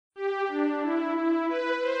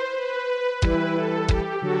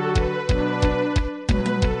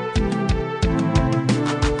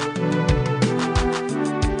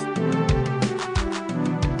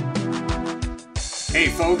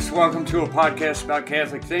folks. Welcome to a podcast about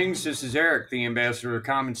Catholic things. This is Eric, the ambassador of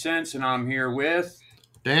common sense, and I'm here with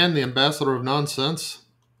Dan, the ambassador of nonsense.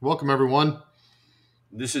 Welcome, everyone.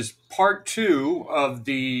 This is part 2 of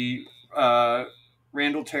the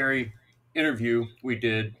Randal Terry interview we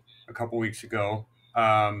did a couple weeks ago.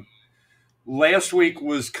 Last week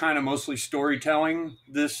was kind of mostly storytelling.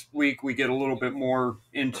 This week we get a little bit more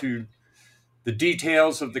into the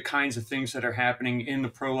details of the kinds of things that are happening in the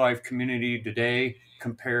pro-life community today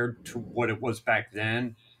compared to what it was back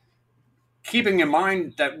then. Keeping in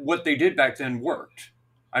mind that what they did back then worked.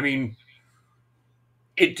 I mean,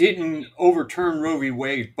 it didn't overturn Roe v.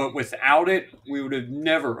 Wade, but without it, we would have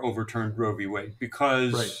never overturned Roe v. Wade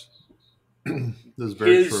because This is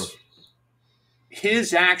very true.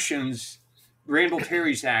 His actions, Randal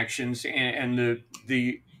Terry's actions, and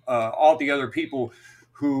the all the other people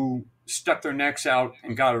who stuck their necks out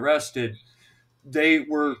and got arrested, they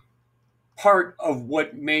were part of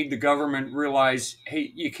what made the government realize,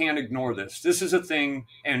 hey, you can't ignore this. This is a thing,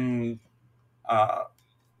 and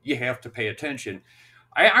you have to pay attention.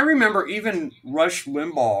 I remember even Rush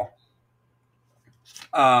Limbaugh.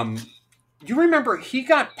 You remember he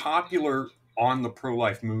got popular on the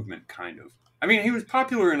pro-life movement, kind of. I mean, he was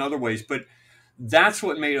popular in other ways, but that's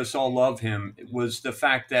what made us all love him, was the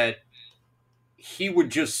fact that he would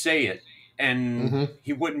just say it, and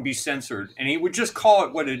he wouldn't be censored, and he would just call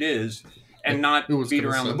it what it is and not beat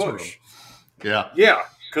around the bush. Yeah,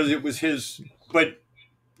 because it was his. But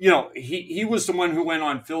you know, he was the one who went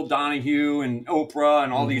on Phil Donahue and Oprah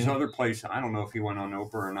and all these other places. I don't know if he went on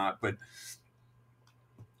Oprah or not,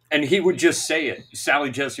 and he would just say it. Sally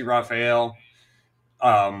Jesse Raphael,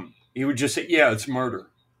 he would just say, "Yeah, it's murder,"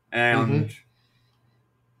 and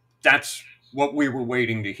that's what we were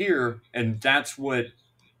waiting to hear, and that's what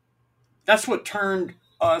turned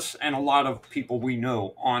us and a lot of people we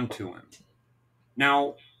know onto him.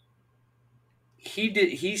 Now,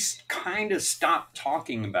 he's kind of stopped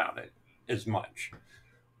talking about it as much.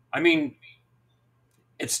 I mean,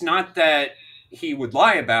 it's not that he would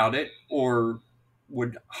lie about it or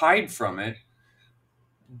would hide from it,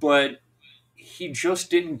 but he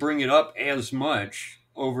just didn't bring it up as much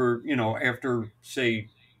over, after, say,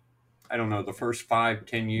 I don't know, the first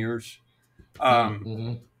 5-10 years.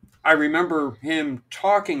 I remember him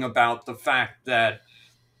talking about the fact that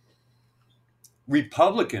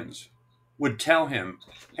Republicans would tell him,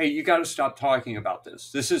 hey, you got to stop talking about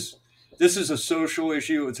this. This is a social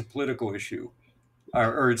issue. It's a political issue.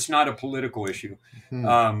 Or it's not a political issue.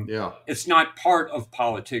 It's not part of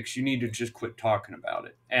politics. You need to just quit talking about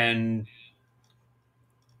it. And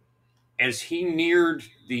as he neared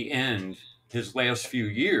the end, his last few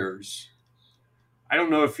years, I don't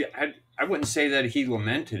know if I wouldn't say that he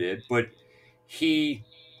lamented it, but he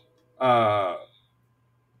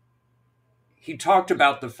talked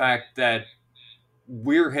about the fact that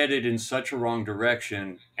we're headed in such a wrong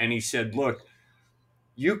direction. And he said, look,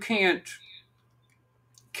 you can't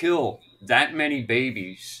kill that many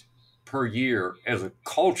babies per year as a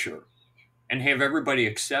culture and have everybody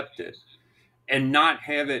accept it and not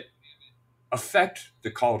have it affect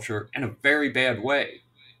the culture in a very bad way.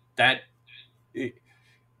 That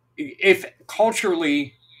if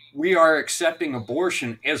culturally we are accepting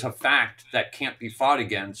abortion as a fact that can't be fought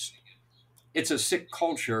against, it's a sick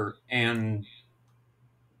culture and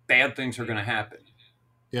bad things are going to happen.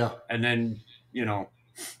 Yeah. And then,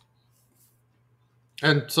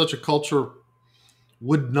 and such a culture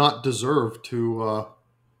would not deserve to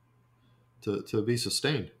be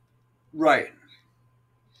sustained. Right.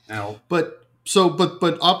 Now, but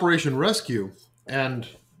Operation Rescue and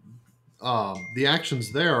the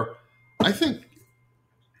actions there, I think,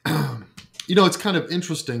 it's kind of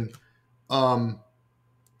interesting.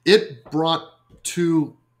 It brought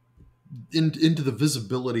into the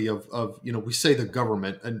visibility of we say the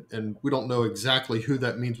government, and we don't know exactly who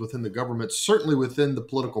that means within the government, certainly within the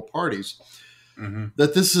political parties,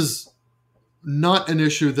 that this is not an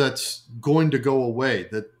issue that's going to go away,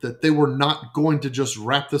 that they were not going to just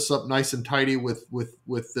wrap this up nice and tidy with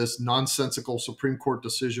this nonsensical Supreme Court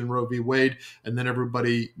decision, Roe v. Wade, and then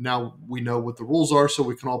now we know what the rules are, so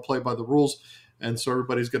we can all play by the rules, and so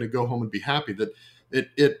everybody's going to go home and be happy. That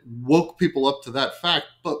it woke people up to that fact.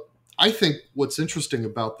 But I think what's interesting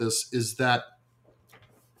about this is that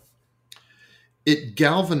it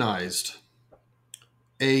galvanized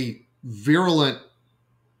a virulent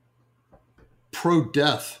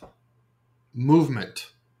pro-death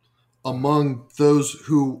movement among those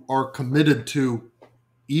who are committed to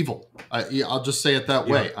evil. I'll just say it that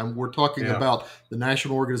way. We're talking about the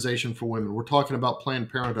National Organization for Women. We're talking about Planned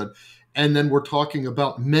Parenthood. And then we're talking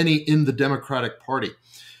about many in the Democratic Party.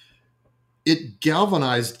 it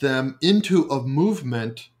galvanized them into a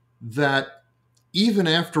movement that even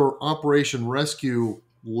after Operation Rescue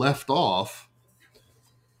left off,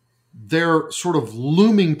 their sort of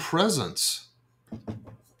looming presence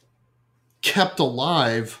kept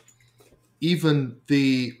alive even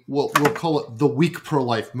the, what we'll call it, the weak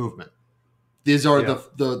pro-life movement. These are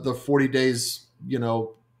the 40 days,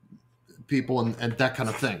 people and that kind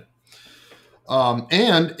of thing.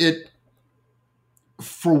 And it,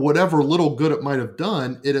 for whatever little good it might have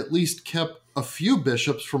done, it at least kept a few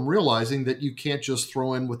bishops from realizing that you can't just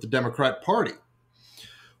throw in with the Democrat Party.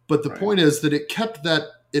 But the point is that it kept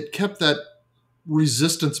that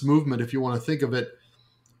resistance movement, if you want to think of it,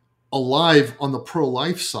 alive on the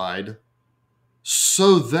pro-life side,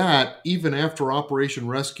 so that even after Operation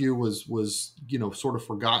Rescue was sort of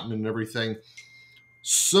forgotten and everything,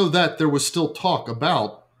 so that there was still talk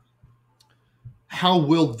about how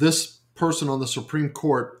will this person on the Supreme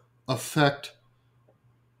Court affect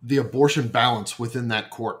the abortion balance within that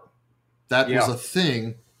court. That was a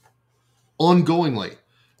thing ongoingly.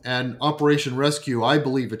 And Operation Rescue, I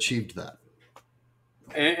believe, achieved that.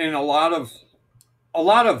 And a lot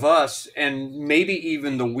of us, and maybe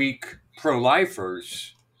even the weak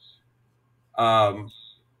pro-lifers,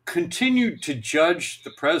 continued to judge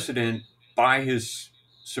the president by his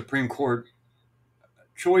Supreme Court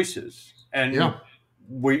choices. And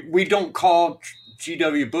we don't call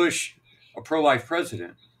G.W. Bush a pro-life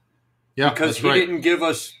president because he didn't give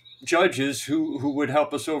us judges who would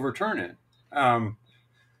help us overturn it.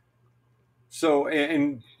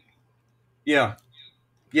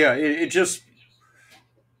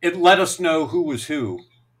 It let us know who was who,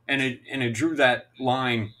 and it drew that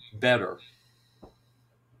line better,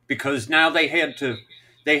 because now they had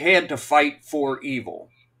to fight for evil,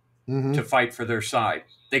 to fight for their side.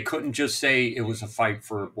 They couldn't just say it was a fight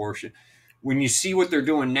for abortion. When you see what they're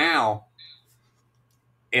doing now,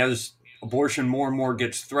 as abortion more and more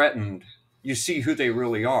gets threatened, you see who they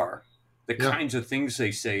really are. The kinds of things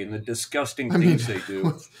they say and the disgusting things they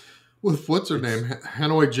do. With what's her name?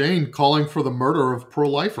 Hanoi Jane calling for the murder of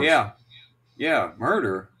pro-lifers. Yeah,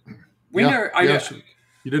 murder. You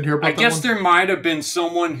didn't hear about that I guess one? there might have been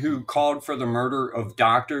someone who called for the murder of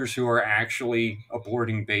doctors who are actually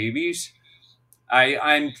aborting babies.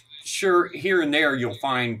 I'm sure here and there you'll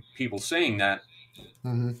find people saying that.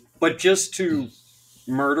 Mm-hmm. But just to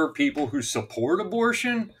murder people who support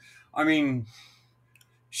abortion, I mean,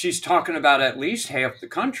 she's talking about at least half the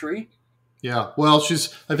country. Yeah, well,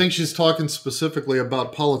 I think she's talking specifically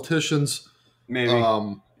about politicians, maybe,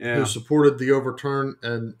 who supported the overturn,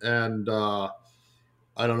 and I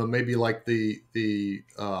don't know, maybe like the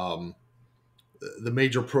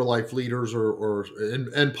major pro-life leaders,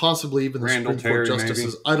 and possibly even the Randal Supreme Court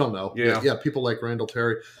justices. Maybe. I don't know. Yeah, people like Randal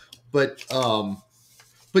Terry, but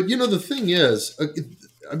the thing is,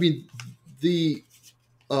 I mean,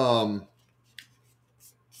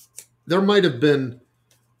 there might have been,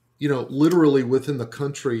 literally within the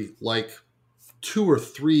country, like 2 or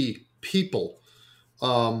 3 people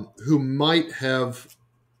who might have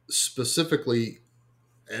specifically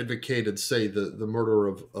advocated, say, the murder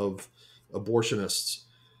of abortionists.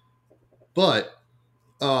 But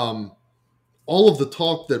all of the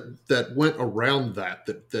talk that went around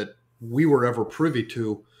that we were ever privy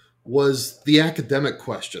to was the academic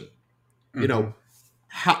question. Mm-hmm.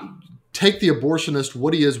 How take the abortionist,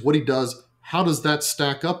 what he is, what he does, how does that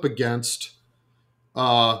stack up against,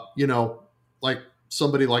 like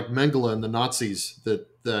somebody like Mengele and the Nazis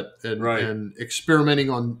and experimenting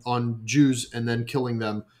on Jews and then killing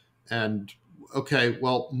them. And okay,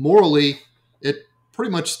 well, morally, it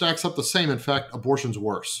pretty much stacks up the same. In fact, abortion's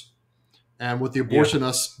worse. And what the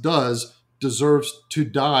abortionist does deserves to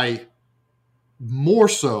die more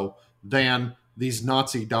so than these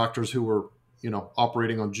Nazi doctors who were,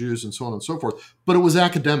 operating on Jews and so on and so forth. But it was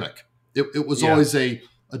academic. It was always a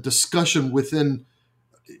discussion within,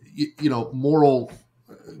 moral,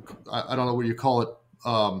 I don't know what you call it.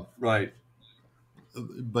 Right.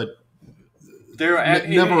 But there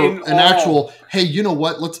never an actual, hey, you know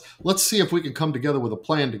what? Let's see if we can come together with a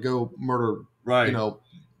plan to go murder,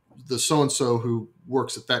 the so-and-so who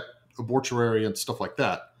works at that abortuary and stuff like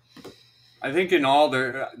that. I think in all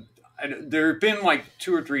there have been like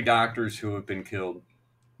 2 or 3 doctors who have been killed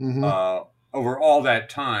over all that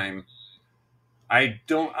time.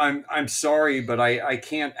 I'm sorry, but I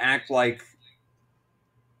can't act like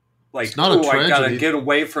it's not a tragedy. I gotta get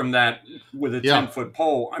away from that with a 10-foot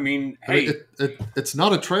pole. I mean, hey, it's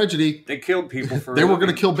not a tragedy. They killed people for they were going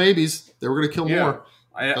to kill babies. They were going to kill more.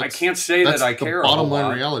 I can't say that I care. That's the bottom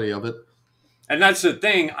line reality of it. And that's the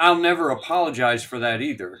thing. I'll never apologize for that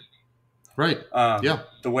either. Right. The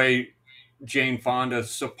way Jane Fonda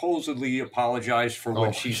supposedly apologized for what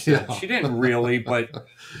Oh, she said. yeah. She didn't really, but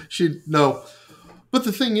No. But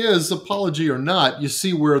the thing is, apology or not, you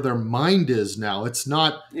see where their mind is now. It's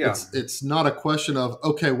not yeah, it's not a question of,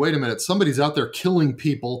 okay, wait a minute, somebody's out there killing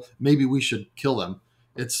people, maybe we should kill them.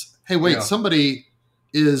 It's, hey, wait, yeah. somebody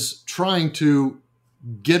is trying to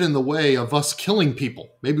get in the way of us killing people.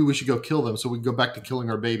 Maybe we should go kill them so we can go back to killing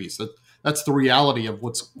our babies. That's the reality of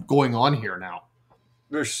what's going on here now.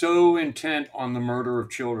 They're so intent on the murder of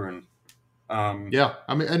children. Yeah,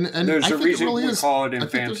 I mean, and There's I a think it reason really we is. call it I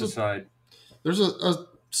think infanticide. there's a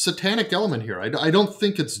satanic element here. I don't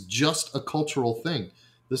think it's just a cultural thing.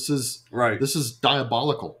 This is Right. this is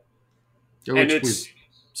diabolical, And which we've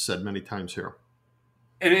said many times here.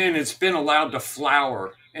 and it's been allowed to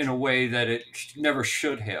flower in a way that it never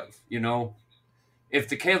should have. You know, if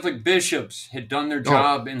the Catholic bishops had done their Oh,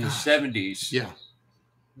 job in the 70s, yeah,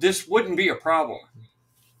 this wouldn't be a problem.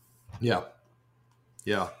 yeah,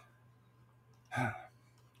 yeah.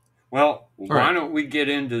 Well, All why right, don't we get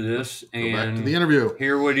into this go back to the and interview.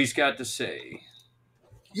 hear what he's got to say?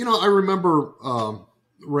 You know, I remember,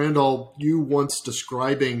 Randall, you once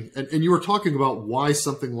describing, and you were talking about why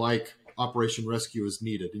something like Operation Rescue is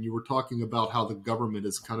needed. And you were talking about how the government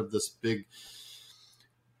is kind of this big,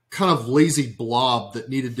 kind of lazy blob that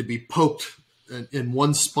needed to be poked in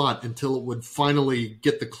one spot until it would finally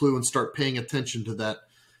get the clue and start paying attention to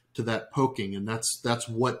that poking. And that's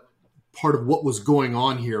what part of what was going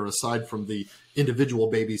on here, aside from the individual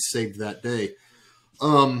babies saved that day.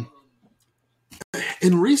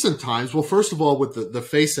 In recent times, well, first of all, with the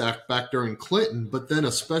FACE Act back during Clinton, but then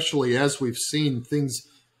especially as we've seen things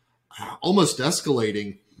almost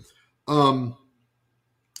escalating,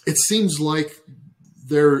 it seems like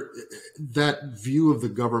that view of the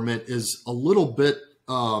government is a little bit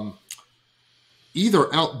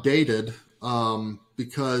either outdated,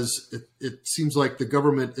 because it seems like the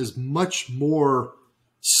government is much more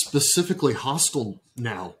specifically hostile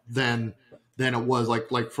now than it was,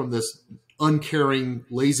 like from this uncaring,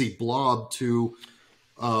 lazy blob to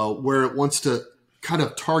where it wants to kind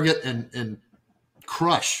of target and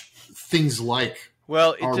crush things like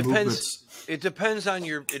Well, it our depends. movements. It depends on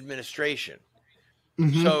your administration.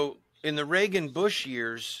 Mm-hmm. So in the Reagan-Bush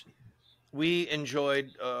years, we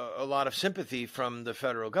enjoyed a lot of sympathy from the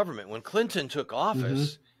federal government. When Clinton took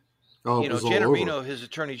office, Oh, it was all Janet over. Reno, his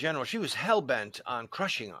attorney general, she was hell-bent on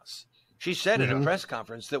crushing us. She said in a press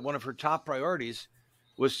conference that one of her top priorities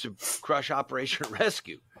was to crush Operation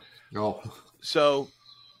Rescue. Oh, So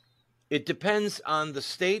it depends on the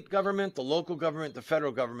state government, the local government, the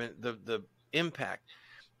federal government, the impact.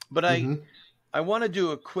 But I want to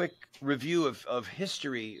do a quick review of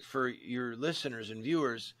history for your listeners and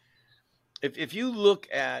viewers. If you look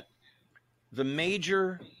at the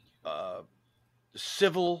major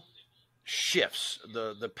civil shifts,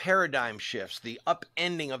 the paradigm shifts, the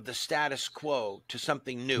upending of the status quo to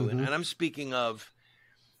something new, and I'm speaking of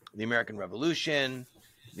the American Revolution,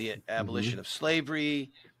 the abolition of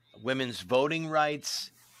slavery, women's voting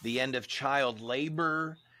rights, the end of child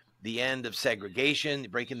labor, the end of segregation,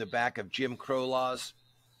 breaking the back of Jim Crow laws.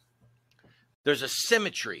 There's a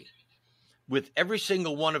symmetry with every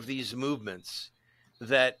single one of these movements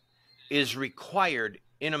that is required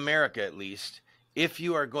in America, at least, if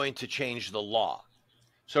you are going to change the law.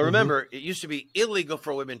 So remember, it used to be illegal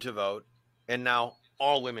for women to vote, and now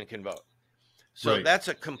all women can vote. So that's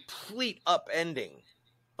a complete upending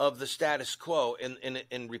of the status quo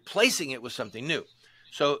and replacing it with something new.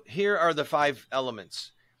 So here are the 5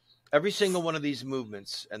 elements. Every single one of these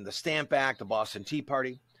movements, and the Stamp Act, the Boston Tea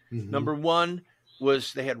Party, number 1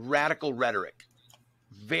 was they had radical rhetoric,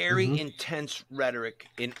 very intense rhetoric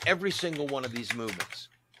in every single one of these movements.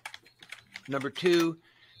 Number 2,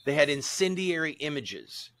 they had incendiary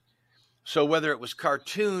images. So whether it was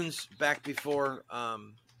cartoons back before,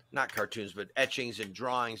 not cartoons, but etchings and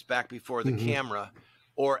drawings back before the camera,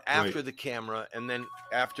 or after the camera, and then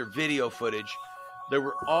after video footage, there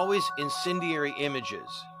were always incendiary images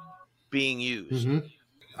being used.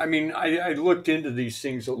 I mean, I looked into these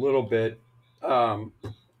things a little bit, and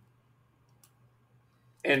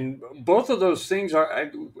both of those things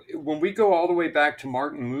are, when we go all the way back to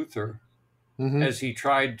Martin Luther, as he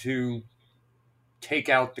tried to take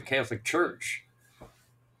out the Catholic Church,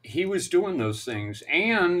 he was doing those things,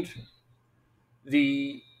 and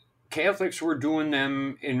the Catholics were doing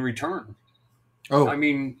them in return. Oh, I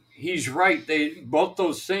mean, he's right. Both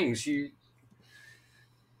those things. You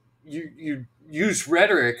use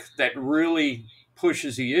rhetoric that really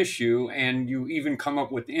pushes the issue, and you even come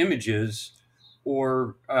up with images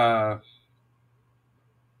or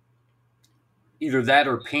either that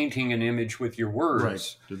or painting an image with your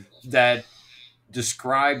words that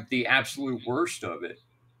describe the absolute worst of it.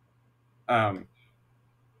 I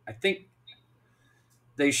think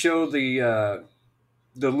they show the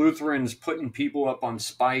Lutherans putting people up on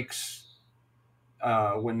spikes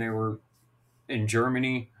when they were in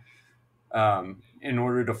Germany in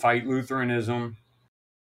order to fight Lutheranism.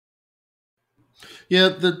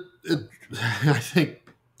 Yeah, I think,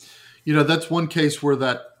 that's one case where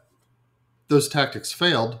those tactics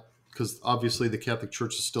failed, because obviously the Catholic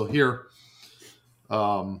Church is still here.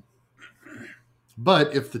 But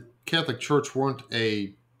if the Catholic Church weren't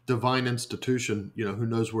a divine institution, who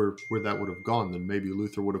knows where that would have gone, then maybe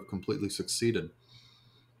Luther would have completely succeeded.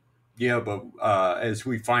 Yeah, but as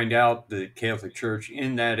we find out, the Catholic Church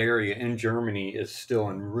in that area in Germany is still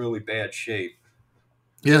in really bad shape.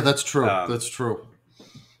 Yeah, that's true. That's true.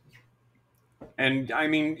 And I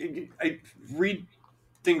mean, I read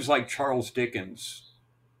things like Charles Dickens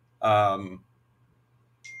and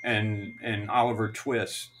Oliver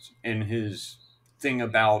Twist and his thing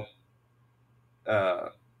about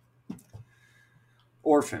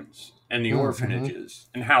orphans and the orphanages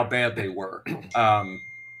and how bad they were.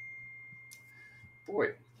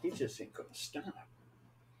 Boy, he just ain't going to stop.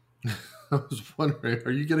 I was wondering,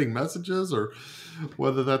 are you getting messages, or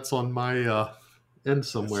whether that's on my end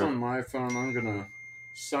somewhere? It's on my phone. I'm going to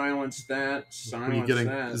silence that. Are you getting?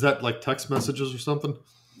 Is that like text messages or something?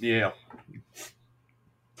 Yeah.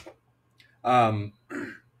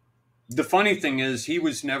 The funny thing is, he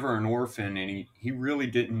was never an orphan, and he really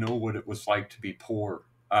didn't know what it was like to be poor.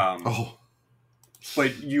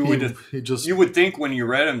 But you would think when you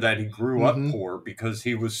read him that he grew up poor, because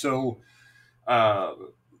he was so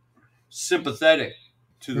sympathetic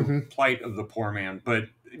to the plight of the poor man. But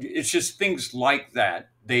it's just things like that.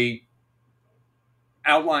 They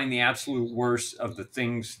outline the absolute worst of the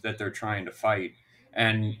things that they're trying to fight.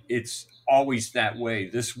 And it's always that way.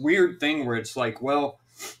 This weird thing where it's like, well,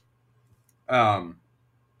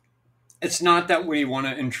 it's not that we want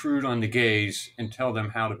to intrude on the gays and tell them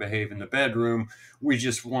how to behave in the bedroom. We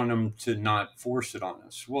just want them to not force it on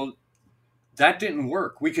us. Well, that didn't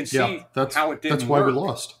work. We can see how it didn't work. That's why we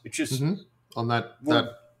lost. It just on that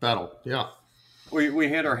battle. Yeah. We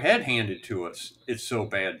had our head handed to us. It's so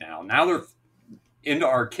bad now. Now they're into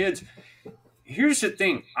our kids. Here's the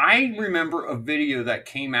thing. I remember a video that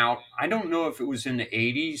came out. I don't know if it was in the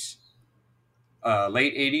 80s,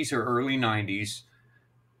 late 80s or early 90s.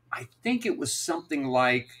 I think it was something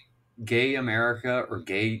like Gay America or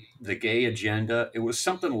the Gay Agenda. It was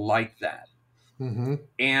something like that.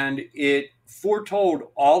 And it foretold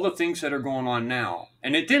all the things that are going on now.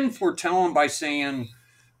 And it didn't foretell them by saying,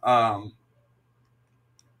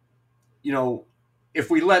 if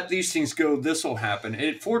we let these things go, this will happen.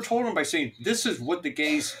 It foretold them by saying, this is what the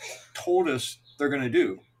gays told us they're going to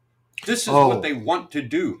do. This is what they want to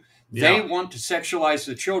do. Yeah. They want to sexualize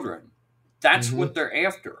the children. That's what they're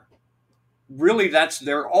after. Really, that's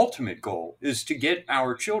their ultimate goal, is to get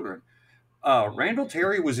our children. Randal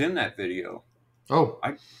Terry was in that video. Oh.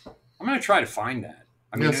 I'm going to try to find that.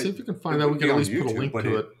 See if you can find that. We can at least put a link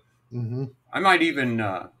to it. I might even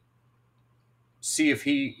see if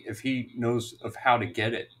he knows of how to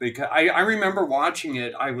get it. Because I remember watching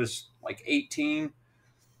it. I was like 18. I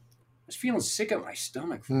was feeling sick at my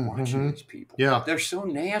stomach from watching these people. Yeah. They're so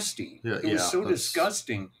nasty. Yeah, it was so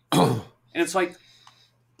disgusting. And it's like,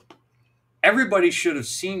 everybody should have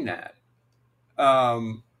seen that.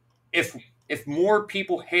 If more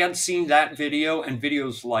people had seen that video and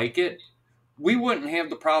videos like it, we wouldn't have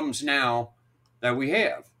the problems now that we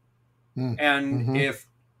have. And if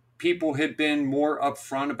people had been more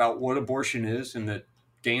upfront about what abortion is and the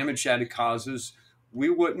damage that it causes, we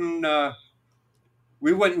wouldn't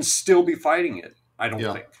still be fighting it. I don't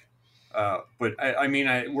think. But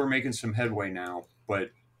we're making some headway now.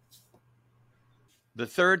 But the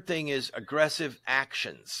third thing is aggressive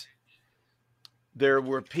actions. There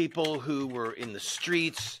were people who were in the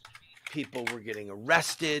streets. People were getting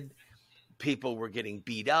arrested. People were getting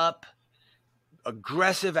beat up.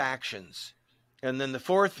 Aggressive actions. And then the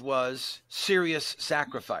fourth was serious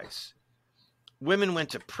sacrifice. Women went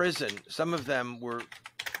to prison. Some of them were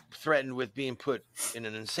threatened with being put in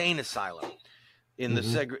an insane asylum. In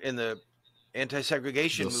the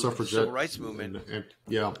anti-segregation movement, the civil rights movement.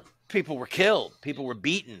 People were killed. People were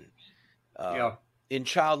beaten. In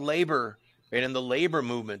child labor and in the labor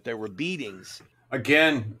movement, there were beatings.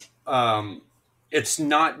 Again, it's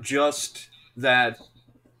not just that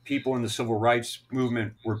people in the civil rights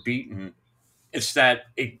movement were beaten. It's that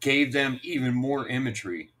it gave them even more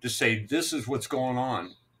imagery to say, this is what's going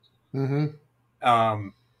on.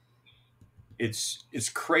 It's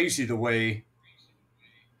crazy the way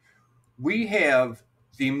we have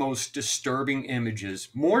the most disturbing images,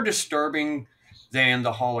 more disturbing than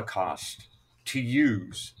the Holocaust, to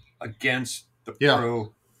use against the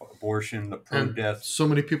pro-abortion, the pro-death. And so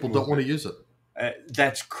many people don't want to use it.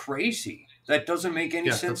 That's crazy. That doesn't make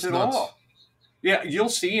any sense at nuts. all. Yeah, you'll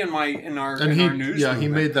see in our news. Yeah, he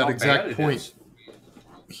made that exact point.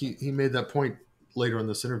 He made that point later in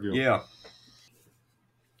this interview. Yeah.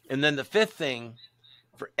 And then the fifth thing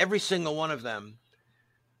for every single one of them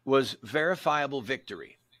was verifiable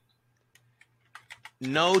victory.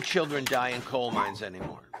 No children die in coal mines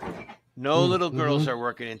anymore. No little girls are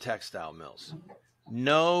working in textile mills.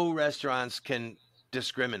 No restaurants can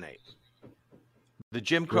discriminate. The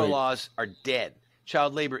Jim Crow laws are dead.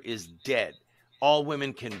 Child labor is dead. All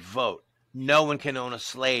women can vote. No one can own a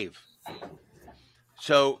slave.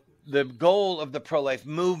 So the goal of the pro-life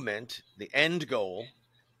movement, the end goal,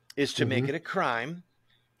 is to make it a crime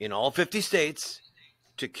in all 50 states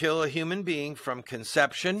to kill a human being from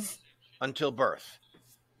conception until birth.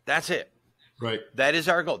 That's it. Right. That is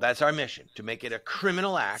our goal. That's our mission, to make it a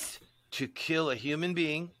criminal act to kill a human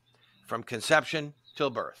being from conception till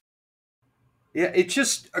birth. Yeah, it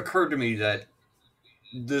just occurred to me that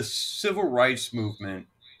the civil rights movement,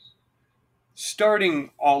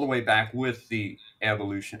 starting all the way back with the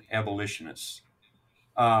abolitionists,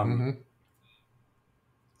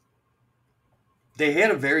 they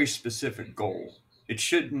had a very specific goal. It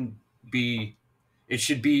should be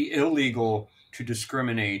illegal to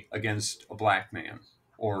discriminate against a black man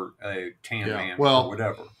or a tan man or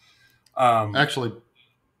whatever. Actually,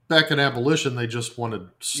 back in abolition, they just wanted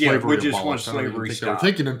slavery abolished. Want slavery they were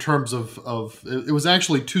thinking in terms of it was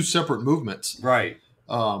actually two separate movements. Right.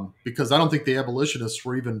 Because I don't think the abolitionists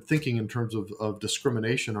were even thinking in terms of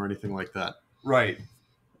discrimination or anything like that. Right.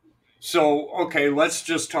 So, okay, let's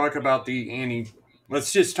just talk about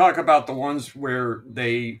let's just talk about the ones where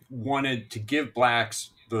they wanted to give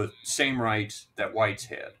blacks the same rights that whites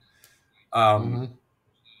had.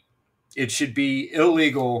 It should be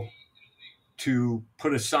illegal to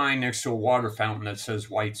put a sign next to a water fountain that says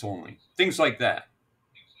whites only. Things like that.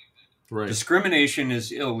 Right. Discrimination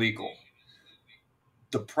is illegal.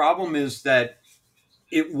 The problem is that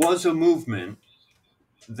it was a movement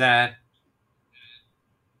that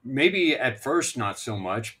maybe at first not so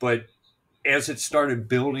much, but as it started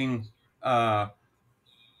building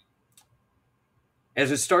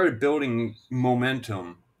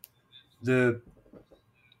momentum, the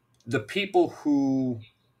people who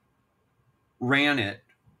ran it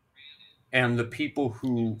and the people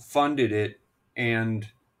who funded it and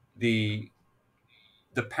the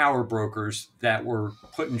power brokers that were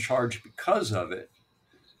put in charge because of it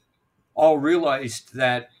all realized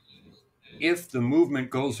that if the movement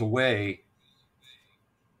goes away,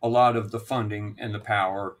 a lot of the funding and the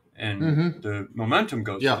power and the momentum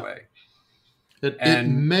goes away. It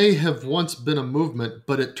may have once been a movement,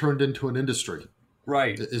 but it turned into an industry.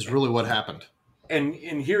 Right. Is really what happened. And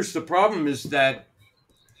here's the problem is that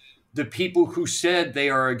the people who said they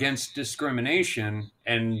are against discrimination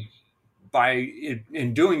and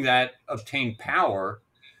in doing that obtain power,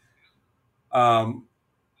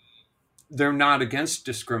 they're not against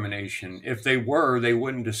discrimination. If they were, they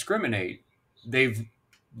wouldn't discriminate.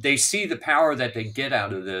 They see the power that they get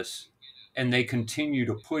out of this, and they continue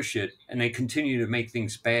to push it, and they continue to make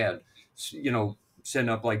things bad. Setting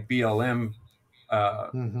up like BLM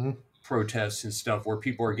protests and stuff where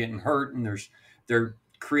people are getting hurt, and they're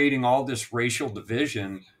creating all this racial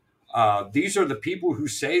division. These are the people who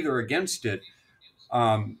say they're against it.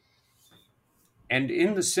 And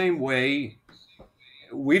in the same way,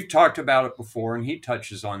 we've talked about it before, and he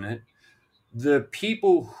touches on it. The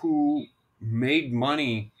people who made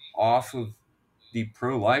money off of the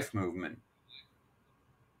pro-life movement,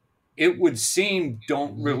 it would seem,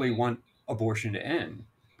 don't really want abortion to end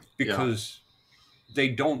because they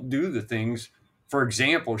don't do the things. For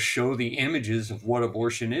example, show the images of what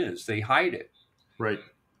abortion is. They hide it. Right.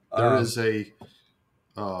 There is a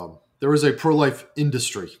pro-life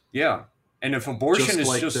industry. Yeah. And if abortion is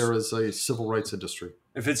just there is a civil rights industry.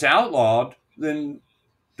 If it's outlawed, then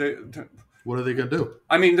what are they going to do?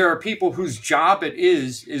 I mean, there are people whose job it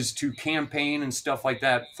is to campaign and stuff like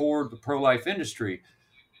that for the pro-life industry.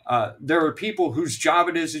 There are people whose job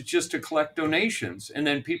it is just to collect donations, and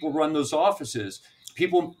then people run those offices.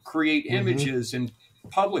 People create images and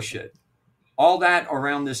publish it. All that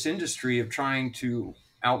around this industry of trying to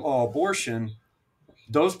outlaw abortion,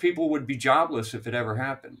 those people would be jobless if it ever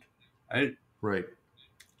happened. Right.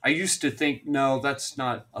 I used to think, no, that's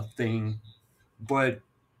not a thing, but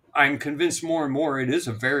I'm convinced more and more it is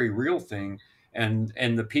a very real thing. And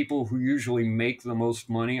the people who usually make the most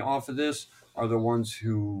money off of this are the ones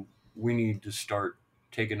who we need to start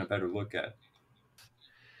taking a better look at.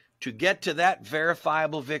 To get to that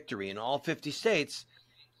verifiable victory in all 50 states,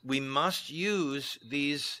 we must use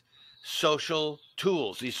these social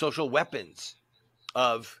tools, these social weapons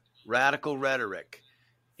of radical rhetoric,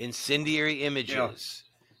 incendiary images,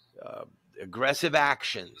 aggressive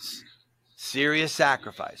actions, serious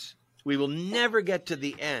sacrifice. We will never get to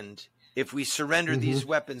the end if we surrender these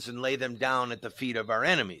weapons and lay them down at the feet of our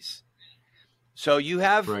enemies. So you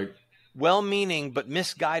have well-meaning but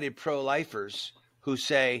misguided pro-lifers who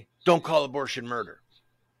say, don't call abortion murder.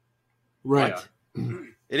 Right.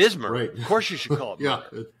 It is murder. Right. Of course you should call it murder.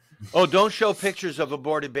 Yeah. Oh, don't show pictures of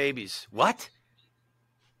aborted babies. What?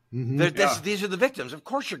 These are the victims. Of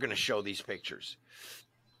course you're going to show these pictures.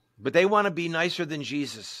 But they want to be nicer than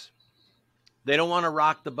Jesus. They don't want to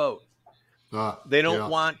rock the boat. They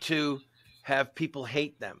don't want to have people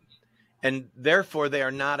hate them. And therefore, they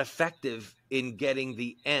are not effective in getting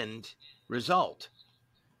the end result.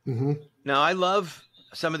 Now, I love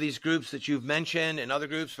some of these groups that you've mentioned and other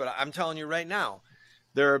groups, but I'm telling you right now,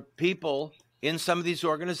 there are people in some of these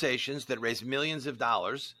organizations that raise millions of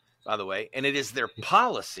dollars, by the way, and it is their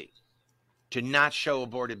policy to not show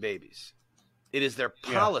aborted babies. It is their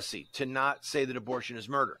policy to not say that abortion is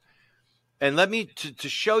murder. And let me, to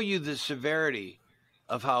show you the severity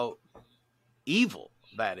of how evil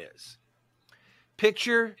that is,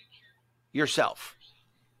 picture yourself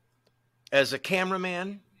as a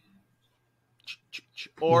cameraman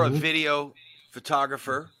or a video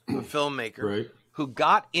photographer, a filmmaker who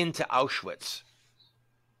got into Auschwitz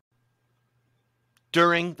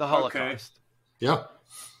during the Holocaust. Yeah.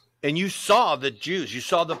 And you saw the Jews, you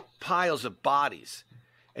saw the piles of bodies,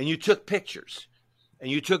 and you took pictures, and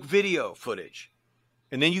you took video footage,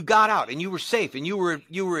 and then you got out, and you were safe, and you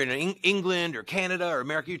were in England or Canada or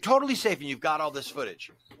America. You're totally safe, and you've got all this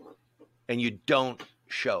footage, and you don't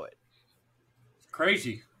show it.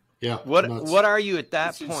 Crazy. Yeah. What are you at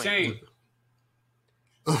that point? Insane.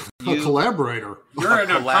 A collaborator. You're a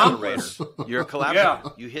collaborator. You're a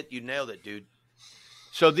collaborator. Yeah. You nailed it, dude.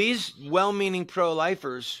 So these well-meaning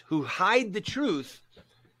pro-lifers who hide the truth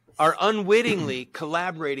are unwittingly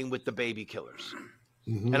collaborating with the baby killers.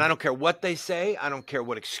 And I don't care what they say. I don't care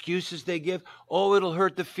what excuses they give. Oh, it'll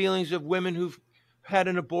hurt the feelings of women who've had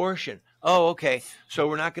an abortion. Oh, okay. So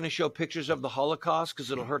we're not going to show pictures of the Holocaust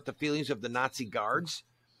because it'll hurt the feelings of the Nazi guards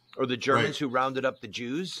or the Germans who rounded up the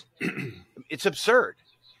Jews. It's absurd.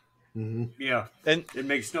 Yeah. And it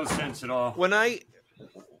makes no sense at all.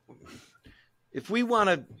 If we want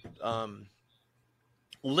to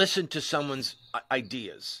listen to someone's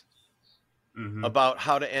ideas about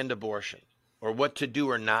how to end abortion or what to do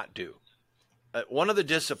or not do, one of the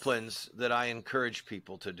disciplines that I encourage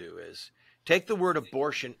people to do is take the word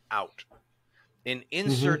abortion out and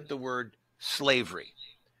insert the word slavery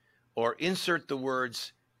or insert the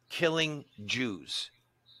words killing Jews.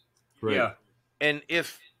 Yeah. And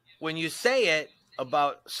if when you say it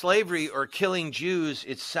about slavery or killing Jews,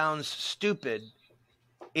 it sounds stupid.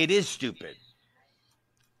 It is stupid.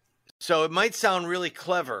 So it might sound really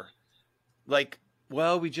clever. Like,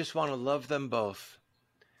 well, we just want to love them both.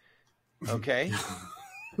 Okay.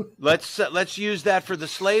 Let's use that for the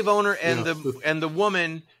slave owner and the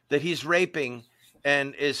woman that he's raping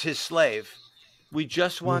and is his slave. We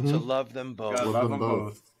just want to love them both. Love them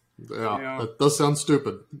both. Yeah, that does sound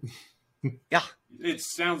stupid. Yeah. It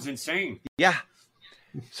sounds insane. Yeah.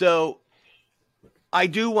 So I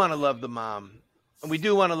do want to love the mom, and we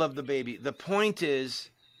do want to love the baby. The point is,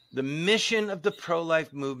 the mission of the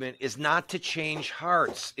pro-life movement is not to change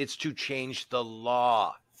hearts. It's to change the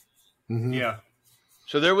law. Yeah.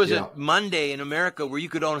 So there was a Monday in America where you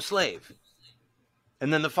could own a slave.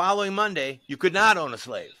 And then the following Monday, you could not own a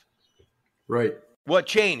slave. Right. What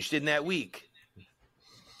changed in that week?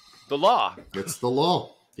 The law. It's the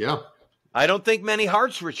law. Yeah. I don't think many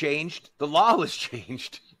hearts were changed. The law was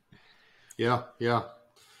changed. Yeah, yeah.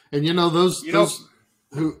 And those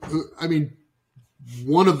who I mean,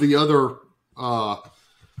 one of the other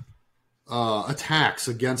attacks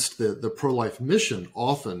against the pro-life mission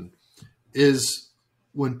often is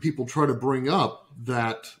when people try to bring up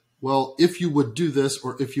that, well, if you would do this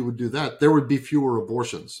or if you would do that, there would be fewer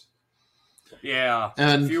abortions. Yeah.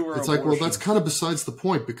 And it's like, well, that's kind of besides the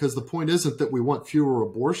point, because the point isn't that we want fewer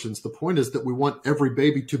abortions. The point is that we want every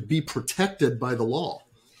baby to be protected by the law.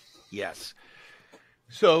 Yes.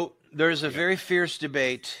 So there's a very fierce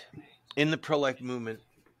debate in the pro-life movement.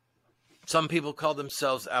 Some people call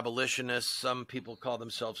themselves abolitionists. Some people call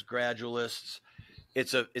themselves gradualists.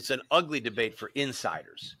 It's an ugly debate for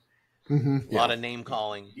insiders. A lot of name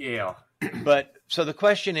calling. Yeah. But So the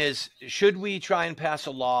question is, should we try and pass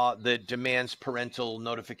a law that demands parental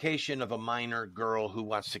notification of a minor girl who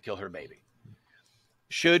wants to kill her baby?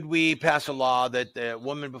 Should we pass a law that the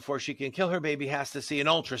woman, before she can kill her baby, has to see an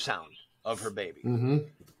ultrasound of her baby? Mm-hmm.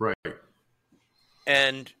 Right.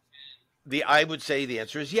 And I would say the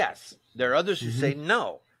answer is yes. There are others who say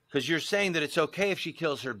no, because you're saying that it's okay if she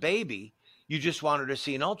kills her baby. You just want her to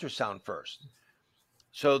see an ultrasound first.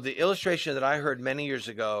 So the illustration that I heard many years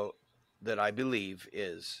ago that I believe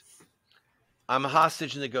is, I'm a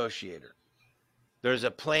hostage negotiator. There's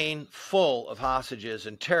a plane full of hostages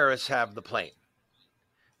and terrorists have the plane.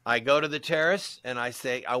 I go to the terrorist and I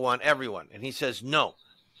say, I want everyone. And he says, no,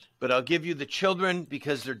 but I'll give you the children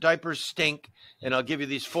because their diapers stink. And I'll give you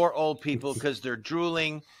these 4 old people because they're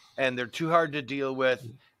drooling and they're too hard to deal with.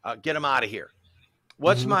 Get them out of here.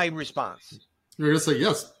 What's my response? You're going to say,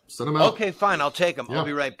 yes, send them out. Okay, fine. I'll take them. Yeah. I'll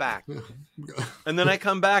be right back. And then I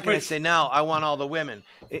come back and I say, now I want all the women.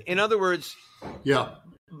 In other words,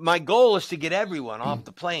 my goal is to get everyone off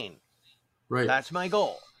the plane. Right. That's my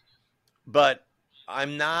goal. But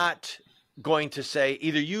I'm not going to say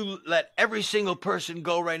either you let every single person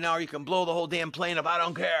go right now or you can blow the whole damn plane up. I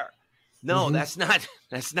don't care. No, that's not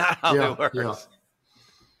how it works. Yeah.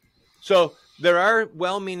 So there are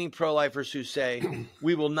well-meaning pro-lifers who say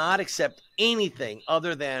we will not accept anything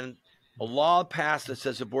other than a law passed that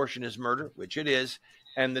says abortion is murder, which it is,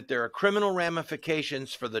 and that there are criminal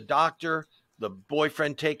ramifications for the doctor, the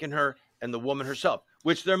boyfriend taking her, and the woman herself,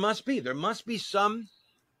 which there must be. There must be some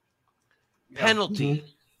penalty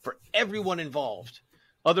for everyone involved.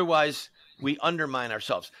 Otherwise, we undermine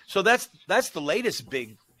ourselves. So that's the latest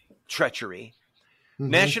big treachery.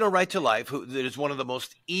 National Right to Life, that is one of the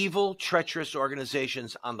most evil, treacherous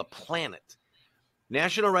organizations on the planet.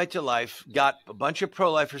 National Right to Life got a bunch of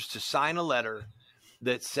pro-lifers to sign a letter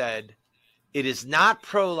that said, it is not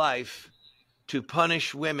pro-life to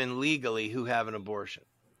punish women legally who have an abortion.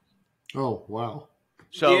 Oh, wow.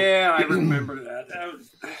 So yeah, I remember that.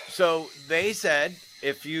 So they said,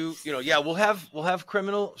 if we'll have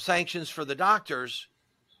criminal sanctions for the doctors,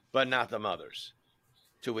 but not the mothers.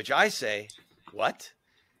 To which I say, what?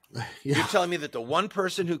 You're telling me that the one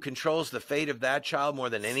person who controls the fate of that child more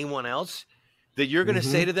than anyone else, that you're going to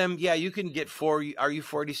say to them, yeah, you can get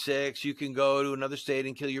RU-46, you can go to another state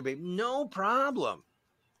and kill your baby. No problem.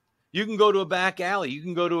 You can go to a back alley. You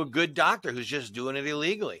can go to a good doctor who's just doing it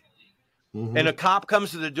illegally. And a cop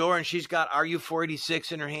comes to the door and she's got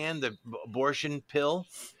RU-46 in her hand, the abortion pill.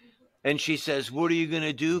 And she says, what are you going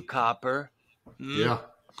to do, copper? Yeah.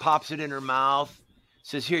 Pops it in her mouth.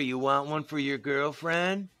 Says, here, you want one for your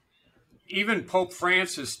girlfriend? Even Pope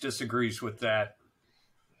Francis disagrees with that.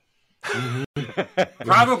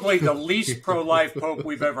 Probably the least pro-life pope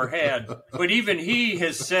we've ever had. But even he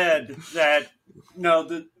has said that, no,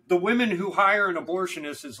 the women who hire an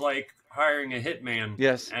abortionist is like hiring a hitman.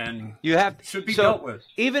 Yes. And you should be dealt with.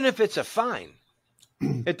 Even if it's a fine,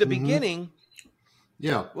 at the beginning,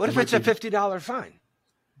 what if it's a $50 fine?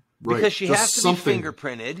 Right. Because she has to be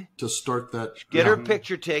fingerprinted to start that. Get her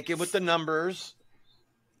picture taken with the numbers,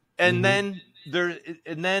 and then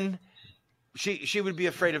she would be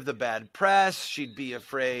afraid of the bad press. She'd be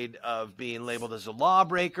afraid of being labeled as a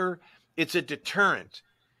lawbreaker. It's a deterrent,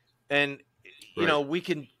 and we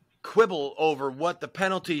can quibble over what the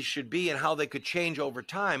penalties should be and how they could change over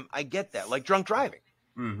time. I get that, like drunk driving.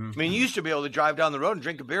 I mean, you used to be able to drive down the road and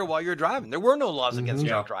drink a beer while you're driving. There were no laws against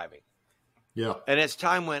drunk driving. Yeah. And as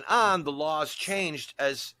time went on, the laws changed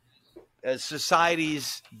as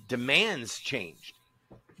society's demands changed.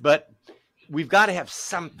 But we've got to have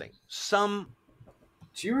something. Do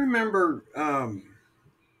you remember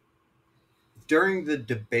during the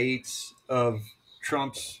debates of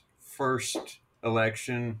Trump's first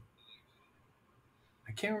election,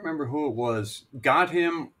 I can't remember who it was, got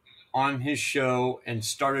him on his show and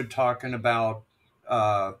started talking about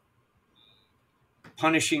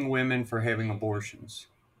punishing women for having abortions?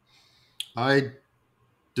 I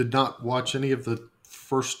did not watch any of the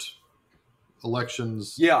first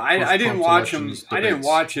elections. Yeah, I didn't watch them. Debates. I didn't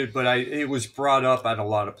watch it, but it was brought up at a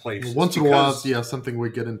lot of places. Once in a while, something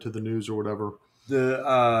would get into the news or whatever.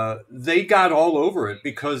 They got all over it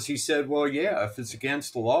because he said, well, yeah, if it's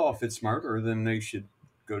against the law, if it's murder, then they should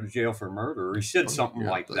go to jail for murder. He said something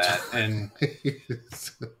like that. And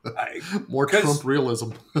more Trump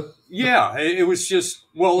realism. Yeah, it was just,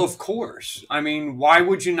 well, of course. I mean, why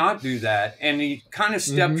would you not do that? And he kind of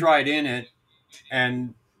stepped right in it.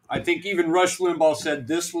 And I think even Rush Limbaugh said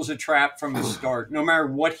this was a trap from the start, no matter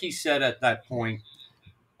what he said at that point.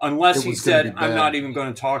 Unless he said, I'm not even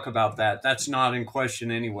going to talk about that. That's not in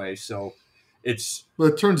question anyway. So It's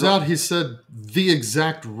But it turns out he said the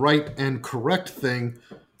exact right and correct thing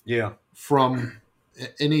yeah. from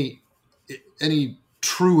any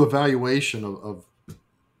true evaluation of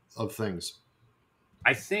things.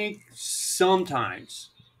 I think sometimes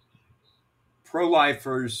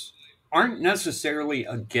pro-lifers aren't necessarily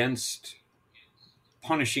against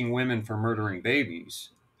punishing women for murdering babies.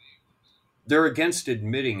 They're against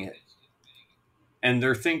admitting it. And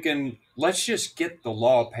they're thinking, let's just get the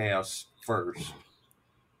law passed first.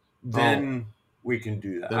 Then we can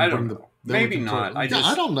do that. I don't know. Maybe not. I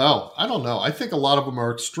don't know. I think a lot of them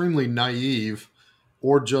are extremely naive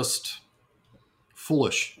or just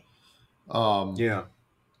foolish. Yeah.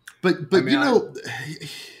 But I mean,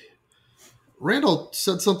 Randall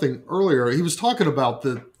said something earlier. He was talking about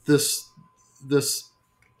this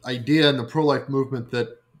idea in the pro-life movement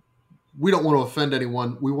that we don't want to offend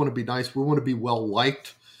anyone. We want to be nice. We want to be well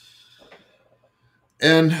liked.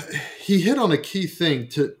 And he hit on a key thing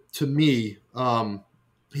to me.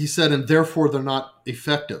 He said, and therefore they're not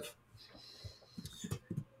effective.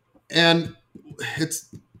 And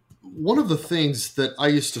it's one of the things that I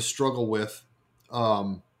used to struggle with,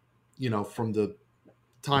 from the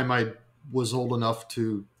time I was old enough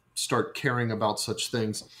to start caring about such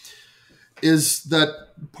things, is that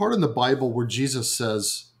part in the Bible where Jesus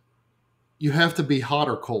says, you have to be hot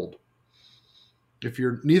or cold. If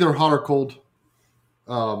you're neither hot or cold,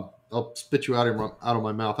 I'll spit you out of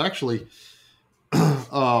my mouth. Actually,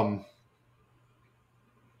 yeah,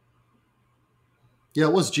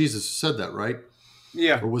 it was Jesus who said that, right?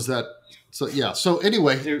 Yeah. Or was that? So yeah. So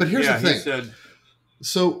anyway, but here's the thing.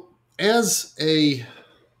 So as a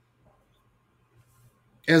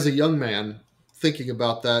young man thinking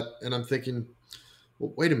about that, and I'm thinking,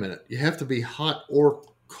 well, wait a minute. You have to be hot or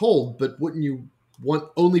cold, but wouldn't you want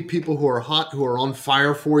only people who are hot, who are on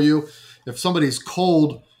fire for you? If somebody's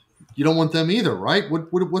cold, you don't want them either, right?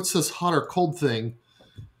 What's this hot or cold thing?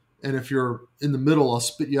 And if you're in the middle, I'll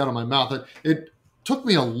spit you out of my mouth. It took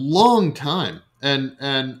me a long time, and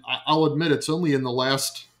I'll admit it's only in the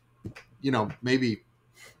last, maybe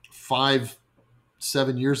 5-7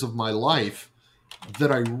 years of my life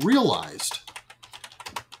that I realized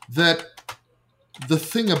that the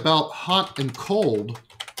thing about hot and cold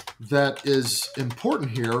that is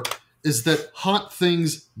important here is that hot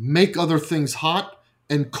things make other things hot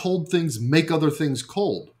and cold things make other things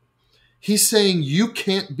cold. He's saying you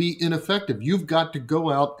can't be ineffective. You've got to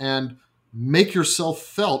go out and make yourself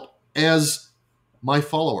felt as my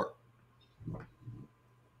follower.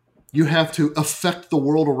 You have to affect the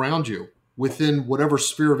world around you within whatever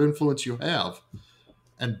sphere of influence you have.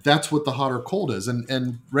 And that's what the hot or cold is.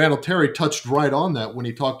 And Randall Terry touched right on that when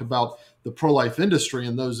he talked about the pro-life industry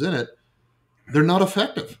and those in it. They're not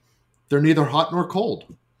effective. They're neither hot nor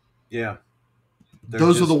cold. Yeah.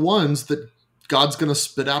 Those are the ones that God's going to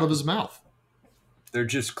spit out of his mouth. They're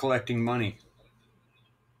just collecting money.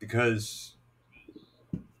 Because,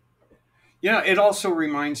 it also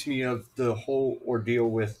reminds me of the whole ordeal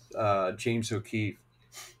with James O'Keefe.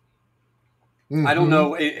 Mm-hmm. I don't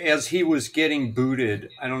know, as he was getting booted,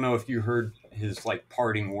 I don't know if you heard his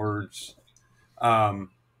parting words. How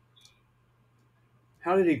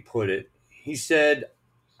did he put it? He said,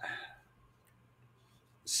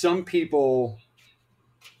 some people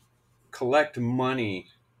collect money.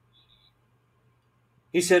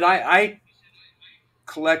 He said, I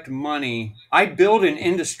collect money. I build an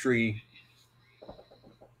industry.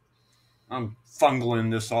 I'm fungling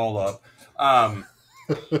this all up.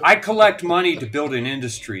 I collect money to build an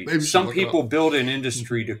industry. Maybe some people build an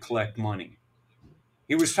industry to collect money.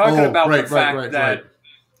 He was talking about the fact that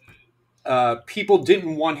people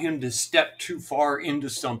didn't want him to step too far into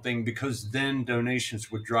something because then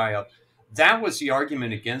donations would dry up. That was the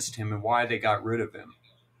argument against him and why they got rid of him.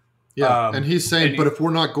 Yeah, and he's saying, but if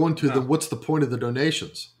we're not going to, then what's the point of the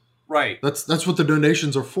donations? Right. That's what the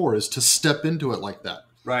donations are for, is to step into it like that.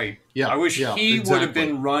 Right. Yeah. I wish he would have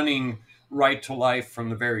been running Right to Life from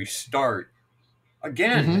the very start.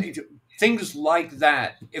 Again, things like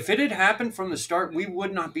that. If it had happened from the start, we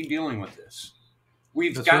would not be dealing with this.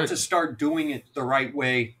 We've got to start doing it the right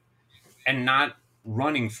way and not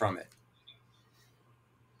running from it.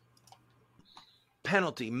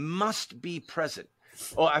 Penalty must be present.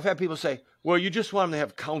 Oh, I've had people say, well, you just want them to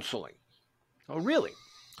have counseling. Oh, really?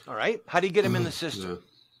 All right. How do you get them in the system?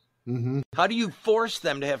 Yeah. Mm-hmm. How do you force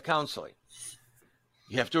them to have counseling?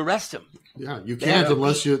 You have to arrest them. Yeah, you can't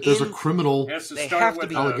unless there's a criminal. They have to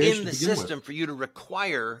be in the system for you to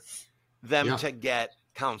require them to get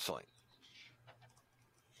counseling.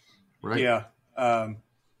 Right. Yeah. I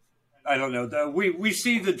don't know. We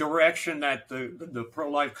see the direction that the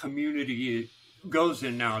pro-life community goes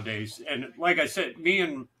in nowadays. And like I said, me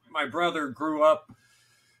and my brother grew up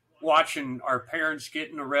watching our parents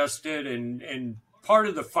getting arrested, and part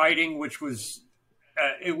of the fighting, which was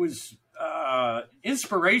it was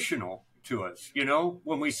inspirational to us, you know,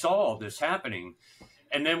 when we saw all this happening.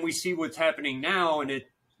 And then we see what's happening now, and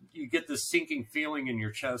you get this sinking feeling in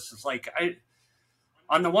your chest. It's like,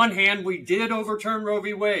 on the one hand, we did overturn Roe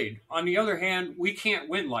v. Wade. On the other hand, we can't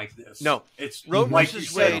win like this. No, it's Roe like you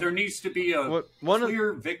versus said, Wade, there needs to be a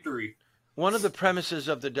clear victory. One of the premises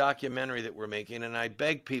of the documentary that we're making, and I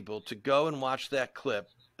beg people to go and watch that clip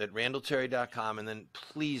at randalterry.com, and then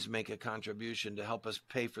please make a contribution to help us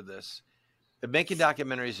pay for this. Making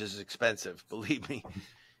documentaries is expensive, believe me.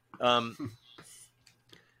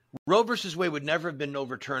 Roe versus Wade would never have been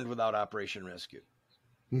overturned without Operation Rescue.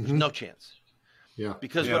 There's no chance. Yeah.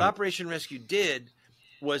 Because what Operation Rescue did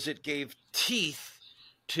was it gave teeth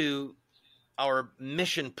to our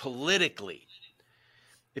mission politically.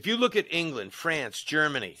 If you look at England, France,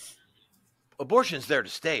 Germany, abortion's there to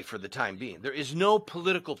stay for the time being. There is no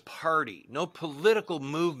political party, no political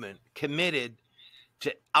movement committed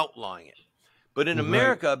to outlawing it. But in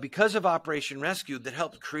America, because of Operation Rescue that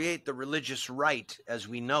helped create the religious right as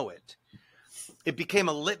we know it, it became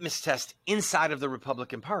a litmus test inside of the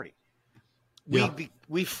Republican Party. We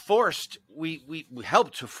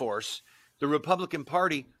helped to force the Republican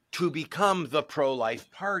Party to become the pro-life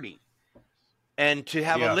party and to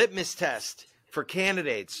have a litmus test for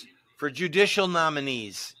candidates, for judicial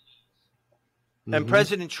nominees. And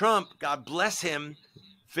President Trump, God bless him,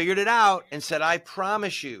 figured it out and said, I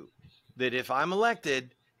promise you that if I'm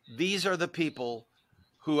elected, these are the people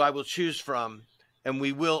who I will choose from, and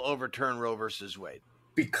we will overturn Roe versus Wade.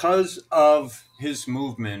 Because of his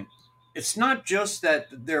movement, it's not just that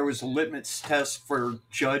there was a litmus test for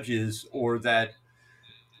judges or that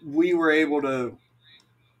we were able to,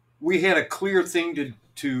 we had a clear thing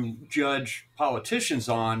to judge politicians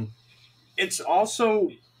on. It's also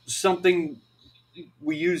something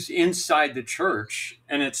we use inside the church,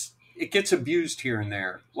 and it gets abused here and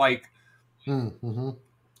there. Like, no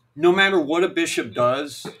matter what a bishop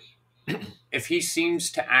does, if he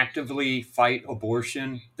seems to actively fight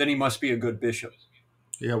abortion, then he must be a good bishop.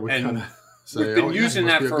 Yeah, we've been using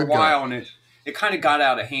that for a while, and it kind of got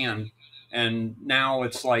out of hand. And now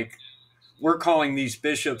it's like we're calling these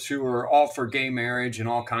bishops who are all for gay marriage and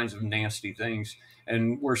all kinds of nasty things,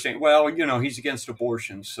 and we're saying, well, you know, he's against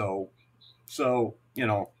abortion, so you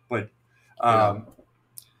know, but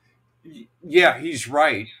yeah, he's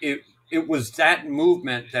right. It was that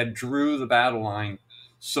movement that drew the battle line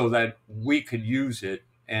so that we could use it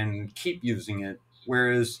and keep using it.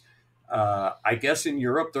 Whereas I guess in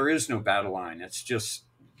Europe, there is no battle line. It's just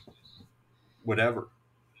whatever.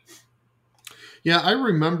 Yeah, I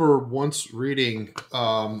remember once reading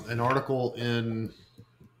an article in,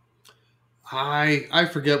 I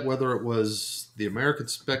forget whether it was the American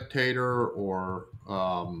Spectator or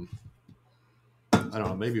I don't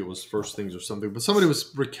know, maybe it was First Things or something, but somebody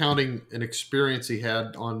was recounting an experience he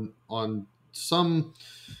had on some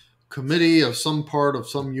committee of some part of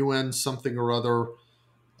some UN something or other.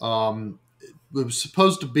 It was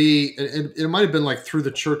supposed to be, and it might have been like through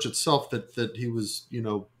the church itself that he was, you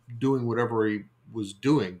know, doing whatever he was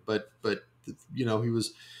doing, but you know, he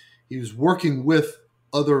was working with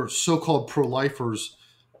other so-called pro-lifers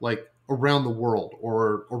like around the world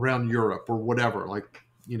or around Europe or whatever, like,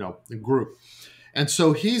 you know, a group. And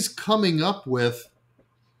so he's coming up with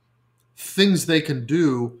things they can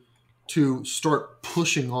do to start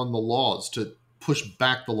pushing on the laws, to push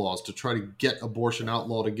back the laws, to try to get abortion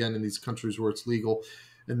outlawed again in these countries where it's legal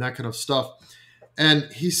and that kind of stuff.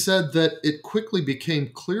 And he said that it quickly became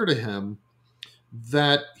clear to him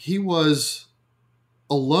that he was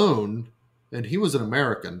alone, and he was an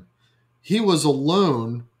American. He was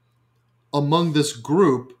alone among this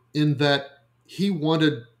group in that he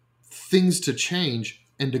wanted things to change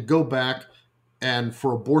and to go back and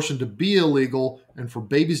for abortion to be illegal and for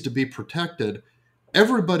babies to be protected.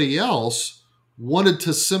 Everybody else wanted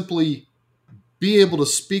to simply be able to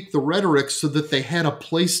speak the rhetoric so that they had a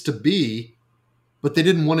place to be, but they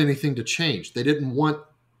didn't want anything to change. They didn't want,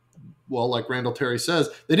 well, like Randal Terry says,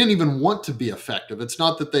 they didn't even want to be effective. It's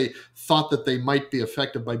not that they thought that they might be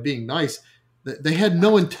effective by being nice. They had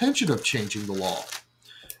no intention of changing the law.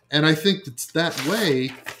 And I think it's that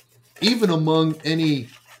way, even among any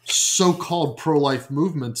so-called pro-life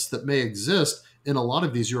movements that may exist in a lot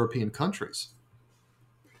of these European countries.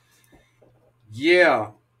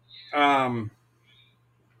 Yeah. I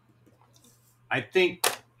think,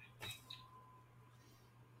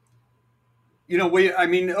 you know,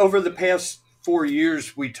 over the past 4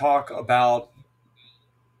 years, we talk about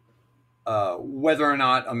whether or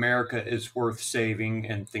not America is worth saving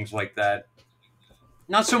and things like that.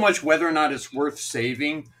 Not so much whether or not it's worth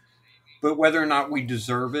saving, but whether or not we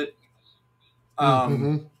deserve it.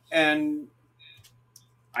 And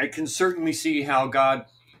I can certainly see how God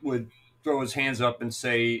would throw his hands up and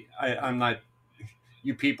say, I'm not,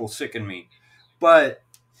 you people sicken me. But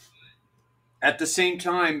at the same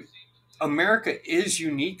time, America is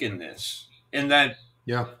unique in this, in that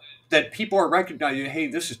that people are recognizing, hey,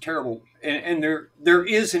 this is terrible. And there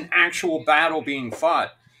is an actual battle being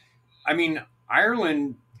fought. I mean,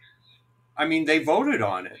 Ireland, they voted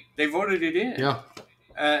on it. They voted it in. Yeah.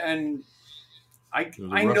 And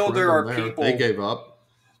I know there are people. They gave up.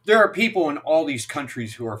 There are people in all these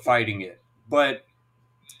countries who are fighting it, but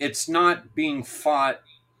it's not being fought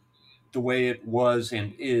the way it was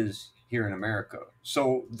and is here in America.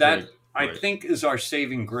 So that, I think, is our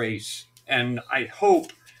saving grace. And I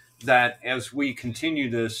hope that as we continue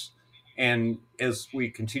this and as we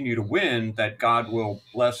continue to win, that God will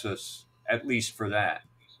bless us at least for that.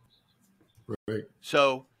 Right.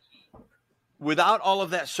 So without all of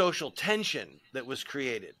that social tension that was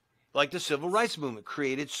created, like the civil rights movement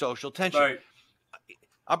created social tension. Right.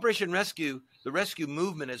 Operation Rescue, the rescue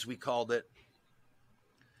movement, as we called it,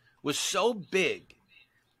 was so big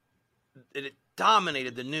that it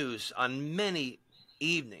dominated the news on many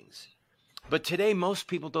evenings. But today, most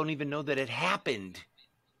people don't even know that it happened.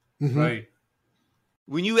 Right.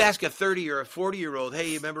 When you ask a 30 or a 40-year-old,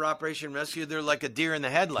 hey, you remember Operation Rescue? They're like a deer in the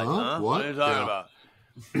headlights. Huh? What are you talking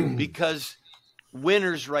about? Because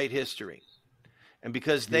winners write history. And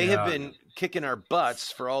because they have been kicking our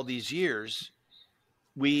butts for all these years,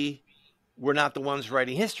 we were not the ones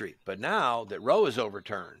writing history. But now that Roe is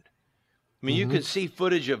overturned, I mean, you could see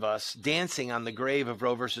footage of us dancing on the grave of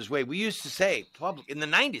Roe versus Wade. We used to say, in the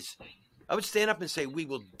 90s, I would stand up and say, we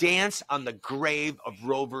will dance on the grave of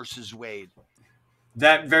Roe versus Wade.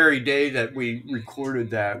 That very day that we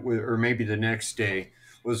recorded that, or maybe the next day,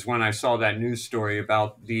 was when I saw that news story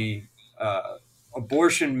about the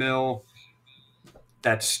abortion mill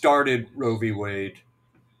that started Roe v. Wade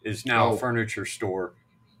is now a furniture store.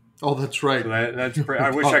 Oh, that's right. So that's I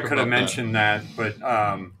wish I could have mentioned that, but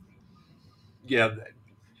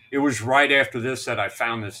it was right after this that I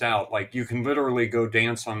found this out. Like, you can literally go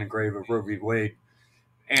dance on the grave of Roe v. Wade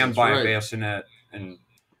and buy a bassinet,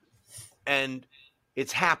 and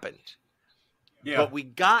it's happened. Yeah. But we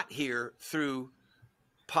got here through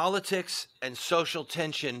politics and social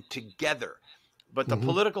tension together. But the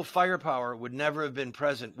political firepower would never have been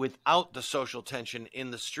present without the social tension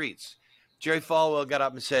in the streets. Jerry Falwell got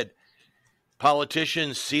up and said,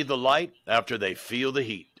 politicians see the light after they feel the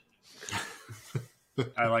heat.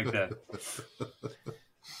 I like that.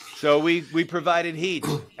 So we provided heat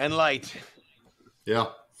and light. Yeah.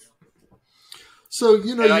 So,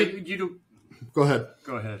 you know, go ahead.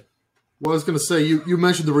 Go ahead. Well, I was going to say, you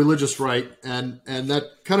mentioned the religious right, and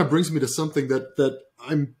that kind of brings me to something that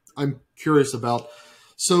I'm curious about.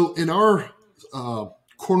 So in our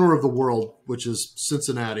corner of the world, which is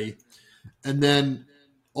Cincinnati, and then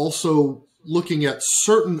also looking at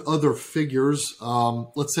certain other figures,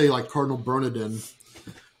 let's say like Cardinal Bernardin.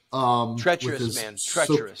 Treacherous, man.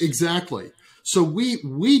 Treacherous. So, exactly. So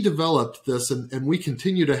we developed this, and we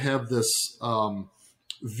continue to have this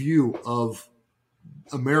view of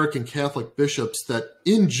American Catholic bishops that,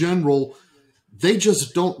 in general, they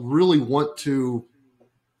just don't really want to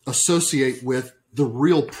associate with the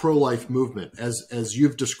real pro-life movement as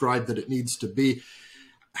you've described that it needs to be.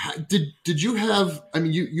 Did you have, I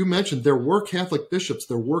mean, you mentioned there were Catholic bishops,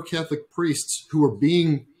 there were Catholic priests who were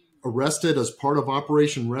being arrested as part of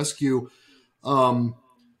Operation Rescue.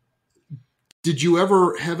 Did you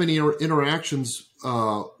ever have any interactions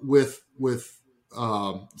with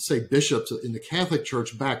say bishops in the Catholic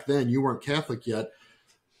Church back then? You weren't Catholic yet.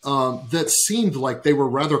 That seemed like they were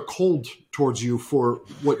rather cold towards you for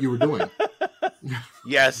what you were doing.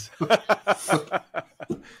 Yes.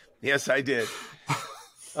 Yes, I did.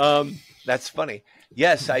 That's funny.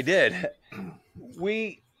 Yes, I did.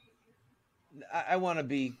 I want to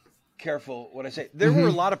be careful what I say. There were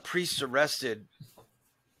a lot of priests arrested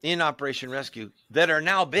in Operation Rescue that are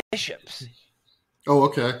now bishops. Oh,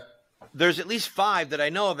 okay. There's at least 5 that I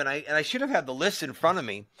know of, and I should have had the list in front of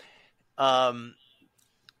me.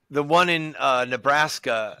 The one in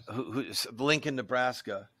Nebraska, who's Lincoln,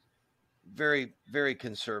 Nebraska, very, very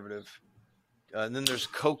conservative. And then there's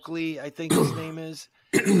Coakley, I think his name is.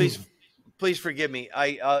 Please forgive me.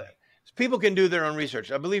 People can do their own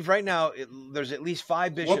research. I believe right now there's at least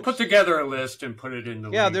 5 bishops. We'll put together a list and put it in the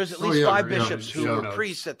link. There's at least 5 bishops who were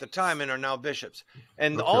priests at the time and are now bishops.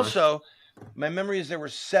 And also, my memory is there were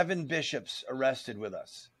 7 bishops arrested with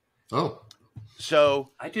us. Oh, So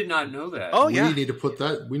I did not know that. oh we yeah, need to put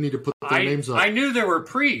that. We need to put their names up. I knew there were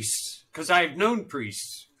priests because I've known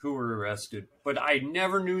priests who were arrested, but I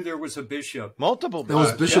never knew there was a bishop. multiple. Now,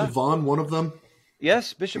 was Bishop yeah. Vaughn one of them?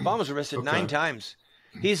 Yes, Bishop Vaughn was arrested Okay. 9 times.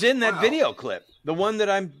 He's in that Wow. video clip, the one that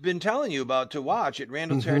I've been telling you about to watch at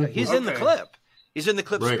Randal. Mhm. He's in the Okay. clip. He's in the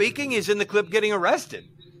clip Right. speaking. He's in the clip getting arrested.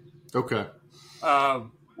 Okay.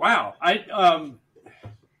 Wow.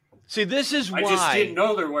 See, this is why I just didn't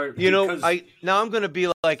know there were. You know, because- now I'm going to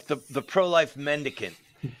be like the pro-life mendicant.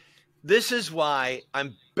 This is why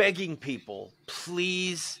I'm begging people,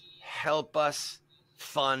 please help us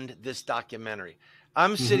fund this documentary.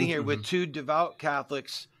 I'm sitting here with 2 devout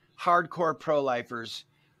Catholics, hardcore pro-lifers,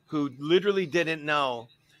 who literally didn't know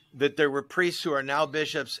that there were priests who are now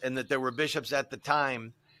bishops and that there were bishops at the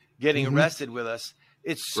time getting arrested with us.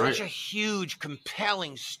 It's such Right. a huge,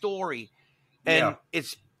 compelling story. And Yeah.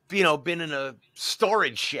 it's, been in a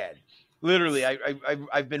storage shed. Literally,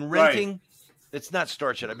 I've been renting. It's not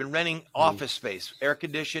storage shed. I've been renting office space, air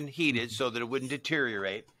conditioned, heated, so that it wouldn't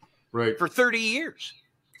deteriorate Right. for 30 years.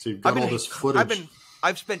 So you've got all this footage.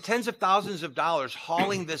 I've spent tens of thousands of dollars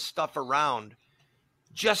hauling this stuff around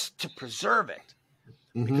just to preserve it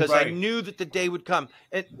because I Right. knew that the day would come.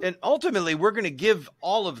 And ultimately, we're going to give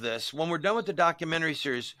all of this when we're done with the documentary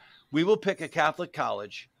series. We will pick a Catholic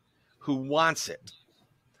college who wants it.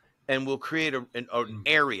 And we'll create an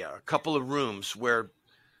area, a couple of rooms where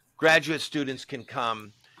graduate students can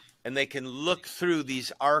come and they can look through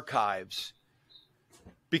these archives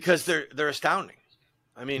because they're astounding.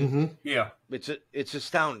 I mean, Yeah. it's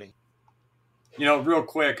astounding. Real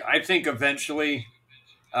quick, I think eventually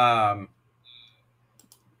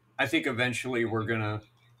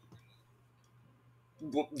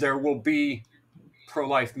there will be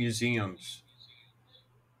pro-life museums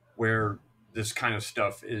where this kind of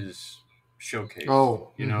stuff is showcased.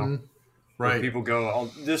 Oh, where right. people go,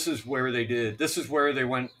 oh, this is where they did. This is where they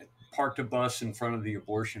went, parked a bus in front of the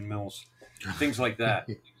abortion mills, things like that.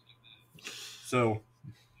 So,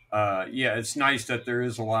 it's nice that there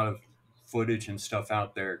is a lot of footage and stuff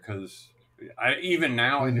out there because even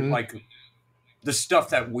now, like the stuff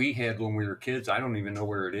that we had when we were kids, I don't even know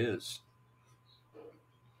where it is.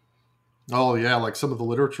 Oh yeah, like some of the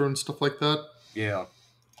literature and stuff like that. Yeah.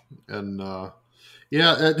 And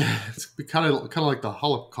it's kind of like the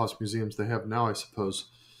Holocaust museums they have now, I suppose.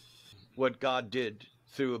 What God did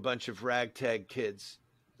through a bunch of ragtag kids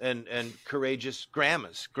and courageous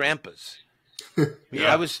grandpas.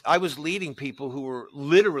 Yeah. I was leading people who were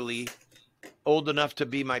literally old enough to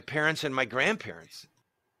be my parents and my grandparents.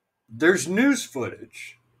 There's news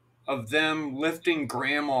footage of them lifting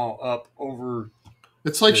grandma up over.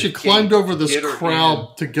 It's like she climbed over this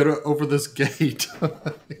crowd to get over this gate.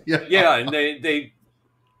 Yeah, and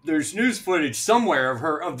there's news footage somewhere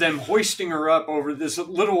of them hoisting her up over this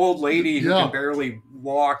little old lady who can barely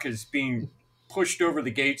walk is being pushed over the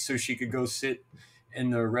gate so she could go sit in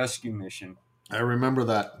the rescue mission. I remember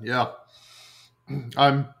that. Yeah,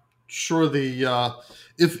 I'm sure the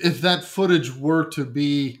if that footage were to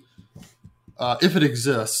be if it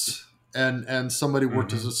exists. And somebody were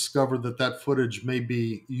to discover that footage may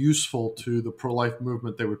be useful to the pro-life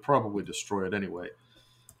movement, they would probably destroy it anyway.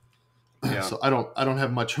 Yeah. So I don't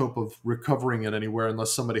have much hope of recovering it anywhere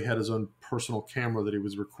unless somebody had his own personal camera that he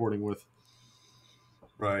was recording with.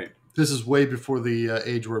 Right. This is way before the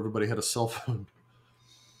age where everybody had a cell phone.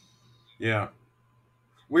 Yeah.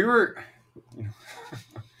 We were.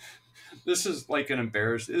 This is like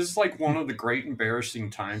this is like one of the great embarrassing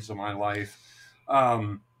times of my life.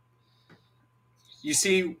 You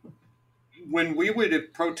see, when we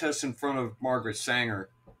would protest in front of Margaret Sanger,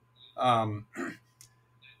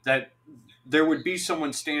 that there would be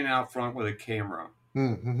someone standing out front with a camera,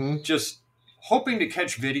 just hoping to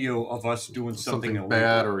catch video of us doing something illegal,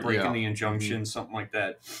 bad or breaking the injunction, something like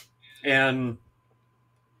that. And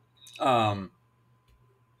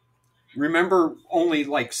remember, only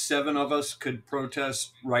like 7 of us could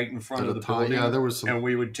protest right in front of the building. Yeah, there was and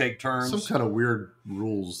we would take turns. Some kind of weird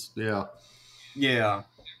rules. Yeah. Yeah.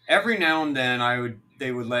 Every now and then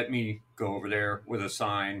they would let me go over there with a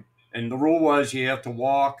sign. And the rule was you have to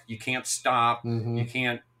walk, you can't stop, you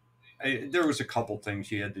can't. There was a couple things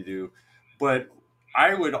you had to do. But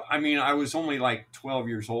I was only like 12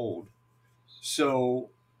 years old.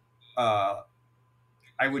 So I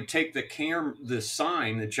would take the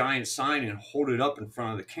giant sign, and hold it up in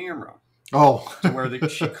front of the camera. Oh. To where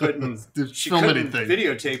she couldn't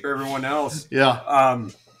videotape everyone else. Yeah.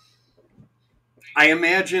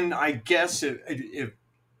 I guess if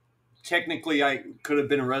technically I could have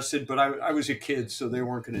been arrested, but I was a kid, so they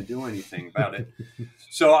weren't going to do anything about it.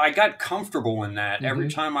 So I got comfortable in that. Every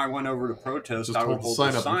time I went over to protest, Just I would hold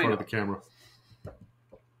hold the sign the up in sign front up. of the camera.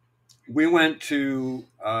 We went to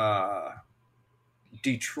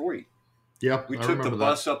Detroit. Yep, We I took the remember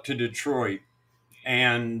bus up to Detroit,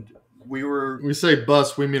 and we were... We say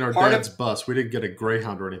bus, we mean our part dad's of- bus. We didn't get a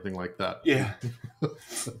Greyhound or anything like that. Yeah.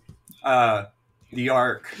 The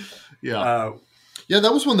Ark. Yeah. Yeah,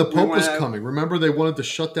 that was when the Pope was coming. Remember, they wanted to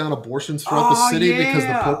shut down abortions throughout the city because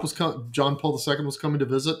the Pope was John Paul II was coming to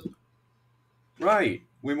visit. Right.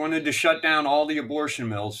 We wanted to shut down all the abortion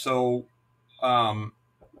mills. So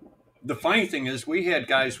the funny thing is we had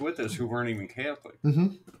guys with us who weren't even Catholic.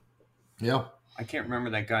 Mm-hmm. Yeah. I can't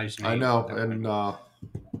remember that guy's name. I know. And I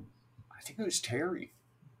think it was Terry.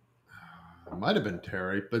 It might have been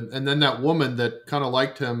Terry. And then that woman that kind of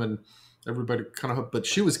liked him and everybody kind of... But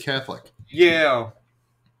she was Catholic. Yeah.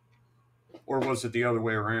 Or was it the other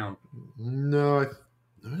way around? No, I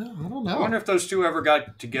don't know. I wonder if those two ever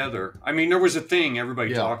got together. I mean, there was a thing.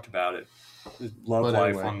 Everybody talked about it. Love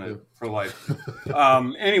life on the pro-life.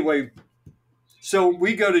 Anyway, so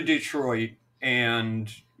we go to Detroit,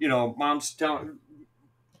 and, you know, Mom's telling...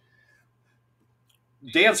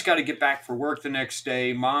 Dad's got to get back for work the next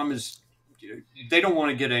day. Mom is... They don't want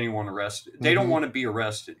to get anyone arrested. They don't want to be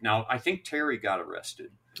arrested. Now, I think Terry got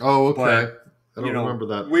arrested. Oh, okay. But, I don't remember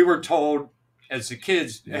that. We were told as the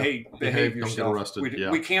kids, hey, behave yourself. Don't get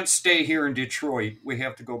arrested. We can't stay here in Detroit. We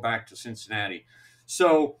have to go back to Cincinnati.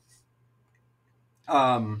 So,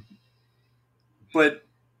 but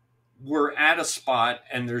we're at a spot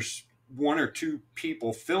and there's one or two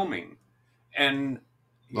people filming. And,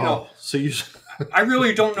 you know, so you... I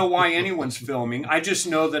really don't know why anyone's filming. I just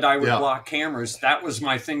know that I would block cameras. That was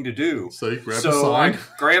my thing to do. So you grabbed a sign? I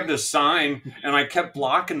grabbed a sign and I kept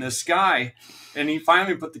blocking this guy. And he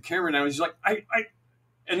finally put the camera down. He's like,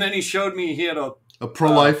 and then he showed me he had a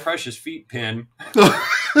pro-life Precious Feet pin.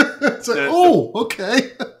 It's like,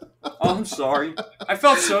 okay. Oh, I'm sorry. I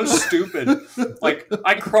felt so stupid. Like,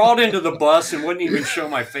 I crawled into the bus and wouldn't even show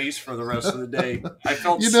my face for the rest of the day. I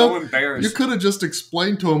felt so embarrassed. You could have just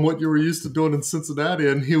explained to him what you were used to doing in Cincinnati,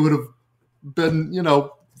 and he would have been,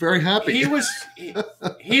 very happy.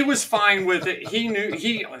 He was fine with it. He knew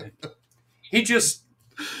he just...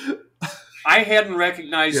 I hadn't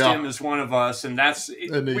recognized him as one of us, and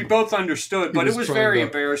we both understood, but it was very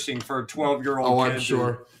embarrassing for a 12-year-old kid. I'm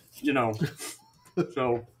sure.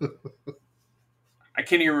 So I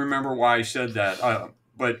can't even remember why I said that.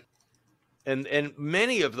 But and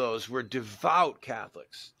many of those were devout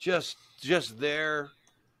Catholics, just there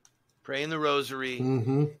praying the rosary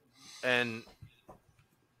and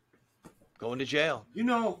going to jail.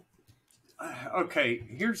 Okay,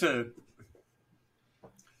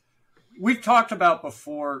 we've talked about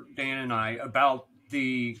before, Dan and I, about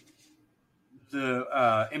the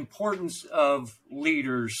importance of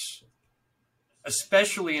leaders,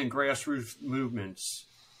 especially in grassroots movements,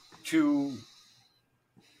 to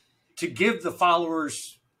give the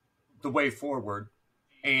followers the way forward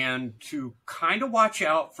and to kind of watch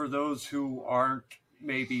out for those who aren't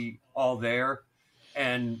maybe all there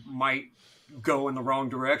and might go in the wrong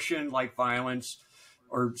direction, like violence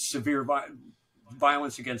or severe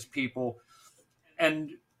violence against people.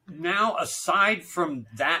 And now, aside from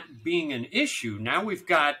that being an issue, now we've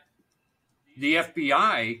got the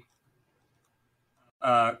FBI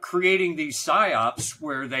creating these psyops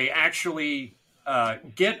where they actually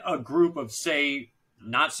get a group of, say,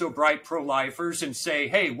 not so bright pro-lifers and say,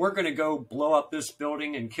 hey, we're going to go blow up this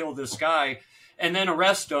building and kill this guy, and then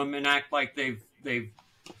arrest them and act like they've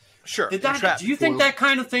Sure. Do you think that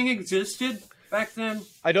kind of thing existed back then?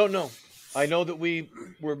 I don't know. I know that we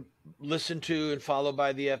were listened to and followed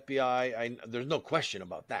by the FBI. There's no question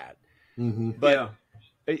about that. But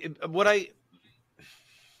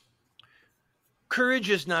courage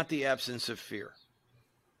is not the absence of fear.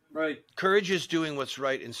 Right. Courage is doing what's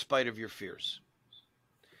right in spite of your fears.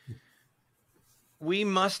 We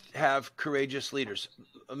must have courageous leaders.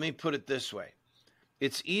 Let me put it this way.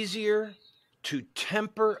 It's easier to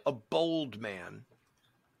temper a bold man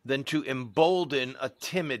than to embolden a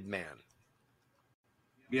timid man.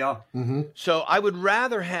 Yeah. So I would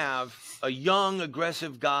rather have a young,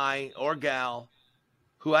 aggressive guy or gal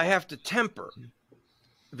who I have to temper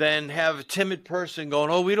than have a timid person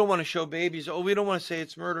going, oh, we don't want to show babies. Oh, we don't want to say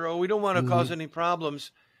it's murder. Oh, we don't want to cause any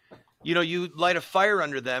problems. You light a fire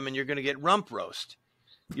under them and you're going to get rump roast.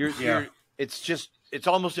 It's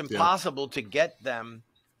almost impossible to get them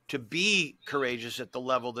to be courageous at the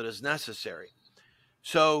level that is necessary.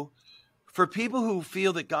 So for people who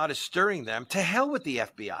feel that God is stirring them, to hell with the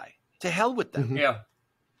FBI, to hell with them. Yeah.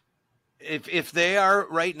 if they are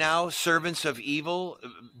right now servants of evil,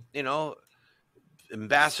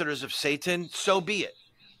 ambassadors of Satan, so be it.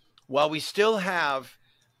 While we still have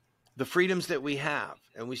the freedoms that we have,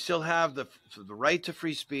 and we still have the right to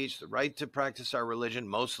free speech, the right to practice our religion,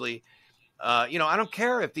 mostly, I don't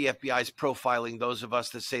care if the FBI is profiling those of us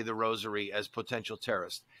that say the rosary as potential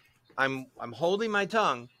terrorists. I'm holding my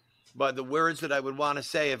tongue by the words that I would want to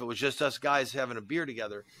say if it was just us guys having a beer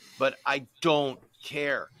together, but I don't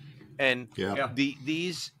care. And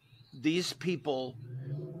these people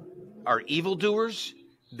are evildoers.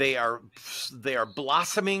 They are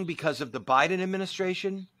blossoming because of the Biden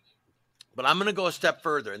administration. But I'm going to go a step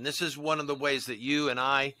further, and this is one of the ways that you and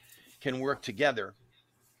I can work together.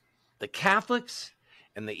 The Catholics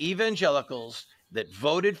and the evangelicals that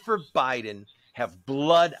voted for Biden have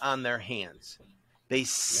blood on their hands. They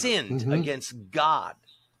sinned against God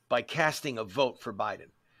by casting a vote for Biden.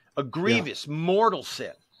 A grievous, mortal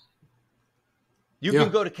sin. You can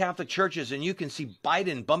go to Catholic churches and you can see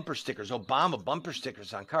Biden bumper stickers, Obama bumper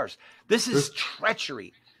stickers on cars. This is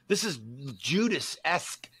treachery. This is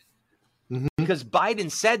Judas-esque. Because Biden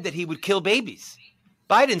said that he would kill babies.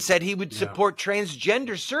 Biden said he would support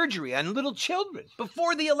transgender surgery on little children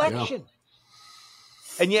before the election.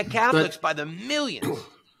 And yet Catholics, by the millions,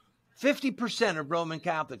 50% of Roman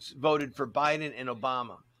Catholics voted for Biden and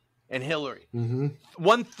Obama and Hillary.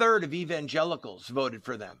 1/3 of evangelicals voted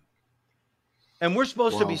for them. And we're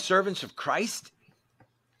supposed to be servants of Christ.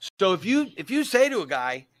 So if you say to a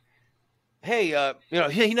guy, hey,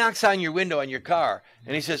 he knocks on your window on your car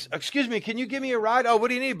and he says, excuse me, can you give me a ride? Oh, what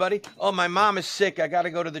do you need, buddy? Oh, my mom is sick. I got to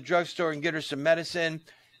go to the drugstore and get her some medicine.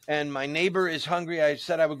 And my neighbor is hungry. I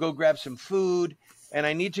said I would go grab some food. And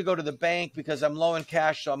I need to go to the bank because I'm low in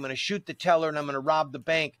cash. So I'm going to shoot the teller and I'm going to rob the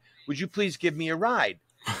bank. Would you please give me a ride?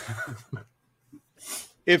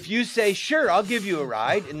 If you say, sure, I'll give you a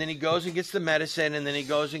ride. And then he goes and gets the medicine. And then he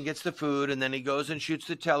goes and gets the food. And then he goes and shoots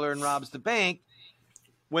the teller and robs the bank.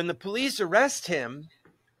 When the police arrest him,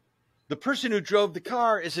 the person who drove the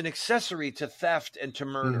car is an accessory to theft and to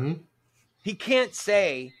murder. She can't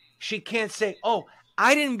say, oh,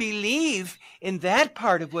 I didn't believe in that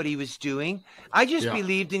part of what he was doing. I just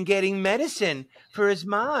believed in getting medicine for his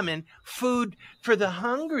mom and food for the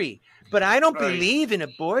hungry. But I don't believe in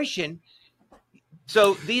abortion.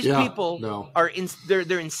 So these people are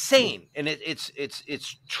they're insane, and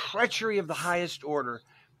it's treachery of the highest order.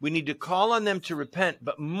 We need to call on them to repent,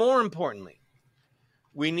 but more importantly,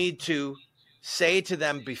 we need to say to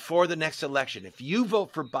them before the next election, if you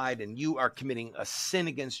vote for Biden, you are committing a sin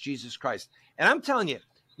against Jesus Christ. And I'm telling you,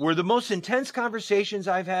 where the most intense conversations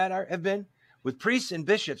I've had have been with priests and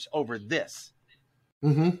bishops over this.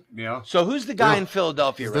 Yeah. So who's the guy in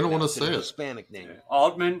Philadelphia right now? They don't want to say it. Hispanic name.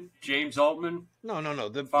 Altman, James Altman? No.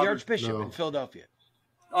 The Archbishop in Philadelphia.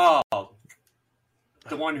 Oh,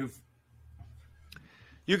 the one who...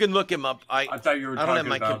 You can look him up. I thought you were I don't have talking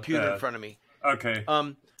my about computer that. in front of me. Okay.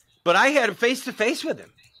 But I had a face-to-face with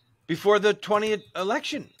him before the 20th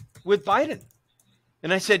election with Biden.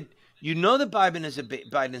 And I said, you know that Biden is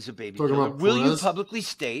a baby killer. Will you publicly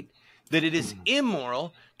state that it is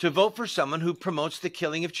immoral to vote for someone who promotes the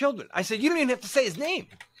killing of children? I said, you don't even have to say his name.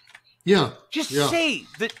 Just say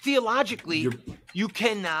that theologically you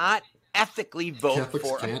cannot ethically vote Catholics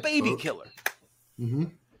for a baby killer.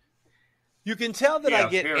 You can tell that I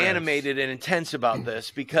get animated and intense about this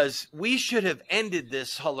because we should have ended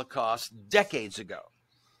this Holocaust decades ago.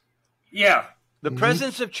 Yeah. The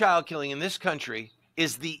presence of child killing in this country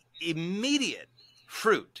is the immediate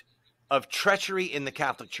fruit of treachery in the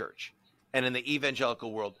Catholic Church and in the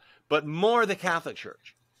evangelical world, but more the Catholic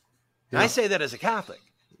Church. And I say that as a Catholic.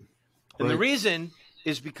 And the reason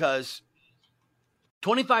is because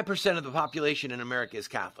 25% of the population in America is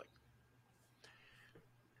Catholic.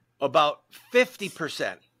 About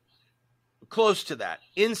 50%, close to that,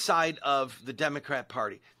 inside of the Democrat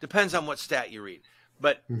Party. Depends on what stat you read.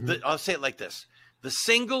 But I'll say it like this. The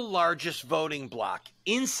single largest voting bloc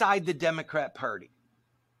inside the Democrat Party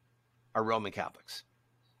are Roman Catholics.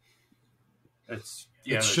 It's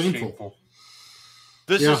shameful.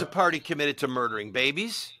 This is a party committed to murdering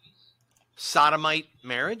babies, sodomite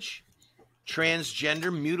marriage,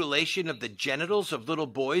 transgender mutilation of the genitals of little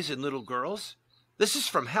boys and little girls. This is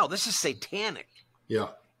from hell. This is satanic. Yeah.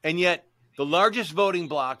 And yet the largest voting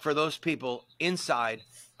bloc for those people inside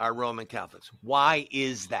are Roman Catholics. Why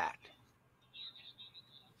is that?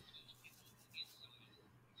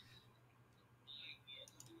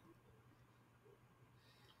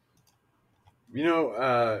 You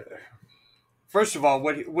know, first of all,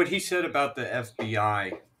 what he said about the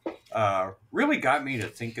FBI really got me to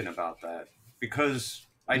thinking about that, because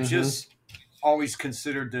I just always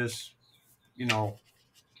considered this you know,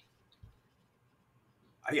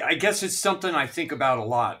 I guess it's something I think about a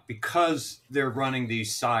lot because they're running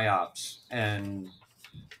these psyops and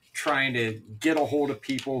trying to get a hold of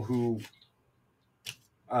people who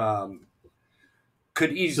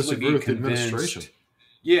could easily disagree be with the convinced. administration.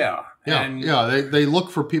 Yeah, Yeah, and They look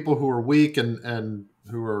for people who are weak and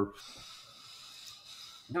who are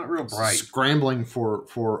not real bright, scrambling for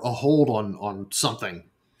a hold on something.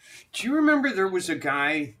 Do you remember there was a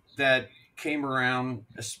guy that came around,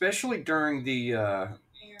 especially during the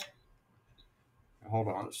hold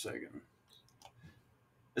on a second.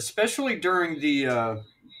 Especially during the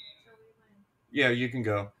yeah, you can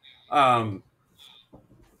go.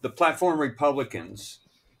 The platform Republicans.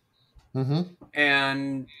 Mm-hmm.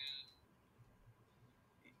 And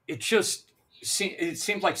it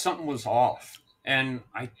seemed like something was off. And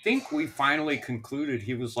I think we finally concluded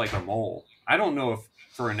he was like a mole. I don't know if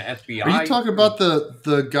for an FBI. Are you talking about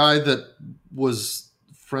the guy that was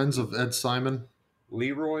friends of Ed Simon?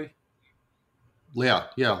 Leroy? Yeah,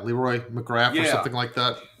 Leroy McGrath or something like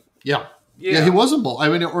that. Yeah, yeah, he was a mole. I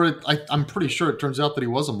mean, I'm pretty sure it turns out that he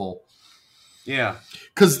was a mole. Yeah,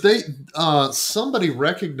 because somebody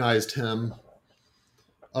recognized him.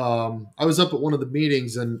 I was up at one of the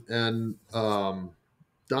meetings and Don,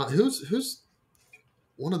 who's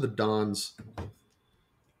one of the Dons?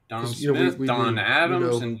 Don Smith, Don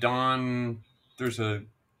Adams, and Don. There's a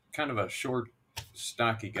kind of a short,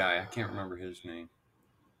 stocky guy. I can't remember his name.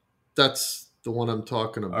 That's the one I'm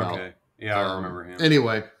talking about. Okay, yeah, I remember him.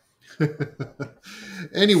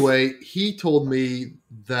 Anyway, he told me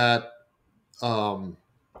that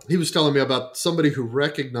he was telling me about somebody who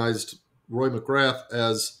recognized Roy McGrath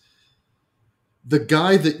as the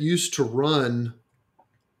guy that used to run.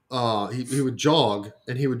 He would jog,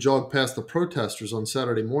 and he would jog past the protesters on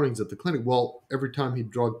Saturday mornings at the clinic. Well, every time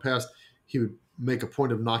he'd jog past, he would make a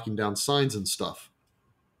point of knocking down signs and stuff.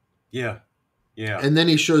 Yeah. Yeah. And then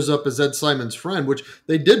he shows up as Ed Simon's friend, which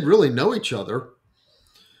they did really know each other.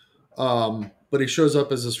 But he shows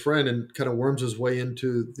up as his friend and kind of worms his way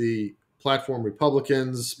into the platform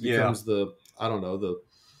Republicans, becomes the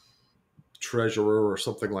treasurer or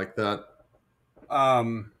something like that.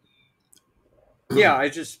 Yeah,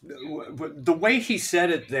 the way he said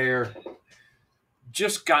it there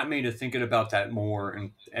just got me to thinking about that more.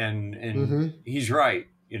 And mm-hmm. He's right.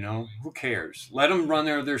 Who cares? Let them run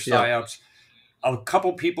their psyops. A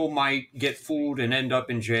couple people might get fooled and end up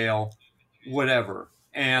in jail, whatever.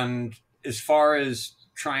 And as far as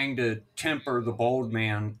trying to temper the bold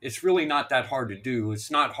man, it's really not that hard to do. It's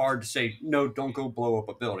not hard to say, no, don't go blow up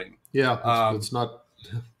a building. Yeah, it's not.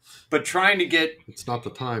 But it's not the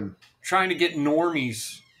time. Trying to get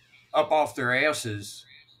normies up off their asses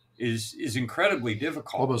is incredibly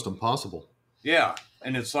difficult. Almost impossible. Yeah.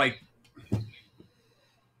 And it's like,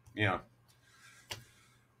 yeah.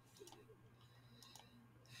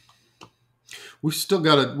 We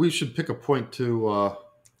should pick a point to.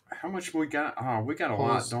 How much we got? Oh, we got a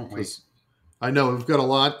lot, don't we? I know we've got a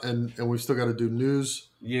lot, and we've still got to do news.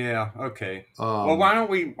 Yeah. Okay. Well, why don't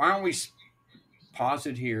we pause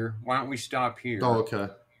it here? Why don't we stop here? Oh, okay.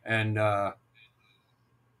 And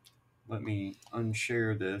let me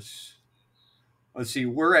unshare this. Let's see.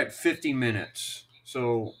 We're at 50 minutes,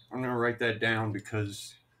 so I'm going to write that down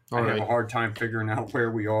because I have a hard time figuring out where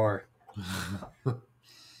we are.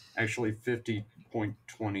 Actually,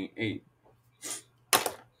 50.28.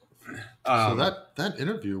 So that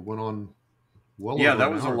interview went on well. Yeah,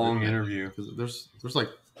 that was a long interview. There's like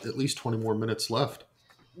at least 20 more minutes left.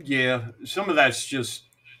 Yeah, some of that's just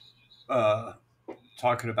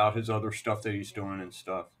talking about his other stuff that he's doing and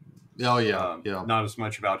stuff. Oh yeah, yeah. Not as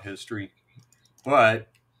much about history, but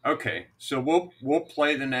okay. So we'll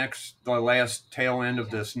play the last tail end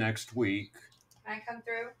of this next week. Can I come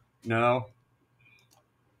through? No.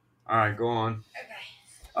 All right, go on.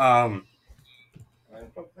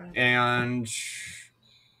 Okay. And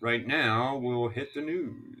right now we'll hit the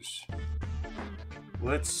news.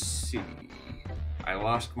 Let's see. I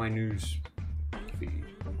lost my news feed.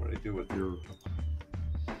 What do I do with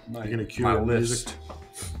my list? Music?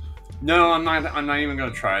 No, I'm not even going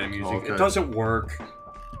to try the music. Okay. It doesn't work.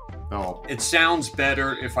 Oh. It sounds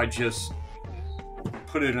better if I just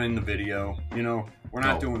put it in the video. We're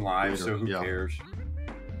not doing live, so who cares?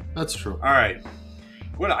 That's true. All right.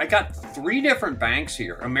 I got 3 different banks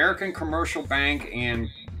here. American Commercial Bank and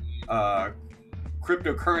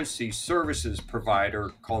cryptocurrency services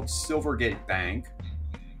provider called Silvergate Bank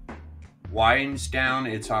winds down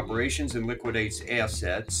its operations and liquidates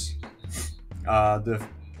assets. The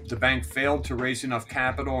bank failed to raise enough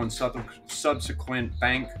capital, and subsequent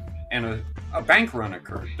bank run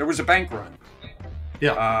occurred. There was a bank run.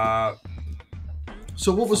 Yeah.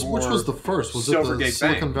 So which was the first? Was it the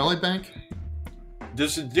Silicon Valley Bank?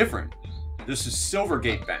 This is different. This is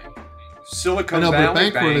Silvergate Bank. Silicon I know, Valley but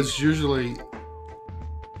bank Bank run is usually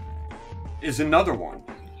another one.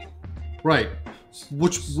 Right.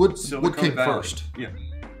 What came Valley. first? Yeah.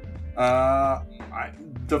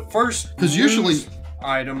 The first because usually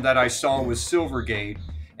item that I saw was Silvergate,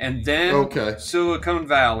 and then Silicon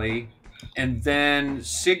Valley, and then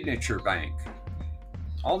Signature Bank.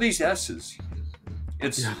 All these S's.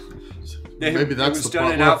 It's maybe that's it was the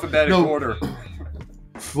done in alphabetical order.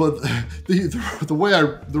 Well,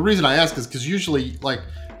 the reason I ask is because usually, like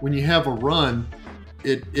when you have a run,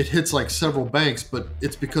 it hits like several banks, but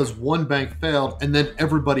it's because one bank failed, and then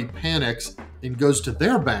everybody panics and goes to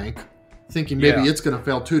their bank, thinking maybe it's going to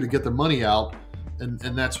fail too to get their money out, and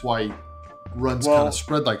that's why runs kind of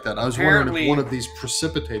spread like that. I was wondering if one of these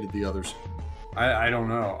precipitated the others. I don't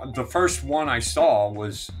know. The first one I saw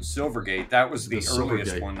was Silvergate. That was the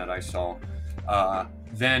earliest one that I saw.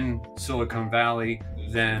 Then Silicon Valley,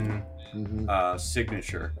 then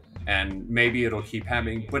Signature. And maybe it'll keep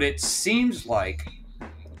happening. But it seems like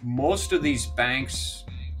most of these banks'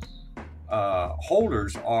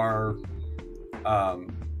 holders are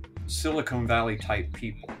Silicon Valley type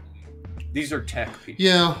people. These are tech people.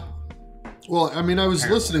 Yeah. Well, I mean, I was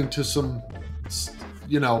listening to some,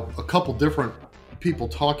 a couple different people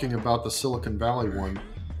talking about the Silicon Valley one,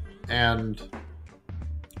 and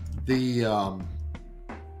the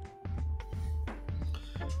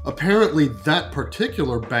apparently that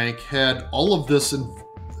particular bank had all of this, and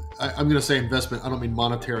I'm going to say investment. I don't mean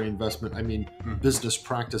monetary investment. I mean business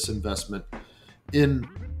practice investment in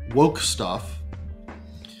woke stuff.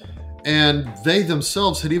 And they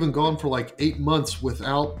themselves had even gone for like 8 months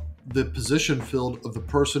without the position filled of the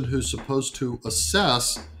person who's supposed to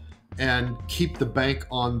assess and keep the bank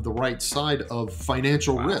on the right side of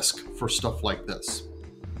financial risk for stuff like this.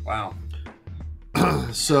 Wow.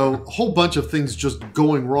 So a whole bunch of things just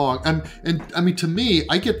going wrong. And I mean, to me,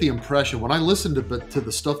 I get the impression when I listen to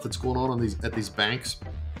the stuff that's going on at these banks,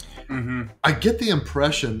 I get the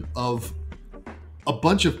impression of a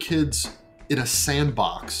bunch of kids in a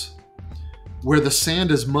sandbox where the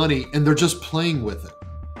sand is money and they're just playing with it.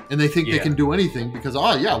 And they think they can do anything because,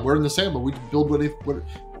 we're in the sand, but we can build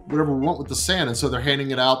whatever we want with the sand. And so they're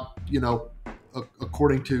handing it out,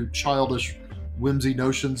 according to childish whimsy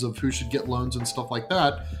notions of who should get loans and stuff like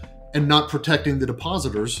that, and not protecting the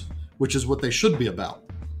depositors, which is what they should be about.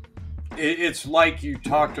 It's like you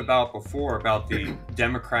talked about before about the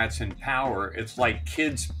Democrats in power. It's like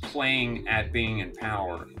kids playing at being in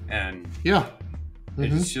power. And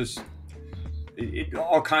it's just...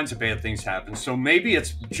 all kinds of bad things happen. So maybe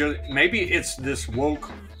it's this woke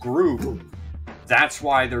group. That's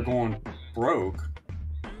why they're going broke,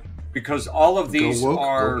 because all of these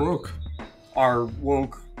are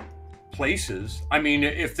woke places. I mean,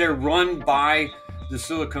 if they're run by the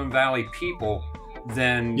Silicon Valley people,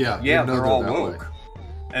 then they're all woke.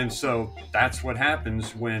 And so that's what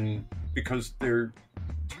happens because they're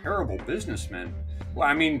terrible businessmen. Well,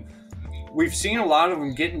 I mean, we've seen a lot of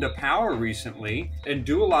them get into power recently and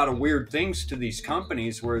do a lot of weird things to these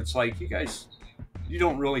companies where it's like, you guys, you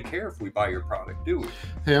don't really care if we buy your product, do we?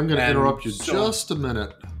 Hey, I'm going to interrupt you just a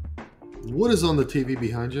minute. What is on the TV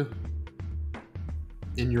behind you?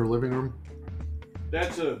 In your living room?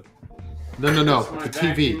 That's a... No. The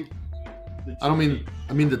TV. I don't mean...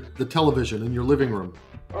 I mean the television in your living room.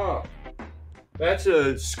 Oh. That's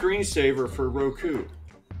a screensaver for Roku.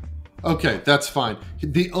 Okay, that's fine.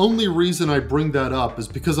 The only reason I bring that up is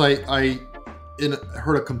because I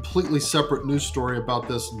heard a completely separate news story about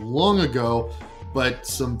this long ago, but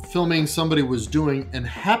some filming somebody was doing and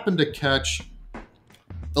happened to catch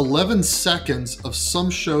 11 seconds of some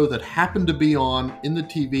show that happened to be on in the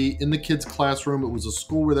TV in the kids' classroom. It was a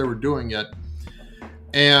school where they were doing it.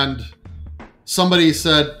 And somebody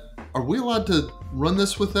said, "Are we allowed to run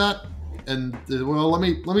this with that?" And well, let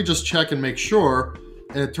me just check and make sure.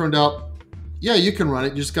 And it turned out, yeah, you can run it.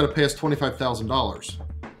 You just got to pay us $25,000.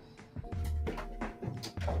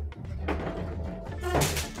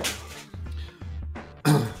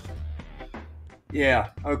 Yeah.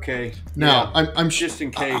 Okay. Now, I'm just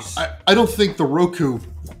in case. I don't think the Roku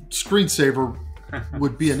screensaver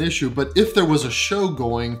would be an issue, but if there was a show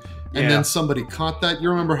going and then somebody caught that, you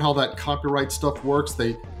remember how that copyright stuff works?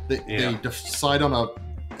 They decide on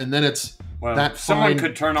and then it's that someone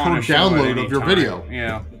could turn on a download of your video.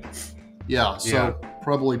 Yeah. So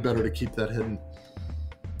probably better to keep that hidden.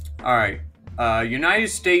 All right. United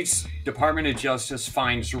States Department of Justice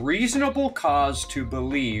finds reasonable cause to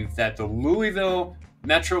believe that the Louisville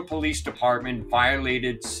Metro Police Department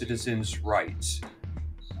violated citizens' rights.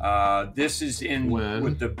 This is When?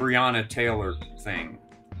 with the Breonna Taylor thing.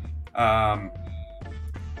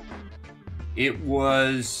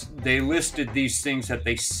 They listed these things that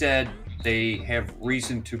they said they have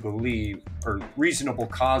reason to believe, or reasonable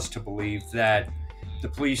cause to believe, that the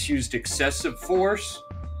police used excessive force,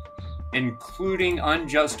 including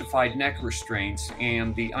unjustified neck restraints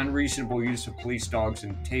and the unreasonable use of police dogs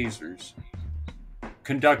and tasers,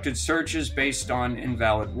 conducted searches based on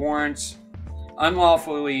invalid warrants,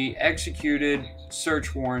 unlawfully executed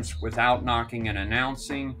search warrants without knocking and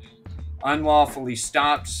announcing, unlawfully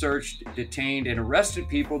stopped, searched, detained, and arrested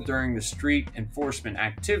people during the street enforcement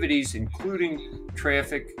activities, including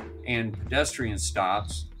traffic and pedestrian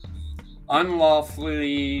stops,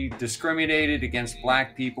 unlawfully discriminated against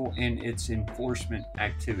black people in its enforcement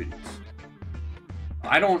activities.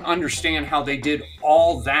 I don't understand how they did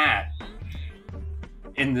all that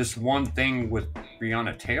in this one thing with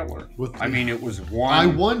Breonna Taylor. I mean, it was one. I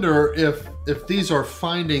wonder if these are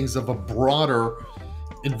findings of a broader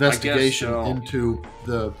investigation into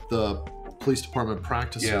the police department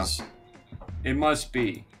practices. Yeah, it must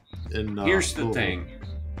be. Here's the thing.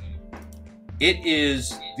 It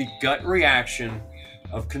is the gut reaction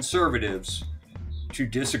of conservatives to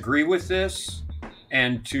disagree with this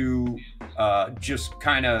and to just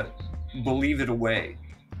kind of believe it away,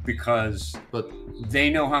 because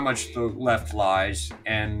they know how much the left lies,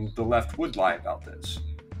 and the left would lie about this.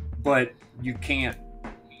 But you can't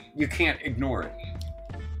ignore it.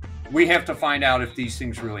 We have to find out if these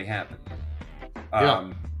things really happen.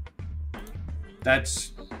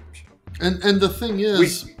 That's and the thing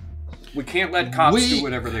is, we can't let cops do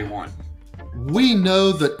whatever they want. We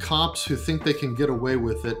know that cops who think they can get away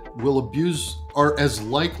with it are as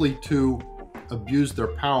likely to abuse their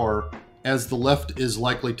power as the left is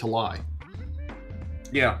likely to lie.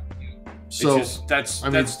 Yeah. So that's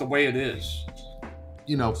the way it is.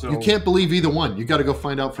 You can't believe either one. You got to go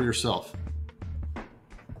find out for yourself.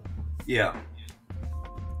 Yeah.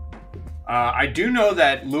 I do know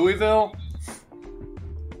that Louisville,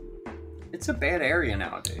 it's a bad area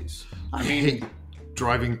nowadays. I hate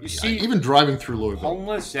driving. Even driving through Louisville,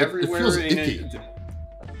 homeless everywhere. It feels icky.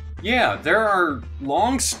 Yeah, there are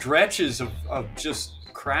long stretches of just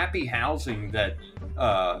crappy housing that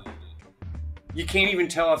you can't even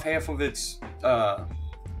tell if half of it's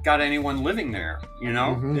got anyone living there. You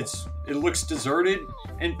know, it looks deserted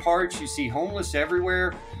in parts. You see homeless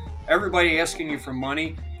everywhere. Everybody asking you for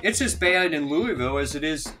money. It's as bad in Louisville as it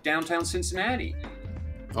is downtown Cincinnati.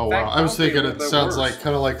 Oh, wow. I was thinking it sounds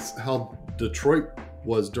kind of like how Detroit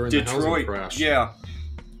was during the housing crash. Yeah.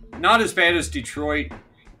 Not as bad as Detroit.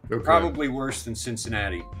 Okay. Probably worse than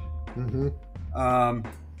Cincinnati.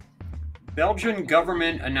 Belgian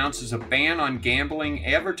government announces a ban on gambling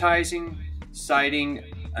advertising, citing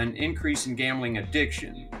an increase in gambling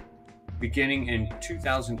addiction. Beginning in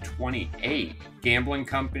 2028, gambling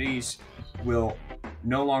companies will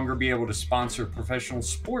no longer be able to sponsor professional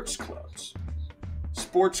sports clubs.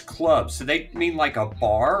 Sports clubs. So they mean like a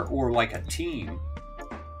bar or like a team?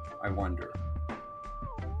 I wonder.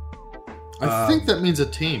 I think that means a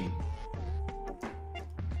team.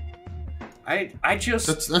 I just...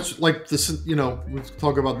 That's like this. We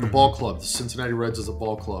talk about the ball club. The Cincinnati Reds is a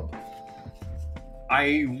ball club.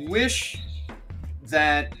 I wish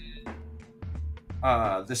that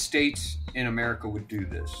the states in America would do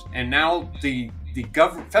this. And now the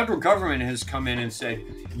federal government has come in and said,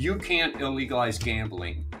 you can't illegalize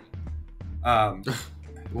gambling.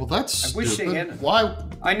 Well, that's I wish they hadn't. Why?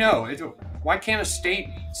 I know. Why can't a state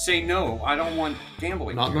say, no, I don't want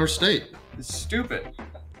gambling? Not in our state. It's stupid.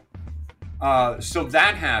 So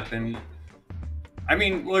that happened. I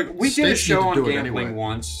mean, look, we did a show on gambling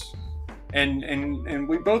once. And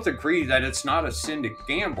we both agree that it's not a sin to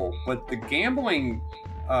gamble, but the gambling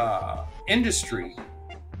industry,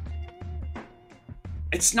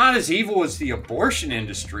 it's not as evil as the abortion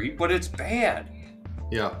industry, but it's bad.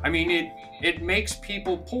 Yeah. I mean, it makes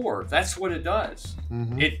people poor. That's what it does.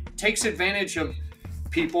 It takes advantage of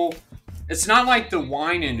people. It's not like the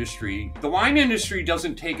wine industry. The wine industry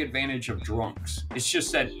doesn't take advantage of drunks. It's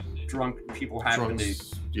just that drunk people happen to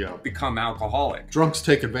become alcoholic. Drunks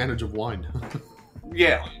take advantage of wine.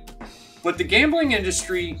 Yeah. But the gambling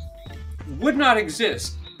industry would not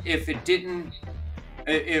exist if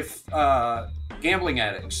gambling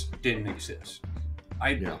addicts didn't exist.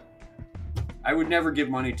 I would never give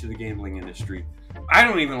money to the gambling industry. I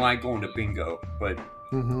don't even like going to bingo, but...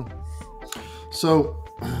 So,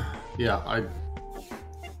 yeah, I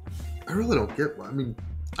really don't get... I mean,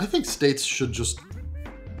 I think states should just...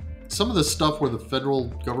 Some of the stuff where the federal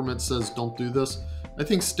government says don't do this, I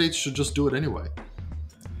think states should just do it anyway.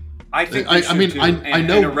 I think they should too, I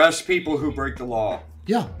know, and arrest people who break the law.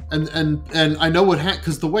 Yeah, and I know what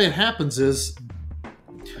because the way it happens is,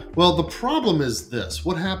 well, the problem is this.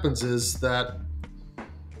 What happens is that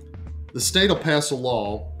the state will pass a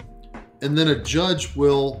law, and then a judge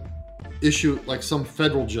will issue, like some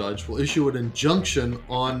federal judge will issue an injunction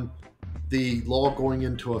on the law going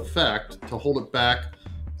into effect to hold it back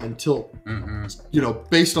until,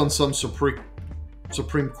 based on some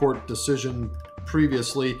Supreme Court decision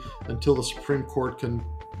previously, until the Supreme Court can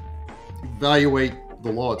evaluate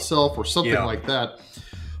the law itself or something like that.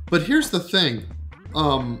 But here's the thing.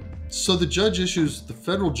 So the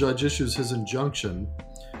federal judge issues his injunction,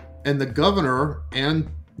 and the governor and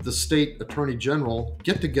the state attorney general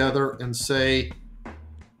get together and say,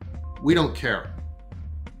 we don't care.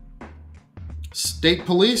 State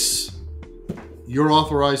police, you're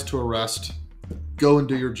authorized to arrest. Go and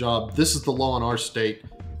do your job. This is the law in our state,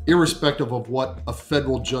 irrespective of what a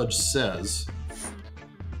federal judge says.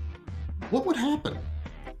 What would happen?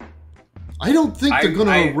 I don't think they're going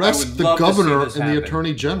to arrest the governor and the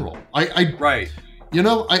attorney general. Right.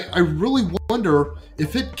 I really wonder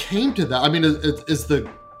if it came to that. I mean, is the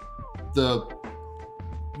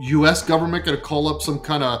U.S. government going to call up some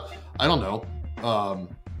kind of, I don't know,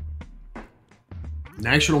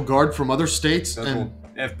 National Guard from other states and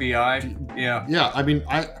FBI? Yeah. Yeah. I mean,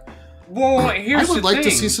 here's I would the like thing.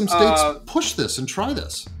 to see some states push this and try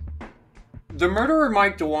this. The murderer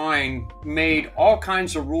Mike DeWine made all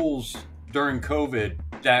kinds of rules during COVID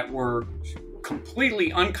that were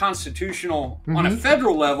completely unconstitutional on a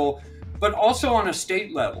federal level, but also on a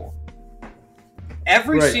state level.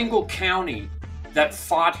 Every single county that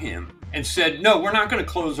fought him and said, no, we're not going to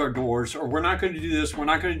close our doors, or we're not going to do this, we're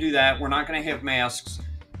not going to do that, we're not going to have masks.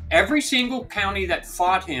 Every single county that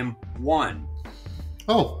fought him won.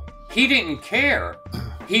 Oh. He didn't care.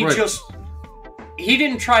 He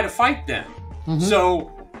didn't try to fight them.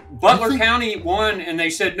 So Butler County won, and they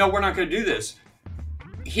said, no, we're not going to do this.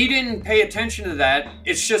 He didn't pay attention to that.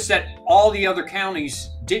 It's just that all the other counties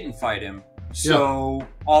didn't fight him. So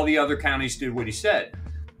all the other counties did what he said.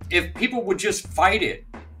 If people would just fight it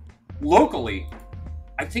locally,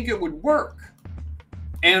 I think it would work.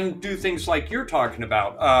 And do things like you're talking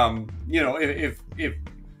about. If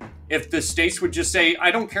the states would just say,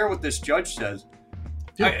 I don't care what this judge says.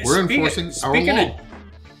 We're enforcing our law.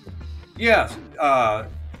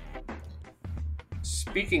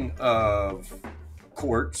 Speaking of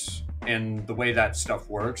courts and the way that stuff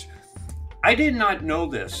works, I did not know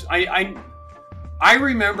this. I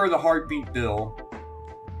remember the heartbeat bill.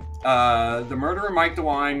 The murderer Mike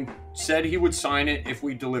DeWine said he would sign it if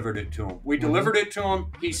we delivered it to him. We delivered it to him.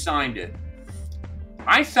 He signed it.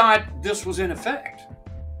 I thought this was in effect.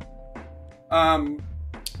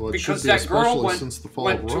 Because that girl went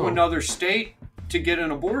to another state to get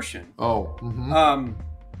an abortion. But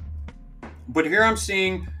here I'm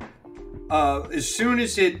seeing, as soon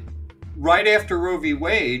as right after Roe v.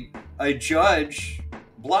 Wade, a judge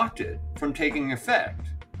blocked it from taking effect.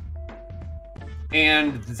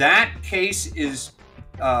 And that case is,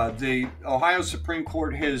 the Ohio Supreme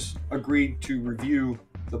Court has agreed to review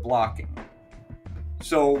the blocking.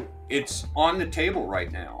 So it's on the table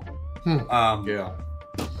right now.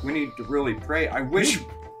 We need to really pray. I wish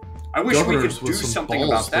we could do something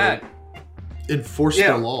about that. Enforce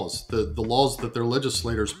their laws, the laws that their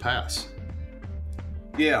legislators pass.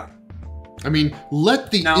 Yeah. I mean,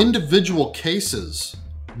 let the individual cases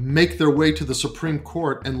make their way to the Supreme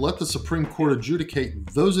Court and let the Supreme Court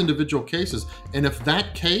adjudicate those individual cases. And if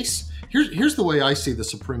that case, here's the way I see the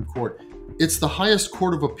Supreme Court. It's the highest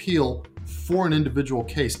court of appeal for an individual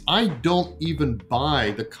case. I don't even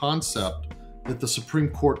buy the concept that the Supreme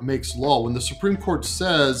Court makes law. When the Supreme Court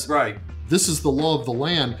says, this is the law of the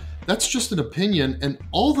land, that's just an opinion. And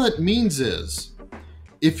all that means is,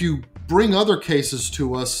 if you bring other cases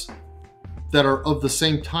to us that are of the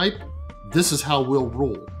same type, this is how we'll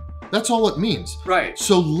rule. That's all it means. Right.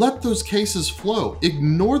 So let those cases flow.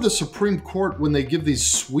 Ignore the Supreme Court when they give these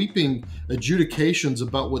sweeping adjudications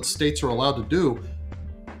about what states are allowed to do.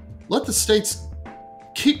 Let the states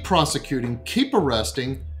keep prosecuting, keep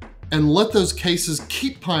arresting, and let those cases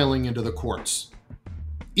keep piling into the courts.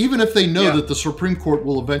 Even if they know that the Supreme Court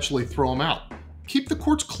will eventually throw them out. Keep the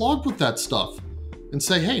courts clogged with that stuff and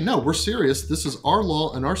say, hey, no, we're serious. This is our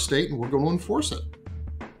law in our state, and we're going to enforce it.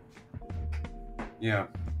 Yeah.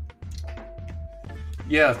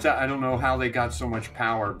 Yeah, I don't know how they got so much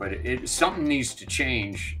power, but something needs to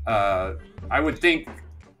change. I would think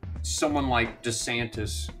someone like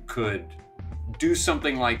DeSantis could do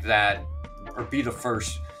something like that or be the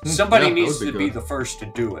first. Somebody needs to be the first to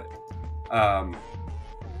do it.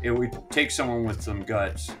 It would take someone with some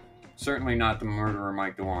guts. Certainly not the murderer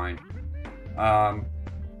Mike DeWine.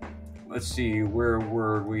 Let's see, where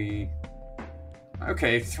were we?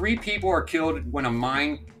 Okay, 3 people are killed when a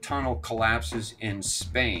mine tunnel collapses in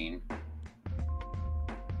Spain.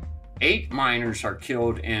 8 miners are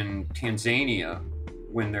killed in Tanzania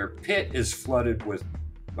when their pit is flooded with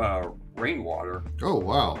rainwater. Oh,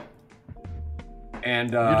 wow. And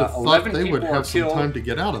You'd have 11 thought they people would are have some killed. time to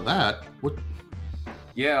get out of that. What?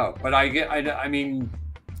 Yeah, but I mean,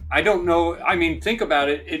 I don't know. I mean, think about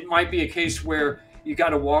it. It might be a case where you got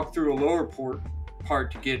to walk through a lower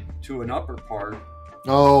part to get to an upper part.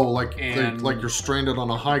 Oh, like And- like you're stranded on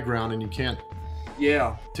a high ground and you can't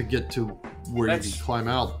Yeah, to get to where you That's- can climb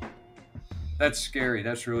out. that's scary.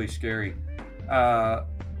 That's really scary.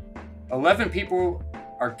 11 people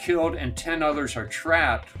are killed and 10 others are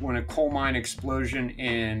trapped when a coal mine explosion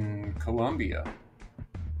in Colombia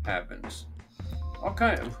happens.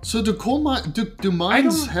 Okay. So do do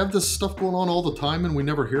mines have this stuff going on all the time and we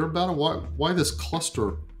never hear about it? Why this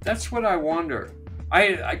cluster? That's what I wonder.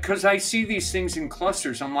 Because I see these things in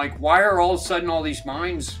clusters. I'm like, why are all of a sudden all these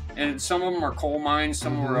mines, and some of them are coal mines,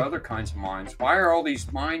 some of them are other kinds of mines. Why are all these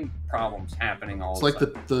mine problems happening all It's of a like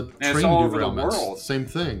sudden? the And it's train all over the derailments. world. Same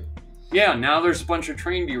thing. Yeah, now there's a bunch of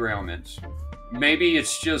train derailments. Maybe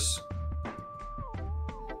it's just...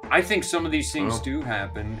 I think some of these things Well. do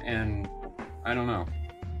happen, and I don't know.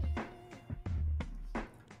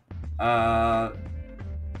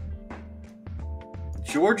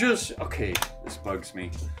 Georgia's... Okay, this bugs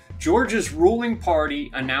me. Georgia's ruling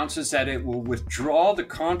party announces that it will withdraw the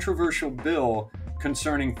controversial bill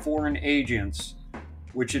concerning foreign agents,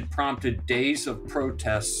 which had prompted days of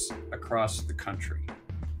protests across the country.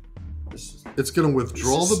 It's going to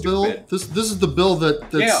withdraw This the is bill. stupid. This is the bill that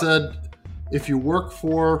Yeah. said if you work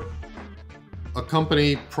for a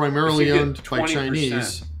company primarily If you get owned by 20%.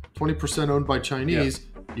 Chinese, 20% owned by Chinese,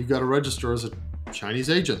 you got to register as a Chinese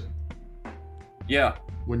agent Yeah.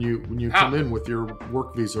 when you How? come in with your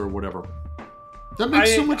work visa or whatever. That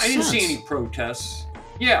makes so much I didn't sense. see any protests.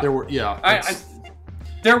 Yeah. There were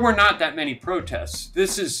There were not that many protests.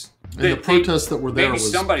 This is... and the protests that were there maybe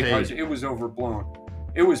was somebody paid. protested. It was overblown.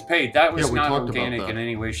 It was paid. That was Yeah, we not talked about organic that. in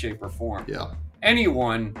any way, shape, or form. Yeah.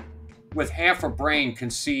 Anyone with half a brain can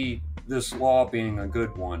see this law being a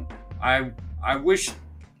good one. I wish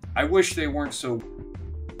they weren't so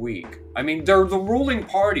weak. I mean, they're the ruling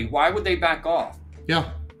party. Why would they back off? Yeah.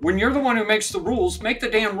 When you're the one who makes the rules, make the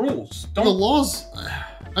damn rules. The Don't.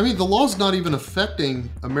 law's not even affecting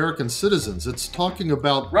American citizens. It's talking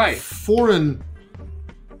about Right. foreign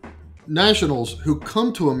nationals who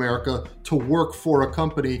come to America to work for a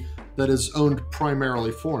company that is owned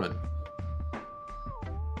primarily foreign.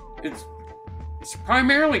 It's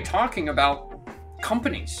primarily talking about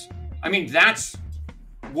companies. I mean, that's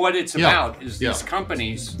what it's Yeah. about. Is these Yeah.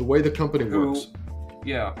 companies The way the company who, works.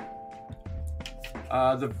 yeah.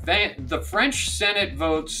 The French Senate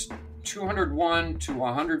votes 201 to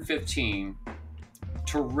 115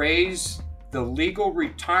 to raise the legal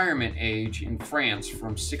retirement age in France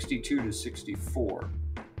from 62 to 64.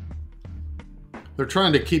 They're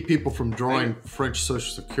trying to keep people from drawing French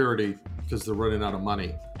Social Security because they're running out of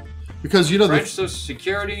money. Because French Social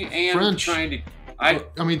Security and French- trying to.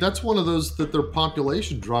 I mean, that's one of those that their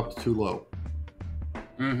population dropped too low.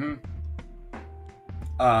 Mm-hmm.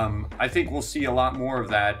 I think we'll see a lot more of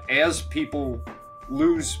that as people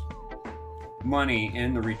lose money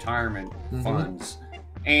in the retirement funds,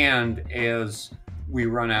 and as we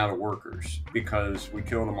run out of workers because we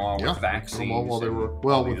killed them all with vaccines. Killed them all while they and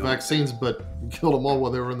were all with these other- vaccines, but we killed them all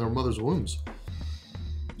while they were in their mother's wombs.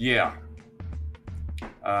 Yeah.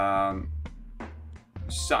 Iran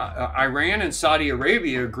and Saudi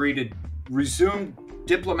Arabia agreed to resume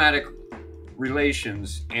diplomatic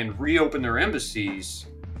relations and reopen their embassies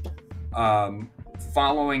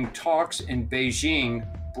following talks in Beijing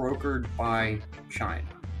brokered by China.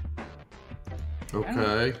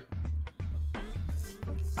 Okay.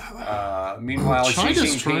 Meanwhile, Xi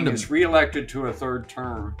China's trying Jinping to- is reelected to a third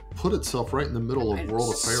term. Put itself right in the middle of And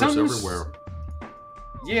world affairs something's- everywhere.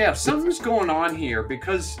 Yeah, something's going on here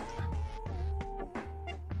because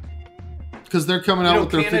Because they're coming out You know,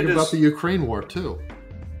 with their thing Canada's- about the Ukraine war, too.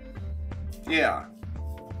 yeah.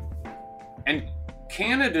 And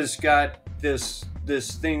Canada's got this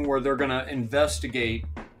thing where they're going to investigate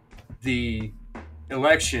the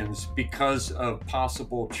elections because of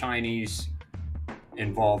possible Chinese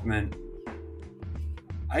involvement.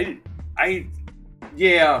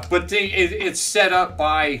 Yeah, but it's set up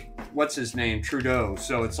by what's his name, Trudeau.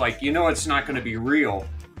 So it's like, it's not going to be real.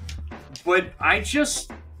 But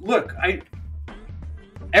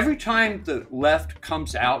every time the left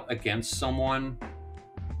comes out against someone,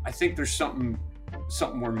 I think there's something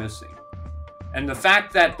we're missing. And the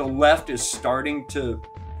fact that the left is starting to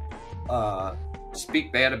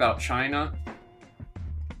speak bad about China,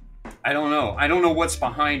 I don't know. I don't know what's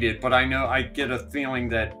behind it, but I get a feeling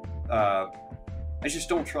that I just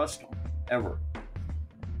don't trust them, ever.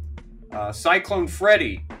 Cyclone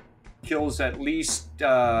Freddy kills at least,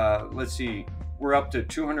 let's see, we're up to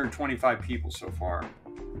 225 people so far.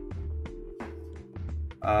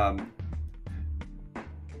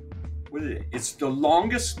 What is it? It's the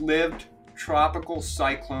longest lived tropical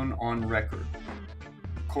cyclone on record,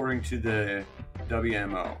 according to the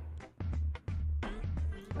WMO.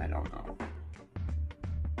 I don't know.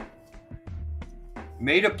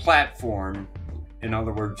 Meta Platform, in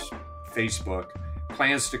other words, Facebook,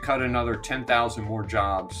 plans to cut another 10,000 more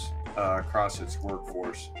jobs across its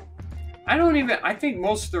workforce. I think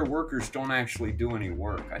most of their workers don't actually do any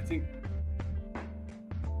work. I think,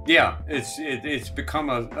 yeah, it's become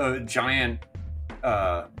a giant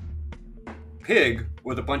pig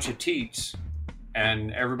with a bunch of teats,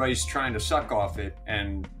 and everybody's trying to suck off it,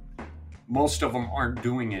 and most of them aren't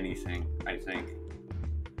doing anything, I think.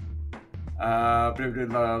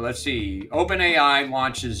 Let's see. OpenAI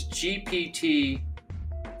launches GPT-4,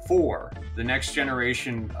 the next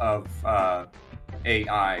generation of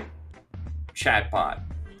AI chatbot.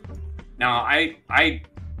 Now,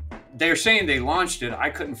 they're saying they launched it. I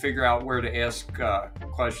couldn't figure out where to ask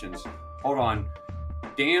questions. Hold on.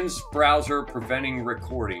 Dan's browser preventing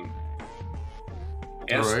recording.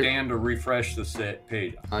 Ask right. Dan to refresh the set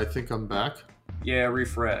page. I think I'm back. Yeah,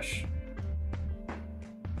 refresh.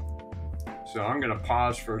 So I'm going to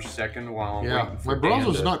pause for a second while I'm waiting for my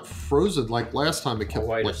browser's Dan to... not frozen like last time. It kept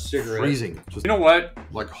light a like cigarette. freezing. Just You know what?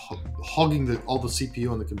 like hogging all the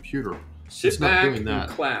CPU on the computer. Sit It's not back doing and that.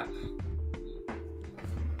 clap.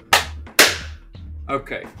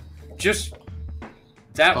 Okay. Just...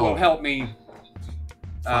 That will help me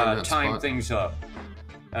Find that time spot. things up.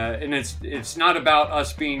 And it's not about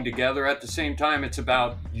us being together at the same time. It's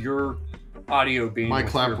about your audio being My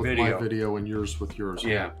with clap your with video. my video and yours with yours.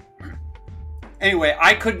 Yeah. Anyway,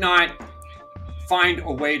 I could not find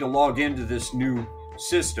a way to log into this new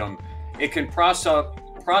system. It can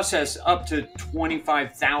process up to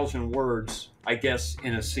 25,000 words, I guess,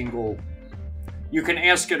 in a single... You can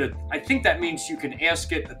ask it I think that means you can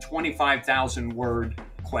ask it a 25,000 word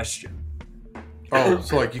question. Oh,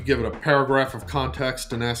 so like you give it a paragraph of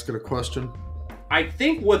context and ask it a question? I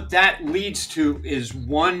think what that leads to is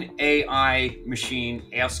one AI machine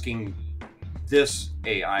asking this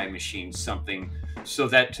AI machine something so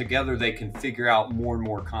that together they can figure out more and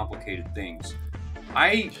more complicated things.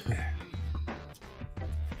 I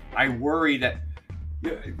worry that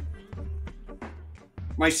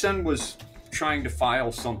my son was trying to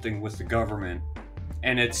file something with the government,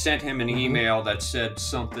 and it sent him an email that said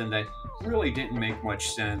something that really didn't make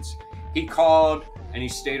much sense. He called and he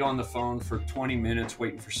stayed on the phone for 20 minutes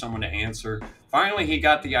waiting for someone to answer. Finally, he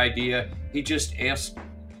got the idea. He just asked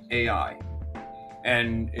AI,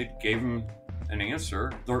 and it gave him an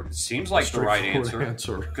answer. It seems like the right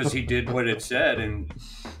answer because he did what it said. And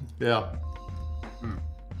yeah,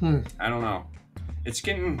 I don't know. It's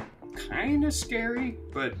getting kind of scary,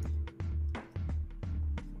 but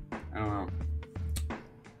I don't know.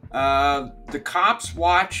 The cops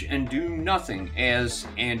watch and do nothing as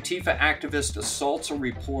Antifa activist assaults a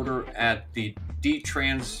reporter at the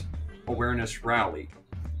D-Trans awareness rally.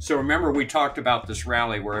 So remember, we talked about this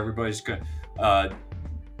rally where everybody's going they're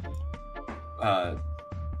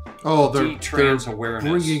D-Trans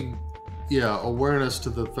awareness. Bringing awareness to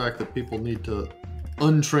the fact that people need to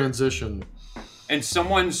untransition. And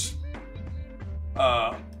someone's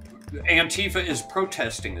Antifa is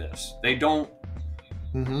protesting this. They don't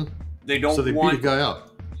They don't so they want... beat a guy up.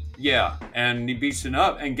 Yeah, and he beats him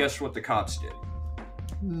up, and guess what the cops did?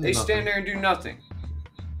 They stand there and do nothing.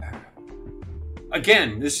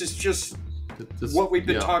 Again, this is just what we've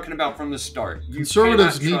been talking about from the start.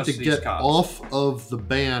 Conservatives need to get off of the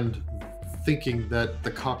band thinking that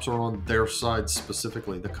the cops are on their side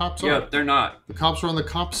specifically. The cops aren't. Yeah, they're not. The cops are on the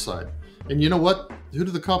cops' side. And you know what? Who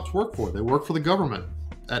do the cops work for? They work for the government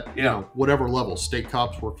at whatever level. State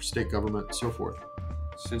cops work for state government and so forth.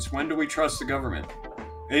 Since when do we trust the government?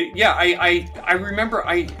 I remember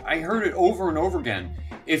I heard it over and over again.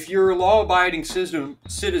 If you're a law-abiding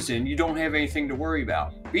citizen, you don't have anything to worry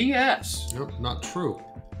about. BS. Nope, not true.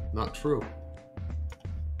 Not true.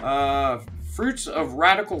 Fruits of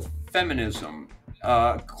radical feminism.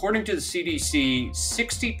 According to the CDC,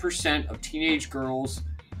 60% of teenage girls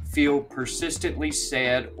feel persistently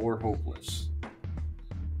sad or hopeless.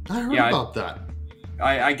 I heard about that.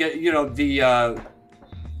 I get, the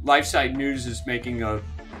LifeSite News is making a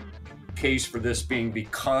case for this being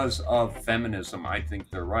because of feminism. I think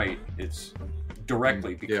they're right. It's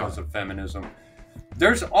directly because of feminism.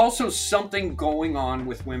 There's also something going on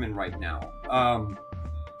with women right now.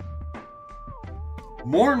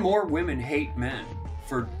 More and more women hate men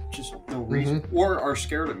for just no reason, or are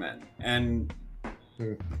scared of men. And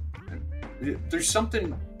there's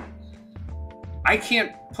something, I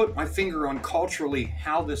can't put my finger on culturally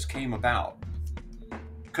how this came about.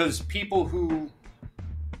 Because people who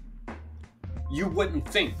you wouldn't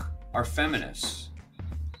think are feminists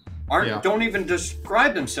don't even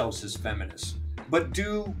describe themselves as feminists, but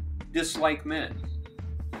do dislike men.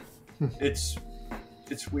 It's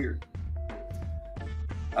weird.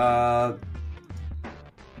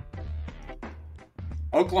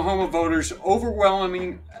 Oklahoma voters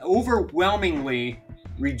overwhelmingly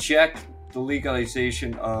reject the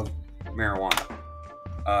legalization of marijuana.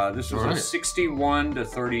 This was a 61 to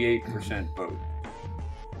 38% vote.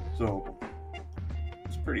 So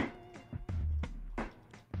it's pretty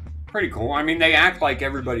cool. I mean, they act like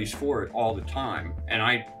everybody's for it all the time, and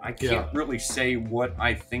I can't really say what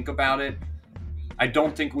I think about it. I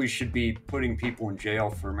don't think we should be putting people in jail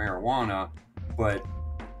for marijuana, but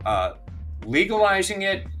legalizing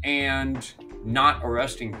it and not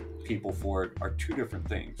arresting people for it are two different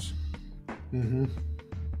things.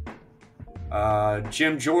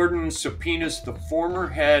 Jim Jordan subpoenas the former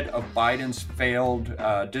head of Biden's failed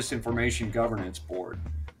disinformation governance board.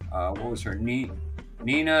 What was her name?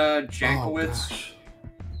 Nina Jankowicz.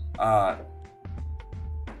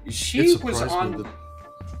 She was on.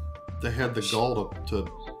 They had the gall to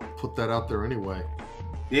put that out there anyway.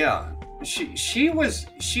 Yeah, she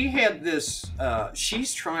had this.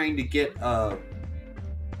 She's trying to get a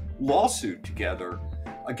lawsuit together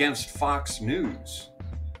against Fox News,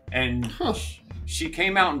 and she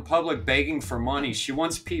came out in public begging for money. She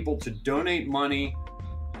wants people to donate money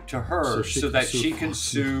to her so that she can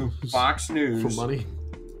sue Fox News for money.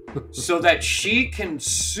 So that she can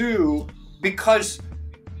sue because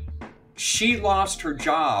she lost her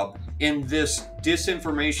job in this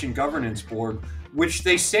disinformation governance board, which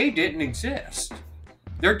they say didn't exist.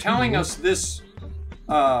 They're telling us this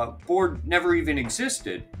board never even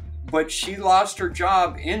existed, but she lost her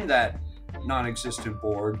job in that non-existent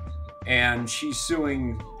board, and she's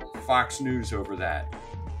suing Fox News over that.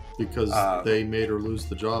 Because they made her lose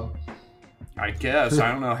the job? I guess.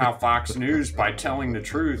 I don't know how Fox News, by telling the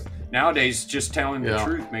truth, nowadays just telling the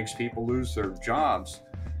truth makes people lose their jobs.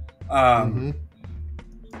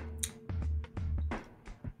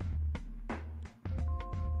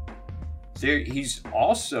 He's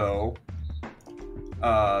also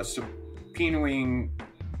subpoenaing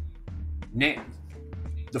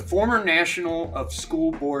the former National of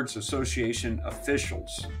School Boards Association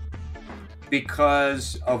officials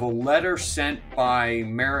because of a letter sent by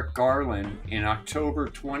Merrick Garland in October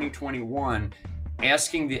 2021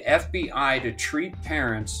 asking the FBI to treat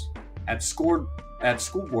parents at school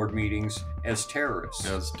board meetings as terrorists.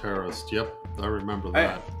 Yep, I remember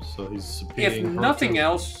that. So he's subpoenaing if nothing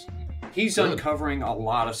else, he's uncovering a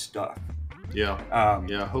lot of stuff. Yeah.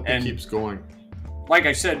 I hope it keeps going. Like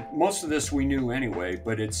I said, most of this we knew anyway,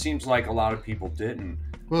 but it seems like a lot of people didn't.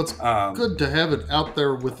 Well, it's good to have it out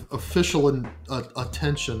there with official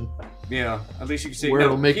attention. Yeah, at least you can say where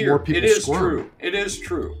it'll make more people squirm. True. It is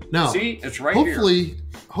true. Now, see, it's right here.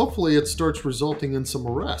 Hopefully, it starts resulting in some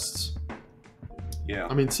arrests. Yeah.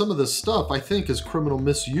 I mean, some of this stuff I think is criminal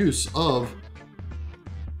misuse of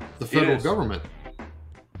the federal government.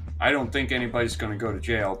 I don't think anybody's going to go to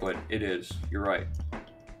jail, but it is. You're right.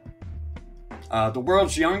 The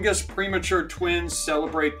world's youngest premature twins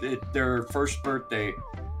celebrate their first birthday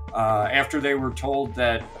after they were told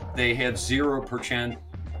that they had 0%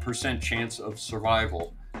 chance of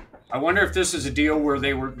survival. I wonder if this is a deal where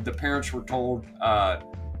the parents were told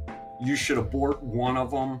you should abort one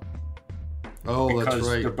of them. Oh, because that's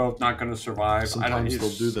right. They're both not going to survive. Sometimes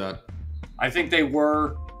they'll do that. I think they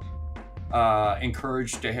were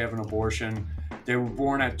encouraged to have an abortion. They were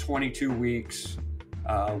born at 22 weeks,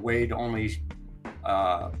 weighed only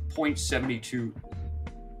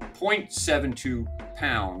 0.72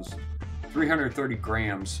 pounds, 330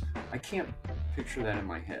 grams. I can't picture that in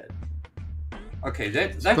my head. Okay,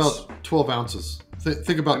 that's about 12 ounces.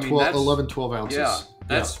 Think about 11, 12 ounces. Yeah,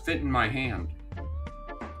 that's fit in my hand.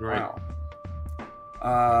 Right. Wow.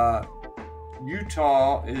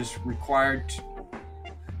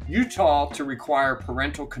 Utah to require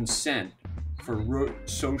parental consent for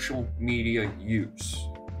social media use.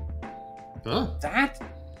 Huh? That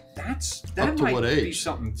up to might what age? Be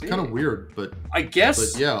something big. It's kind of weird, but I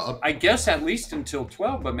guess yeah, I guess at least until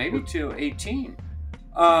 12, but maybe till 18.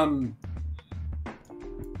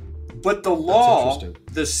 But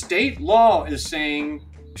the state law is saying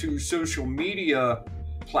to social media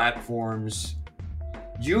platforms,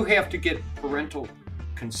 you have to get parental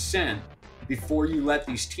consent before you let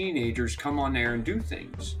these teenagers come on there and do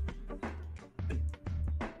things.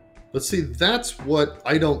 But see, that's what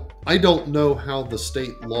I don't know how the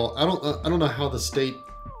state law. I don't know how the state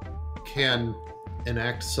can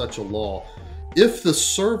enact such a law. If the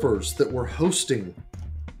servers that were hosting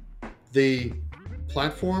the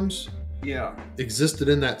platforms existed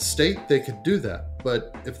in that state, they could do that.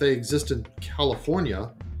 But if they exist in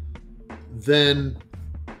California, then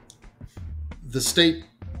the state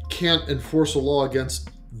can't enforce a law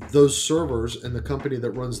against those servers and the company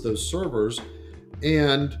that runs those servers.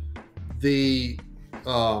 And I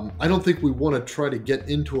don't think we want to try to get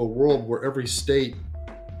into a world where every state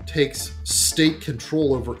takes state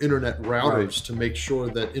control over internet routers to make sure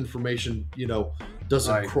that information,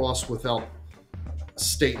 doesn't cross without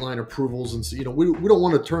state line approvals. And so, we don't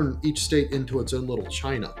want to turn each state into its own little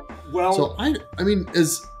China. Well, so I mean,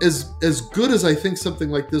 as good as I think something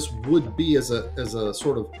like this would be as a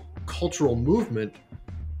sort of cultural movement,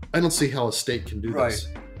 I don't see how a state can do this.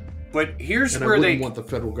 But here's where they want the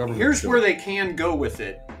federal government. Here's where they can go with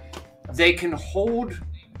it. They can hold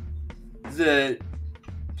the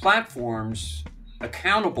platforms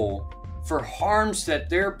accountable for harms that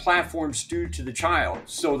their platforms do to the child,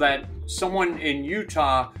 so that someone in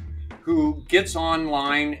Utah who gets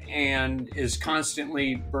online and is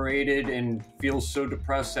constantly berated and feels so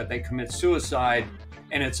depressed that they commit suicide,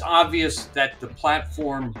 and it's obvious that the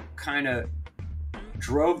platform kind of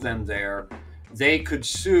drove them there, they could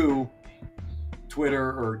sue Twitter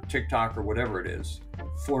or TikTok or whatever it is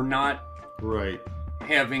for not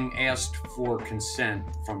having asked for consent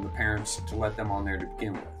from the parents to let them on there to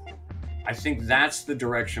begin with. I think that's the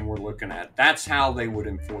direction we're looking at. That's how they would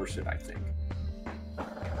enforce it, I think.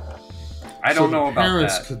 I don't know about that.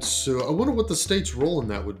 Parents could sue. I wonder what the state's role in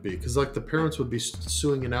that would be, because the parents would be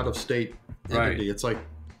suing an out-of-state entity. It's like,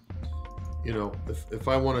 if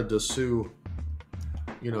I wanted to sue,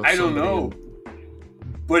 I don't know,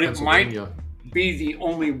 but it might be the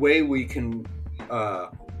only way we can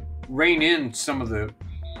rein in some of the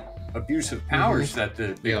abusive powers that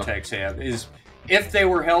the big techs have, is if they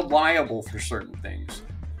were held liable for certain things.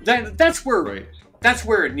 That's where that's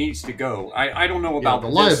where it needs to go. I don't know about the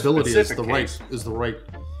liability is the right.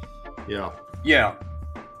 Yeah.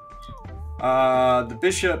 The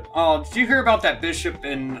bishop. Oh, did you hear about that bishop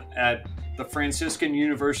at the Franciscan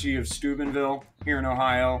University of Steubenville here in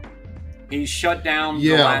Ohio? He shut down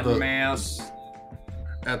the Latin Mass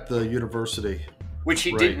at the university, which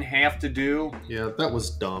he didn't have to do. Yeah, that was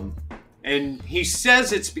dumb. And he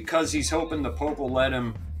says it's because he's hoping the Pope will let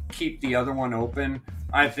him keep the other one open.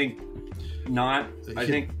 I think not. I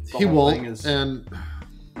think the he whole won't. thing is, and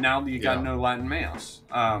now you got no Latin Mass.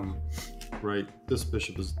 This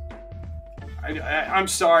bishop is. I'm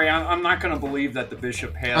sorry. I'm not going to believe that the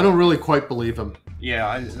bishop has. I don't really quite believe him.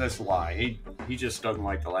 Yeah, that's a lie. He just doesn't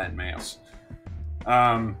like the Latin Mass.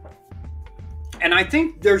 And I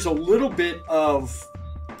think there's a little bit of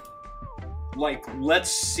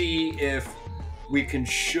let's see if we can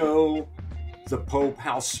show the Pope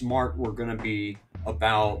how smart we're going to be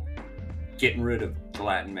about getting rid of the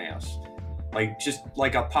Latin Mass. Just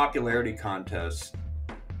like a popularity contest.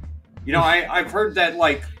 I've heard that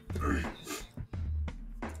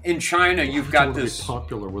in China you've got this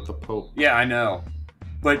popular with the Pope. Yeah, I know.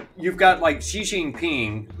 But you've got Xi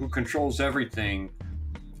Jinping, who controls everything,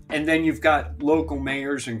 and then you've got local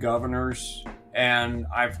mayors and governors. And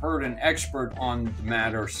I've heard an expert on the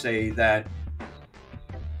matter say that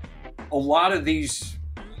a lot of these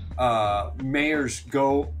mayors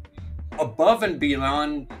go above and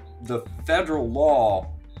beyond the federal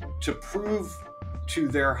law to prove to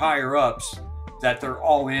their higher ups that they're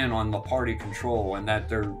all in on the party control, and that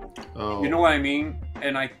they're, you know what I mean?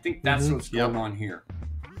 And I think that's what's going on here.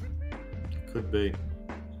 Could be.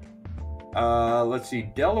 Let's see,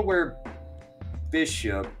 Delaware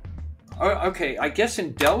bishop. Okay, I guess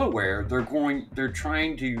in Delaware they're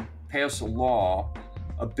trying to pass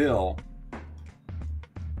a bill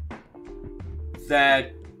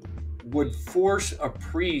that would force a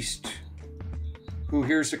priest who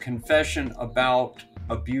hears a confession about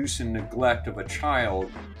abuse and neglect of a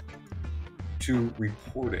child to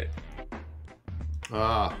report it.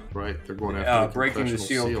 They're going after breaking the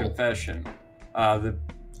seal confession.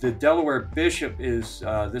 The Delaware bishop is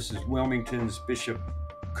this is Wilmington's Bishop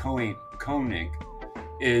Koenig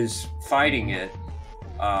is fighting it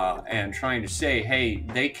and trying to say, hey,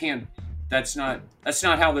 they can't. That's not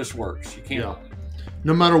how this works. You can't.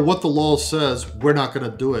 no matter what the law says, we're not going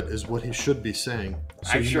to do it, is what he should be saying.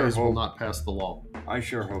 So you guys will not pass the law. I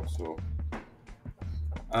sure hope so.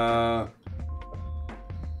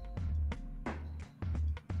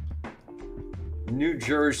 New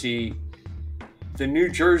Jersey, the New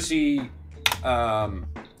Jersey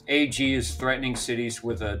AG is threatening cities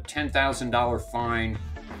with a $10,000 fine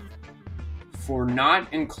for not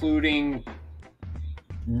including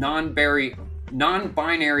non-binary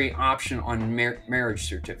option on marriage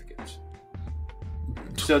certificates.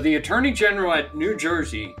 So the Attorney General at New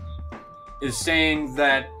Jersey is saying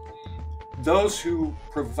that those who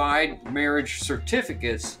provide marriage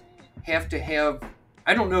certificates have to have,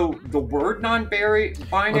 I don't know, the word non-binary.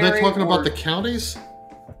 Are they talking about the counties?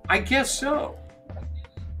 I guess so.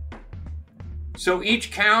 So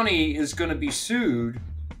each county is going to be sued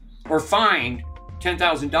or fined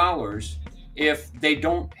 $10,000 if they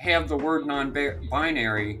don't have the word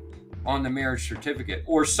non-binary on the marriage certificate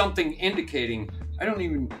or something indicating. I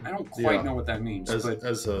don't quite know what that means. As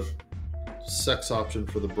a sex option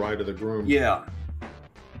for the bride or the groom. Yeah.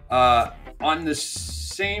 On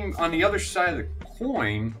the other side of the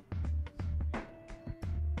coin,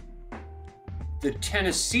 the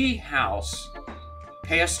Tennessee House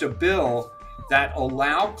passed a bill that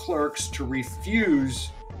allowed clerks to refuse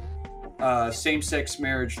same-sex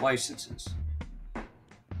marriage licenses.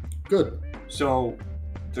 Good. So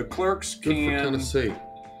the clerks can say,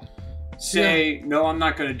 no, I'm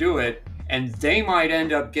not going to do it, and they might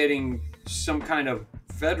end up getting some kind of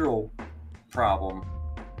federal problem,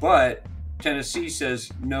 but Tennessee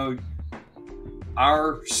says, no,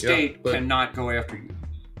 our state cannot go after you.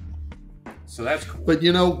 So that's cool. But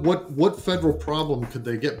you know, what federal problem could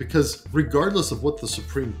they get? Because regardless of what the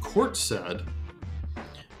Supreme Court said,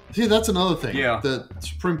 see, that's another thing. Yeah. The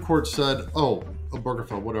Supreme Court said,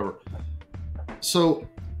 Obergefell, whatever. So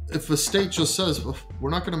if a state just says, we're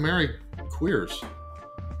not going to marry queers,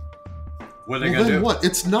 what are they going to do? What?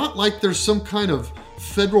 It's not like there's some kind of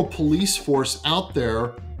federal police force out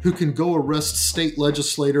there who can go arrest state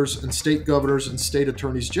legislators and state governors and state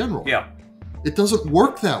attorneys general. Yeah. It doesn't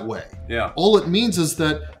work that way. Yeah. All it means is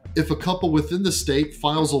that if a couple within the state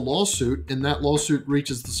files a lawsuit and that lawsuit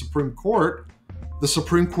reaches the Supreme Court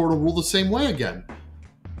will rule the same way again.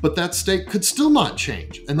 But that state could still not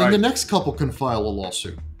change. And then the next couple can file a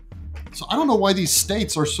lawsuit. So I don't know why these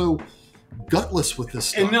states are so gutless with this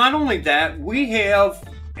stuff. And not only that, we have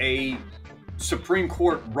a Supreme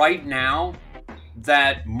Court right now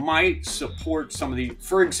that might support some of the,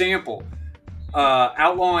 for example,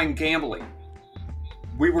 outlawing gambling.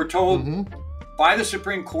 We were told by the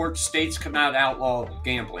Supreme Court states cannot outlaw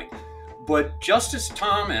gambling. But Justice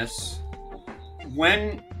Thomas,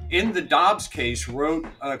 when in the Dobbs case, wrote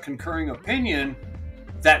a concurring opinion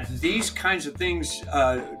that these kinds of things,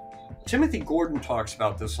 Timothy Gordon talks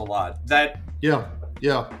about this a lot, that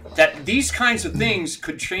these kinds of things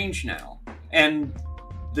could change now. And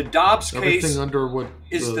the Dobbs case under what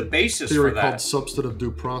is the basis theory for that. Called substantive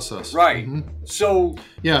due process. Right. So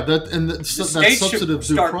that substantive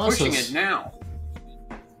due process pushing it now.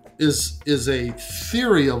 Is a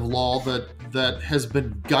theory of law that has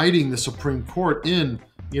been guiding the Supreme Court in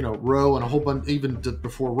Roe and a whole bunch, even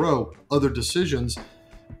before Roe, other decisions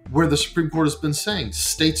where the Supreme Court has been saying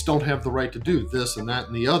states don't have the right to do this and that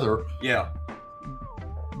and the other. Yeah.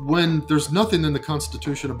 When there's nothing in the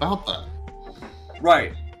Constitution about that.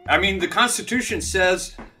 Right. I mean, the Constitution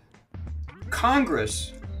says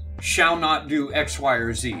Congress shall not do X, Y,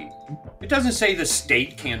 or Z. It doesn't say the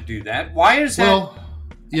state can't do that. Why is that? Well,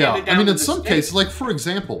 yeah. I mean, in some cases, like for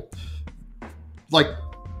example, like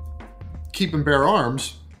keep and bear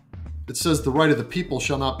arms, it says the right of the people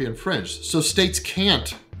shall not be infringed. So states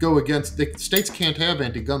can't go against. States can't have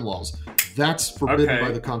anti-gun laws. That's forbidden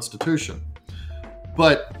by the Constitution.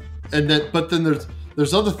 But then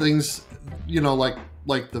there's other things,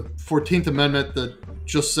 like the 14th Amendment that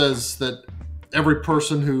just says that every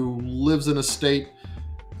person who lives in a state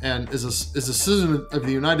and is a citizen of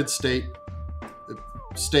the United States,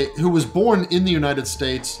 who was born in the United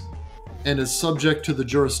States and is subject to the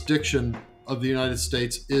jurisdiction of the United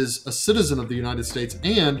States, is a citizen of the United States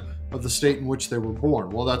and of the state in which they were born.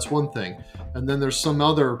 Well, that's one thing. And then there's some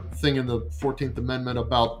other thing in the 14th Amendment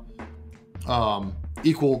about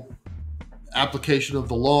equal application of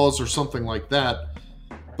the laws or something like that.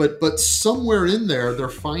 But somewhere in there, they're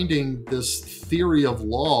finding this theory of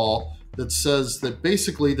law that says that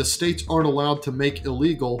basically the states aren't allowed to make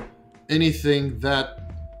illegal anything that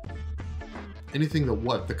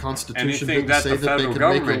what the Constitution didn't say that they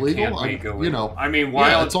can make illegal. I mean,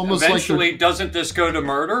 while it's almost eventually doesn't this go to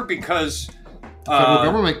murder? Because The federal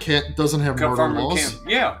government doesn't have murder laws.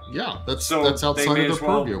 Yeah. Yeah, that's So outside they may of as their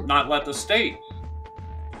well purview. not let the state.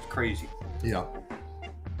 It's crazy. Yeah.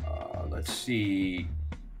 Let's see.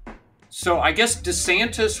 So I guess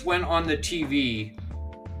DeSantis went on the TV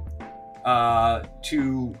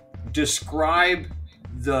to describe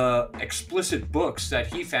the explicit books that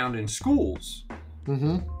he found in schools.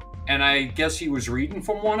 Mm-hmm. And I guess he was reading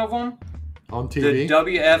from one of them. On TV? The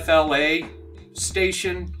WFLA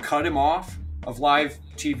station cut him off of live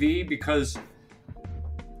TV because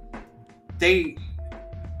I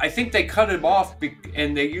think they cut him off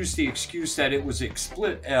and they used the excuse that it was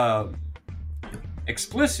explicit.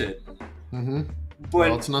 Mm-hmm. But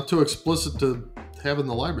well, it's not too explicit to have in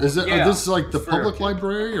the library. Is it? Yeah, this like the public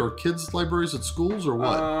library or kids' libraries at schools or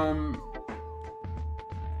what?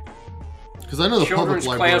 Because I know the children's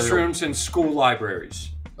public library. classrooms and school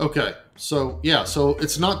libraries. Okay, so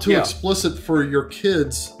it's not too explicit for your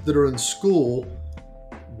kids that are in school.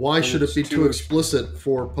 Why should it be too explicit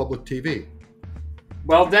for public TV?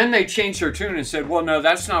 Well, then they changed their tune and said, well, no,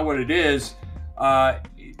 that's not what it is.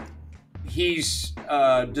 He's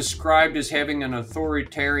described as having an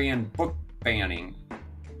authoritarian book banning.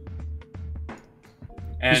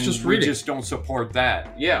 And we just don't support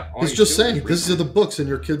that. Yeah. He's just saying, this are the books in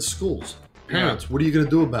your kids' schools. Parents, what are you going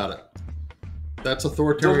to do about it? That's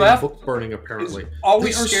authoritarian book burning, apparently. They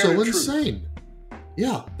are so insane.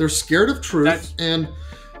 Yeah, they're scared of truth, and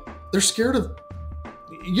they're scared of...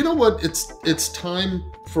 You know what it's time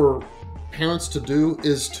for parents to do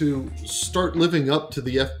is to start living up to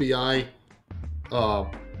the FBI.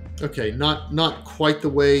 Okay, not quite the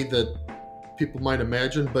way that people might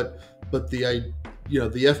imagine, but the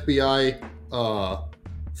FBI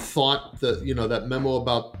thought that that memo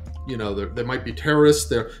about they might be terrorists.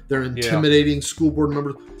 They're intimidating school board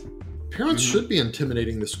members. Parents should be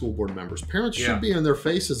intimidating the school board members. Parents should be in their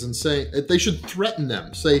faces and say they should threaten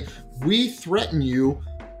them. Say, we threaten you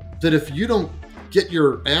that if you don't get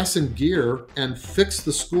your ass in gear and fix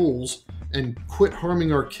the schools and quit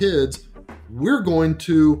harming our kids, we're going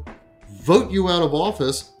to vote you out of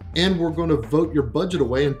office and we're going to vote your budget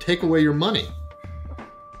away and take away your money.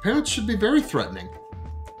 Parents should be very threatening.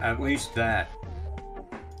 At least that.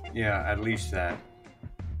 Yeah, at least that.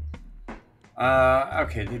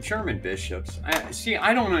 Okay, the German bishops.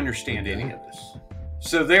 I don't understand any of this.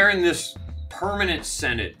 So they're in this permanent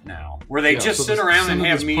Senate now, where they just sit around and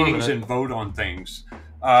have meetings and vote on things.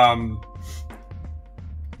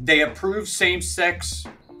 They approve same-sex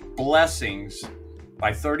blessings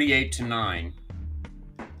by 38-9.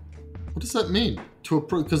 What does that mean? To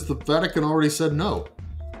approve? Because the Vatican already said no.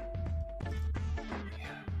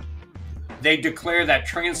 They declare that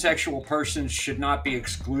transsexual persons should not be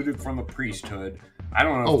excluded from the priesthood. I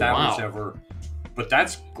don't know if that was ever... But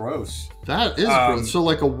that's gross. That is gross. So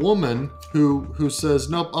like a woman who says,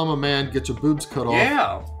 nope, I'm a man, get your boobs cut off.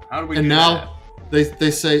 Yeah. How do we do that? And now they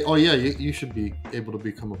say, oh yeah, you should be able to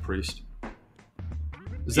become a priest.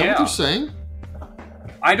 Is that what they're saying?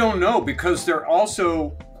 I don't know, because they're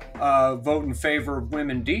also vote in favor of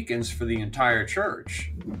women deacons for the entire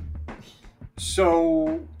church.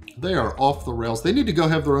 So... They are off the rails. They need to go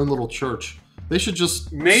have their own little church. They should just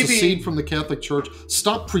secede from the Catholic Church.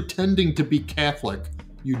 Stop pretending to be Catholic,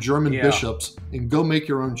 you German bishops, and go make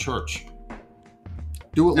your own church.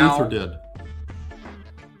 Do what Luther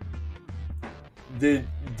did.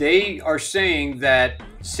 They are saying that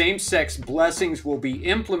same-sex blessings will be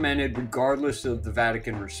implemented regardless of the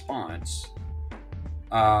Vatican response.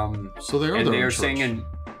 So they are and their they own are church. saying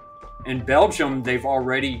in Belgium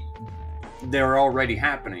they're already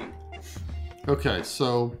happening. Okay,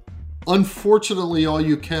 so unfortunately, all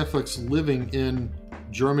you Catholics living in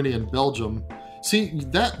Germany and Belgium, see,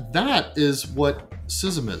 that is what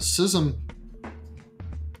schism is. Schism,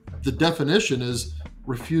 the definition is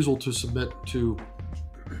refusal to submit to,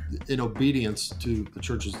 in obedience to the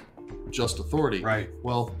church's just authority. Right.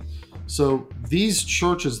 Well, so these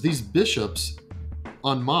churches, these bishops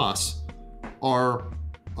en masse are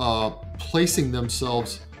placing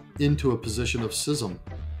themselves into a position of schism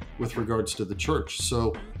with regards to the church.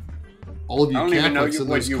 So all of you Catholics in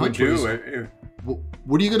those countries,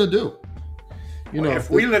 what are you going to do?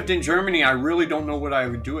 If we lived in Germany, I really don't know what I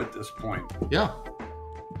would do at this point. Yeah.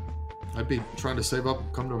 I'd be trying to save up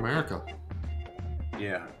and come to America.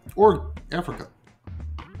 Yeah. Or Africa.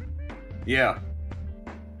 Yeah.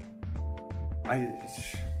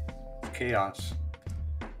 It's chaos.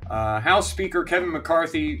 House Speaker Kevin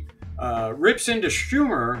McCarthy rips into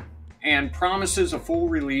Schumer and promises a full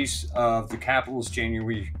release of the Capitol's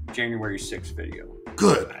January 6th video.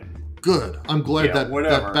 Good. I'm glad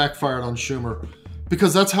that backfired on Schumer.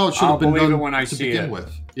 Because that's how it should have been done when I to see begin it.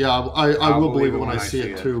 with. Yeah, I will believe it when I see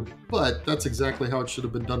it too. But that's exactly how it should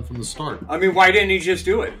have been done from the start. I mean, why didn't he just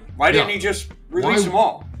do it? Why didn't he just release them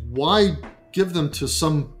all? Why give them to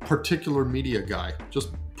some particular media guy?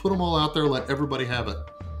 Just put them all out there, let everybody have it.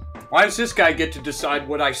 Why does this guy get to decide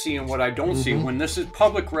what I see and what I don't see when this is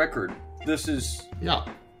public record? This is... Yeah.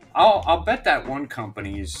 I'll bet that one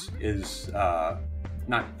company is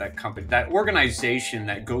not that company, that organization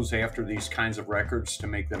that goes after these kinds of records to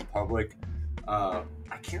make them public. I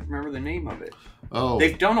can't remember the name of it. Oh.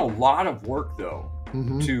 They've done a lot of work, though,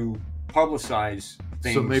 to publicize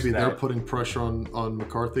things. So maybe they're putting pressure on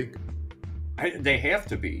McCarthy? They have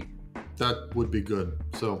to be. That would be good.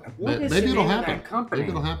 So maybe it'll happen. Maybe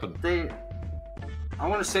it'll happen. I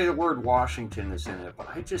want to say the word Washington is in it, but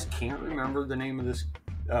I just can't remember the name of this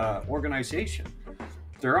organization.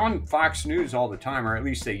 They're on Fox News all the time, or at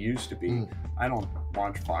least they used to be. I don't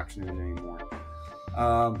watch Fox News anymore.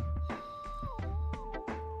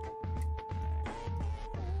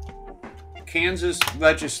 Kansas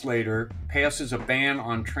legislator passes a ban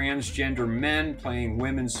on transgender men playing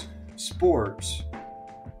women's sports.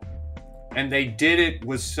 And they did it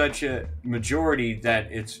with such a majority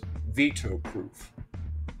that it's veto-proof.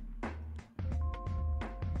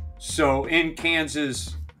 So in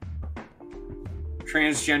Kansas,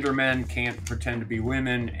 transgender men can't pretend to be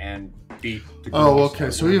women and beat the girls. Oh,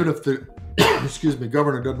 okay. So even if the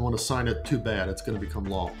governor doesn't want to sign it, too bad. It's going to become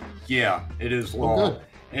law. Yeah, it is law. Well, good.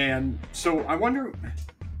 And so I wonder,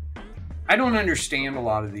 I don't understand a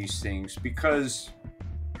lot of these things because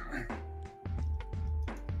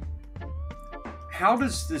how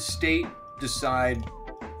does the state decide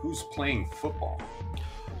who's playing football?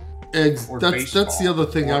 That's the other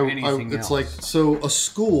thing. It's else? Like, so a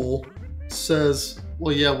school says,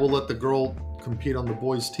 well, yeah, we'll let the girl compete on the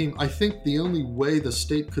boys' team. I think the only way the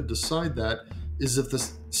state could decide that is if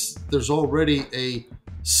there's already a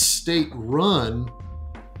state-run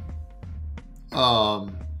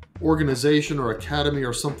organization or academy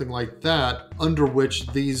or something like that under which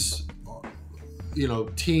these,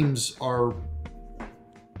 teams are,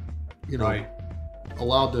 right,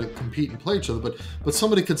 allowed to compete and play each other. But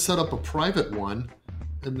somebody could set up a private one,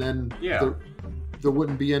 and then there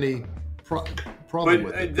wouldn't be any problem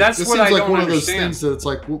with it. That's it what seems I like don't one understand. Of those things that it's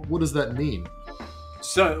like, what does that mean?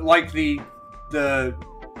 So, like the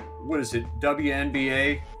what is it,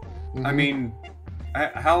 WNBA? I mean,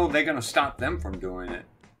 how are they going to stop them from doing it?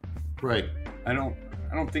 Right. I don't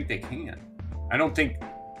think they can.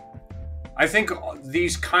 I think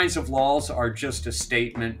these kinds of laws are just a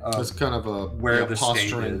statement of it's kind of where the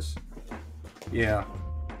posturing. state is. Yeah.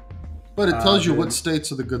 But it tells you what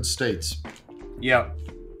states are the good states. Yeah.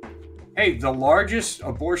 Hey, the largest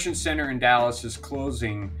abortion center in Dallas is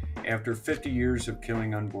closing after 50 years of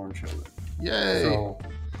killing unborn children. Yay. So,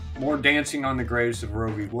 more dancing on the graves of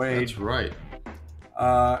Roe v. Wade. That's right.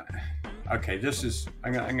 Okay,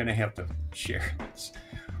 I'm going to have to share this.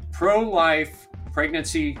 Pro-life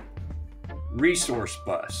pregnancy resource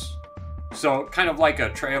bus. So kind of like a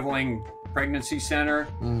traveling pregnancy center.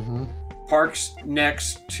 Parks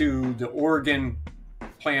next to the Oregon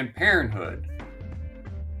Planned Parenthood.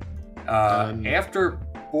 After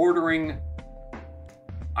bordering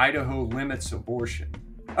Idaho limits abortion.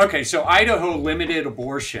 Okay, so Idaho limited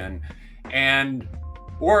abortion, and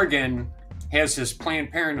Oregon has this Planned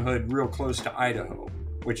Parenthood real close to Idaho,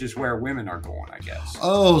 which is where women are going, I guess.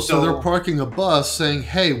 Oh, so they're parking a bus saying,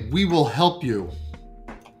 hey, we will help you.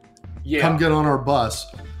 Yeah. Come get on our bus,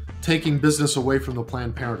 taking business away from the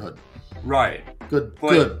Planned Parenthood. Right. Good.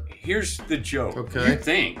 Here's the joke. Okay. You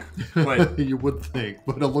think, but... you would think,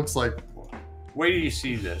 but it looks like... Wait till you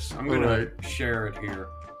see this. I'm going to share it here.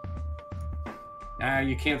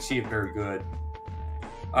 You can't see it very good.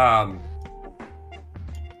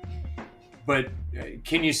 But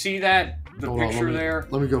can you see that? The picture there?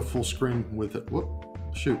 Let me go full screen with it. Whoop.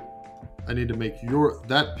 Shoot. I need to make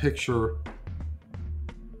that picture...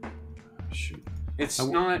 Shoot. It's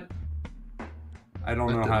not... I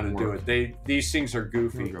don't know how to do it. These things are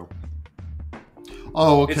goofy. There we go.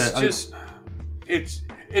 Oh, okay.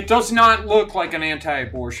 It does not look like an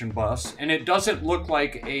anti-abortion bus, and it doesn't look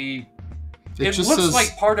like a... It looks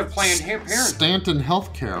like part of Planned Parenthood. Stanton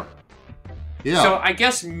Healthcare. Yeah. So I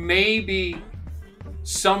guess maybe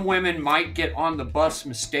some women might get on the bus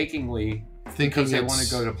mistakenly because they want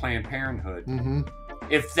to go to Planned Parenthood.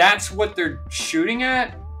 If that's what they're shooting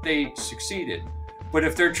at, they succeeded. But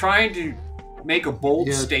if they're trying to make a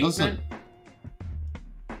bold statement,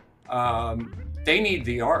 they need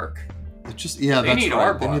the ARC. It's just they need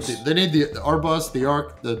our bus. They need our bus, the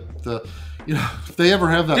ARC, the if they ever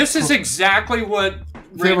have that. This is exactly what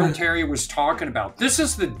Randal Terry was talking about. This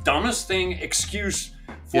is the dumbest excuse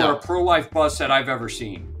for a pro-life bus that I've ever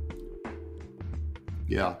seen.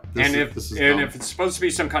 Yeah. If it's supposed to be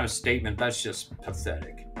some kind of statement, that's just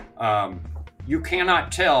pathetic. You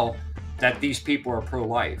cannot tell that these people are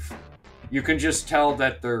pro-life. You can just tell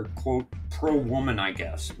that they're, quote, pro-woman, I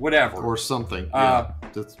guess. Whatever. Or something. Yeah.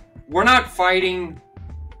 We're not fighting...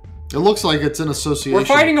 It looks like it's an association. We're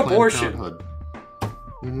fighting with Planned abortion. Parenthood.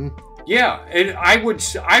 Mm-hmm. Yeah, and I would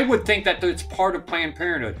think that it's part of Planned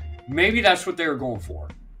Parenthood. Maybe that's what they were going for.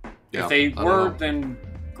 Yeah, if they were, then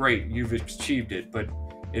great, you've achieved it. But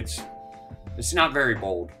it's not very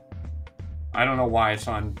bold. I don't know why it's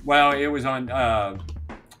on. Well, it was on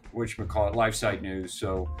whatchamacallit, LifeSite News.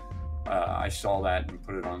 So I saw that and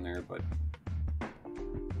put it on there. But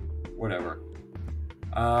whatever.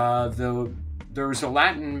 There was a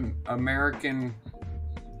Latin American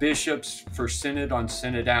bishops for Synod on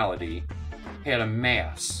Synodality had a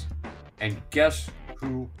mass, and guess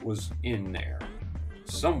who was in there?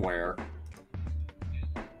 Somewhere.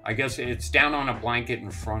 I guess it's down on a blanket in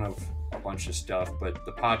front of a bunch of stuff, but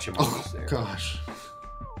the Pachamama was there. Gosh.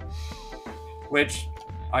 Which,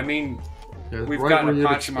 I mean, we've right got a where you'd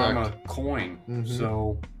Pachamama expect. coin,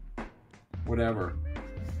 so whatever.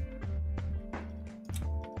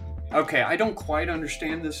 Okay, I don't quite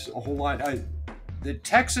understand this a whole lot. The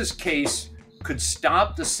Texas case could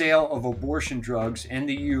stop the sale of abortion drugs in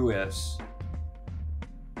the U.S.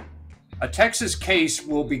 A Texas case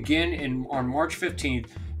will begin on March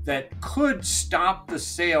 15th that could stop the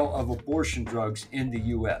sale of abortion drugs in the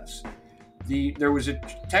U.S. There was a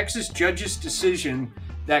Texas judge's decision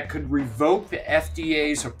that could revoke the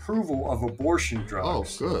FDA's approval of abortion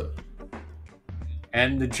drugs. Oh, good.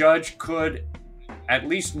 And the judge could at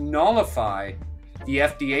least nullify the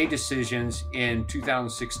FDA decisions in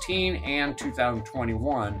 2016 and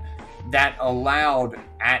 2021 that allowed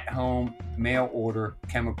at-home mail-order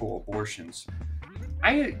chemical abortions.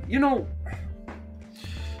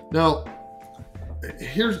 Now,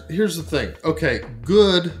 here's the thing. Okay,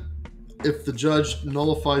 good if the judge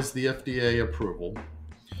nullifies the FDA approval,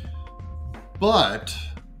 but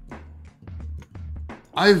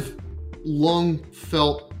I've long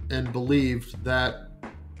felt and believed that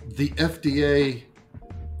the FDA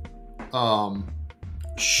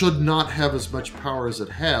should not have as much power as it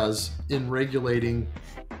has in regulating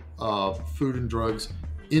food and drugs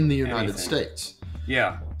in the United States.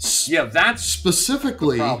 Yeah, that's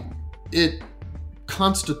specifically the problem. It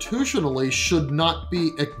constitutionally should not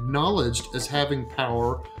be acknowledged as having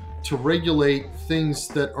power to regulate things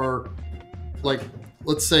that are, like,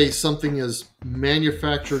 let's say something is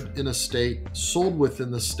manufactured in a state, sold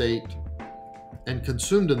within the state, and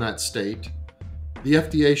consumed in that state. The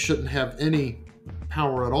FDA shouldn't have any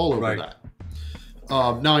power at all over that.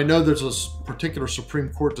 Now, I know there's a particular Supreme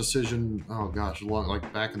Court decision,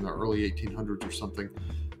 like back in the early 1800s or something,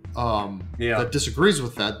 that disagrees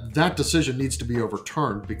with that. That decision needs to be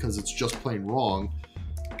overturned because it's just plain wrong,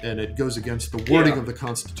 and it goes against the wording of the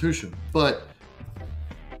Constitution. But,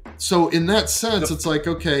 so in that sense, it's like,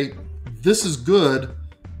 okay, this is good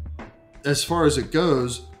as far as it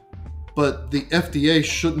goes, but the FDA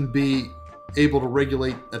shouldn't be able to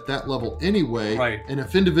regulate at that level anyway. Right. And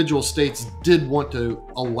if individual states did want to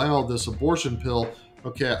allow this abortion pill,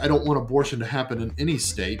 okay, I don't want abortion to happen in any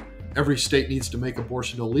state. Every state needs to make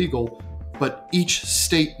abortion illegal, but each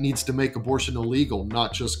state needs to make abortion illegal,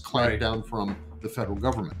 not just clamp down from the federal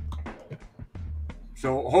government.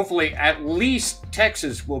 So hopefully at least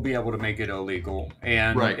Texas will be able to make it illegal.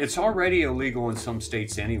 And it's already illegal in some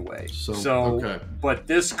states anyway. But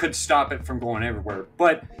this could stop it from going everywhere.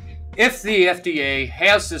 But if the FDA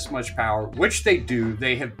has this much power, which they do,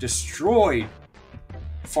 they have destroyed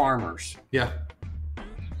farmers. Yeah.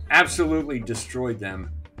 Absolutely destroyed them.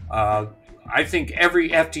 I think every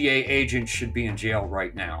FDA agent should be in jail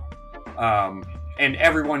right now. And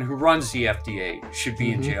everyone who runs the FDA should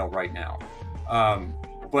be in jail right now.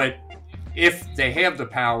 But if they have the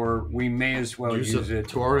power, we may as well use it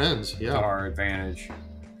to our ends, to our advantage.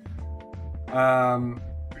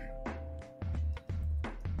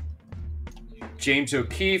 James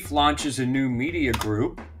O'Keefe launches a new media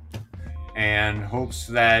group and hopes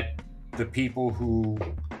that the people who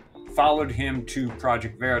followed him to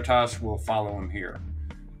Project Veritas will follow him here.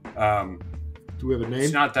 Do we have a name?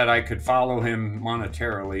 It's not that I could follow him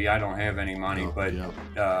monetarily. I don't have any money, but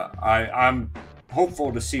I'm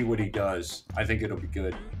hopeful to see what he does. I think it'll be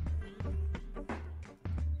good.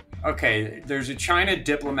 Okay, there's a China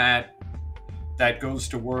diplomat that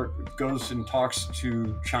goes and talks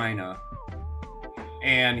to China,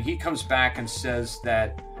 and he comes back and says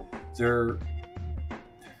that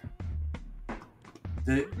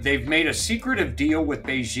they've made a secretive deal with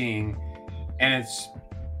Beijing, and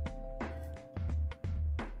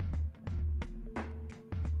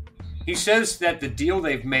he says that the deal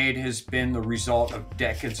they've made has been the result of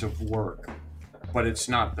decades of work, but it's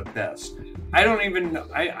not the best. I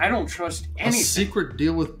don't trust anything. A secret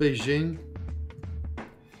deal with Beijing?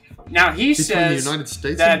 Now he Between says the United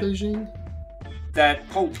States that, and Beijing? that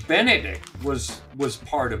Pope Benedict was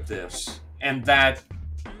part of this, and that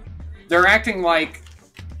they're acting like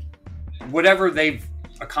whatever they've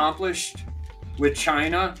accomplished with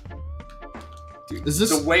China, Is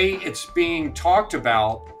this the way it's being talked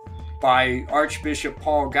about by Archbishop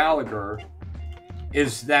Paul Gallagher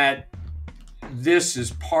is that this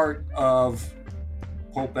is part of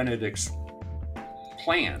Pope Benedict's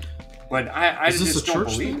plan. But I just don't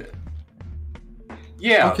believe it.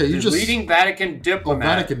 Yeah, Okay, the leading Vatican diplomat.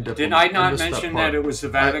 Vatican diplomat. Did I not missed that mention part. that it was the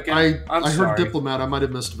Vatican? I heard sorry. diplomat. I might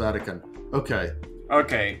have missed Vatican. Okay.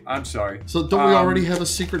 Okay, I'm sorry. So don't we already have a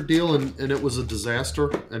secret deal and it was a disaster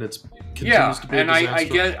and it's continues to be a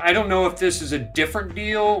disaster? I don't know if this is a different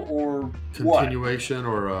deal or Continuation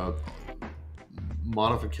or a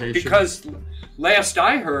modification? Because last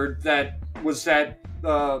I heard that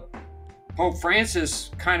Pope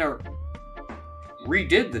Francis kind of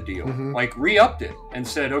redid the deal, like re-upped it and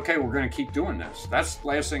said, okay, we're going to keep doing this. That's the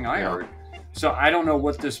last thing I heard. So I don't know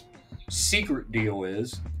what this secret deal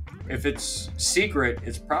is. If it's secret,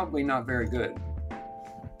 it's probably not very good.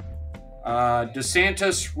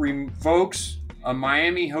 DeSantis revokes a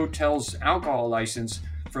Miami hotel's alcohol license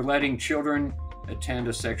for letting children attend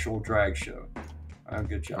a sexual drag show.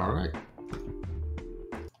 Good job. All right.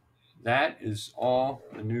 That is all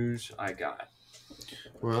the news I got.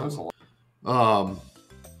 Well,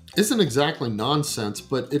 isn't exactly nonsense,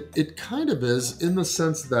 but it kind of is in the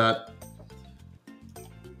sense that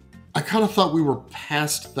I kind of thought we were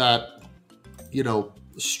past that,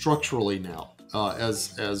 structurally now,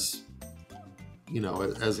 as a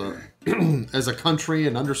as a country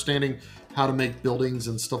and understanding how to make buildings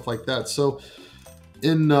and stuff like that. So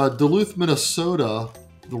in Duluth, Minnesota,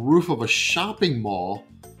 the roof of a shopping mall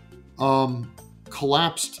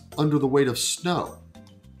collapsed under the weight of snow.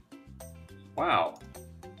 Wow.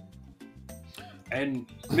 And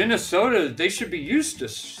Minnesota, they should be used to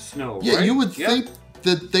snow, Yeah, right? you would think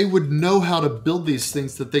that they would know how to build these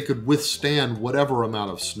things that they could withstand whatever amount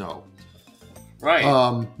of snow. Right.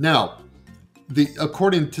 Now,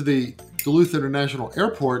 according to the Duluth International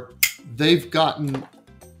Airport, they've gotten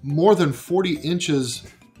more than 40 inches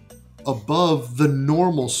above the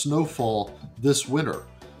normal snowfall this winter.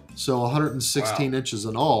 So 116 inches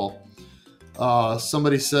in all.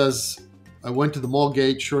 Somebody says, I went to the mall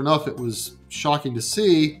gate. Sure enough, it was shocking to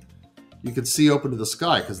see. You could see open to the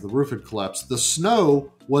sky because the roof had collapsed. The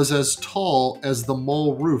snow was as tall as the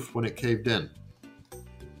mall roof when it caved in.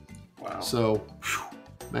 Wow. So,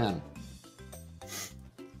 man.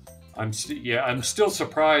 I'm still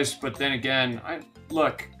surprised, but then again,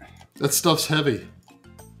 look. That stuff's heavy.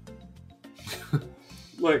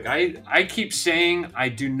 Look, I keep saying I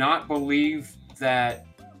do not believe that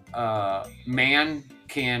man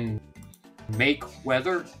can make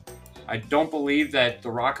weather. I don't believe that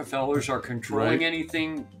the Rockefellers are controlling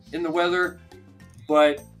anything in the weather,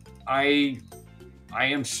 but I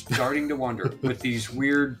am starting to wonder with these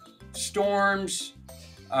weird storms.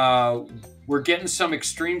 We're getting some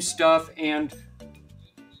extreme stuff, and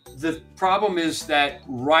the problem is that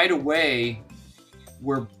right away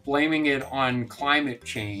we're blaming it on climate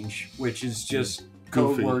change, which is just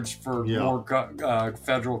code words for more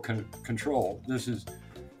federal control.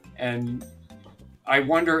 And I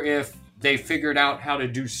wonder if they figured out how to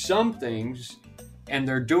do some things, and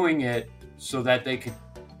they're doing it so that they could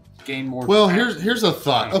gain more. Well, here's a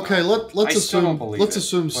thought. Okay, let's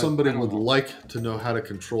assume somebody would know. like to know how to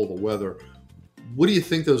control the weather. What do you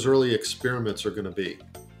think those early experiments are going to be?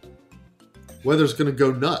 Weather's going to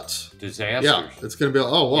go nuts. Disasters. Yeah, it's going to be,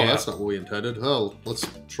 that's not what we intended. Oh, let's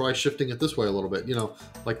try shifting it this way a little bit,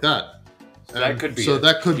 like that. That could be. So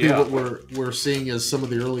that could be what we're seeing as some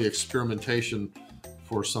of the early experimentation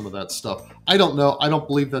for some of that stuff. I don't know. I don't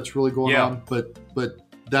believe that's really going on, but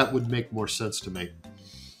that would make more sense to me.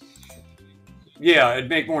 Yeah, it'd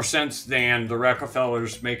make more sense than the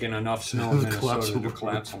Rockefellers making enough snow in Minnesota to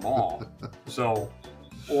collapse them all. So,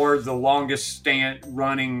 or the longest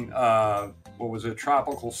running,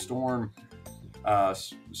 tropical storm,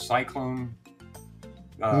 cyclone.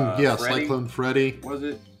 Freddy? Cyclone Freddy. Was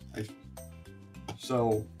it?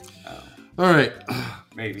 So. All right.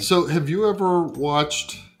 Maybe. So, have you ever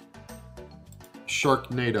watched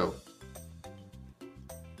Sharknado?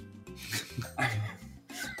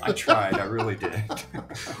 I tried. I really did.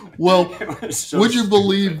 Well, So would you stupid.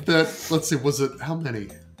 believe that? Let's see. Was it how many?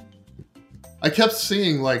 I kept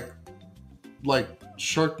seeing like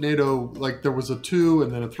Sharknado. Like there was a 2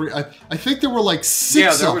 and then a 3. I think there were like 6.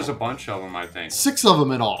 Yeah, there of was a them. bunch of them. I think 6 of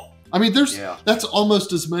them in all. I mean, Yeah. that's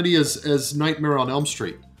almost as many as Nightmare on Elm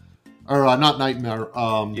Street, or not Nightmare.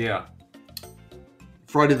 Yeah.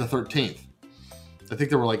 Friday the 13th. I think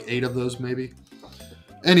there were like 8 of those, maybe.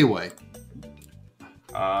 Anyway,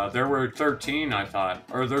 There were 13, I thought,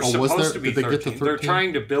 or they're Oh, was supposed there? to be Did they get to 13. They're 13?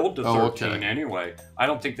 trying to build to 13 Oh, okay. anyway. I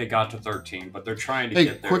don't think they got to 13, but they're trying to hey,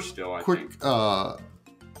 get there quick, still. I quick think.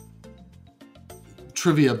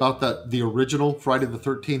 Trivia about the original Friday the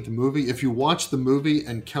 13th movie. If you watch the movie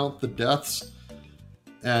and count the deaths,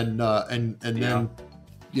 and then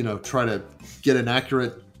try to get an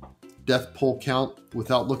accurate death poll count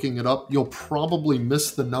without looking it up, you'll probably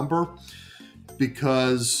miss the number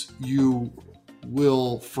because you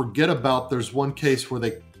will forget about. There's one case where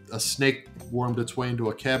a snake wormed its way into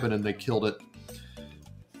a cabin and they killed it.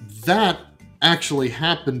 That actually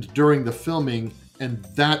happened during the filming, and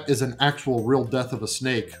that is an actual real death of a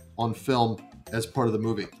snake on film as part of the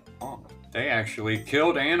movie. Oh, they actually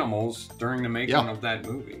killed animals during the making of that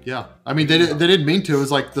movie. Yeah, I mean they didn't mean to. It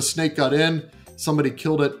was like the snake got in, somebody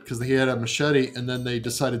killed it because he had a machete, and then they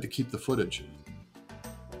decided to keep the footage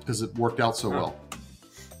because it worked out so well.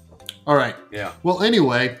 All right. Yeah. Well,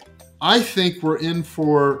 anyway, I think we're in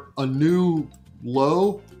for a new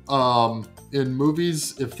low in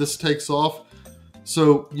movies if this takes off.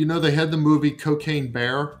 So, they had the movie Cocaine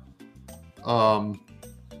Bear.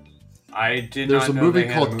 I did There's not a know movie they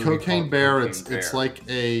had called a movie Cocaine called Bear. Cocaine It's Bear. like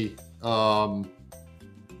a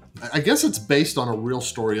I guess it's based on a real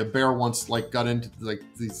story. A bear once got into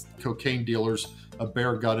these cocaine dealers. A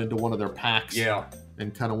bear got into one of their packs. Yeah.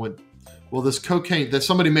 And kind of went. Well, this cocaine. That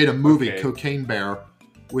somebody made a movie, Okay. Cocaine Bear,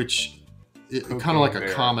 which kind Cocaine of like a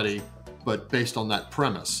Bear. comedy, but based on that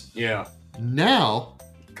premise. Yeah. Now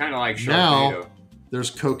Kind of like Now- Sharknado. there's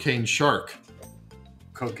Cocaine Shark.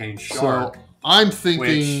 Cocaine Shark. So I'm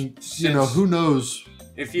thinking, Which, since- who knows?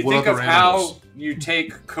 If you what think of other how animals? you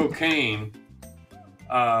take cocaine,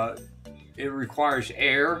 it requires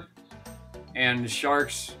air, and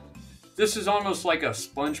sharks. This is almost like a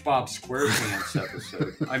SpongeBob SquarePants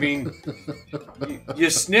episode. I mean, you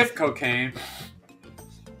sniff cocaine.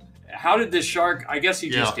 How did this shark? I guess he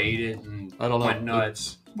just ate it and I don't know. went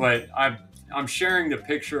nuts. But I'm sharing the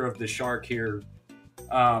picture of the shark here.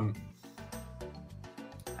 I don't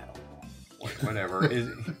know. Whatever.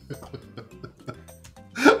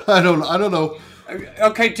 I don't know.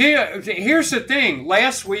 Okay, here's the thing.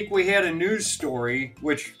 Last week we had a news story,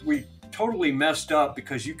 which we totally messed up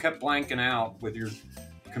because you kept blanking out with your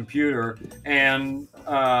computer, and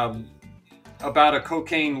about a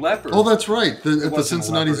cocaine leopard. Oh, that's right. It At the wasn't a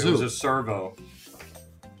Cincinnati leopard, Zoo. It was a servo.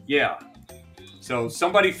 Yeah. So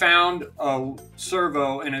somebody found a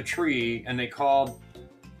servo in a tree, and they called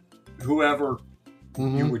whoever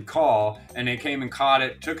you would call, and they came and caught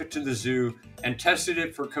it, took it to the zoo, and tested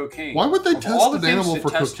it for cocaine. Why would they Of test all the an things animal to for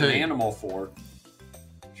test cocaine? An animal for.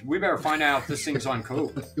 We better find out if this thing's on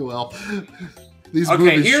coke. Well, these Okay,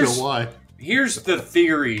 movies here's- show why. Here's the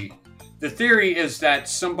theory. The theory is that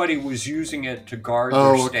somebody was using it to guard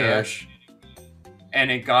Oh, their okay. stash, and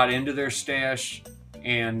it got into their stash,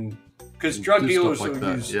 and because drug Do dealers stuff like will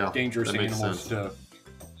that. use Yeah, dangerous that makes animals sense. to.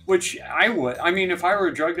 Which I would. I mean, if I were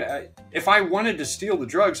a drug, if I wanted to steal the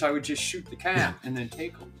drugs, I would just shoot the cat and then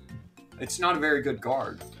take them. It's not a very good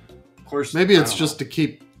guard. Of course, Maybe I it's don't just to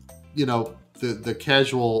keep, the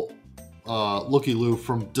casual looky-loo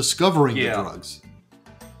from discovering the Yeah. drugs. know.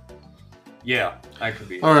 Yeah, that could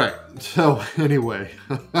be. it. All right. So anyway,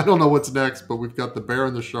 I don't know what's next, but we've got the bear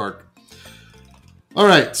and the shark. All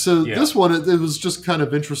right. So Yeah. this one, it was just kind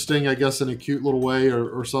of interesting, I guess, in a cute little way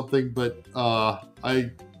or something. But I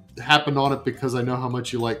happened on it because I know how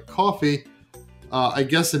much you like coffee. I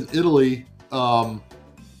guess in Italy,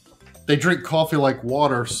 they drink coffee like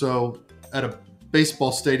water. So at a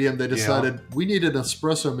baseball stadium, they decided we need an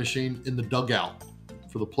espresso machine in the dugout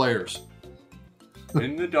for the players.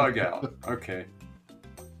 In the dugout. Okay.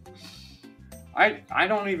 I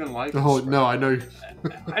don't even like. Oh espresso. no, I know.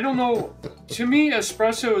 I don't know. To me,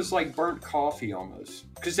 espresso is like burnt coffee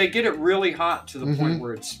almost, because they get it really hot to the point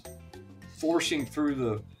where it's forcing through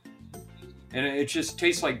the, and it just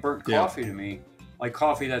tastes like burnt Yeah. coffee to me, like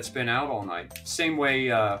coffee that's been out all night. Same way,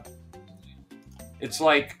 it's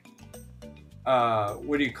like,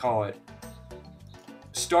 what do you call it?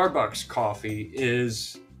 Starbucks coffee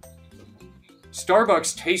is.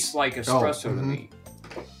 Starbucks tastes like espresso to me,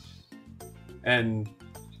 and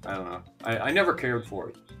I don't know. I never cared for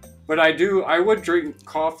it. But I would drink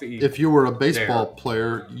coffee. If you were a baseball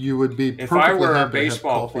player, you would be If perfectly I were a happy to have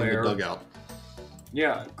baseball coffee in player, the dugout.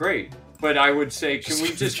 Yeah, great. But I would say, can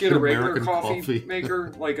we just get a regular coffee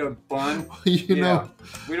maker, like a bun? You know,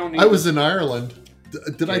 we don't need. I was in Ireland.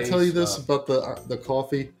 Did I tell you this about the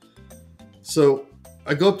coffee? So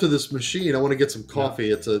I go up to this machine. I want to get some coffee.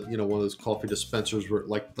 Yeah. It's a one of those coffee dispensers where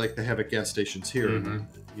like they have at gas stations here.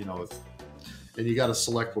 Mm-hmm. And you got to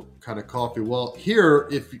select what kind of coffee. Well, here,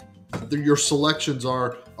 if your selections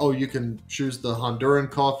are, you can choose the Honduran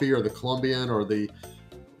coffee or the Colombian or the,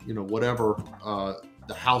 whatever,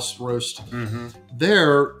 the house roast. Mm-hmm.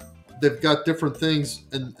 There, they've got different things,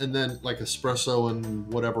 and then like espresso and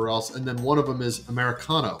whatever else, and then one of them is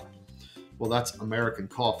Americano. Well, that's American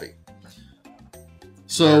coffee.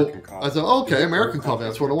 So I thought, okay, American coffee,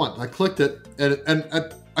 that's what I want. I clicked it, and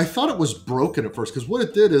I thought it was broken at first, because what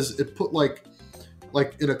it did is it put like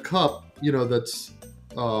in a cup, that's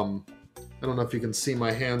I don't know if you can see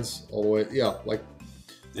my hands all the way. Yeah,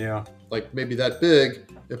 like maybe that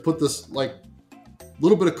big. It put this like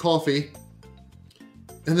little bit of coffee,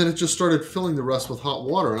 and then it just started filling the rest with hot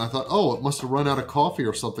water. And I thought, it must have run out of coffee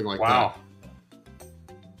or something like that.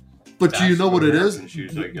 But do you know what it is?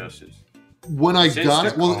 I guess when I got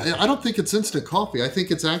it, well, I don't think it's instant coffee. I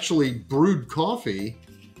think it's actually brewed coffee,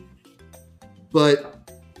 but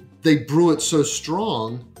they brew it so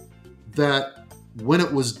strong that when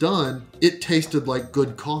it was done, it tasted like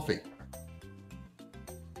good coffee.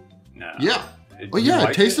 No. Yeah. It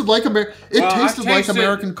tasted like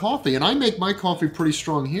American coffee, and I make my coffee pretty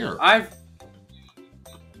strong here. I've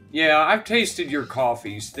tasted your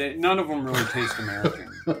coffees. None of them really taste American.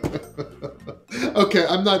 Okay,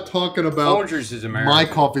 I'm not talking about Folgers is American. My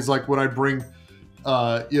coffees, like when I bring,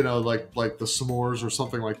 like the s'mores or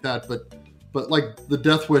something like that, but like the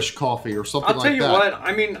Death Wish coffee or something like that. I'll tell you what,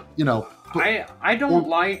 I mean, I don't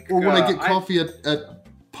like... Or when I get coffee at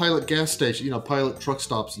Pilot gas station, Pilot truck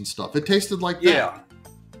stops and stuff. It tasted like that. Yeah.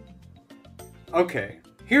 Okay.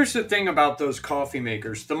 Here's the thing about those coffee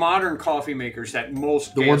makers, the modern coffee makers that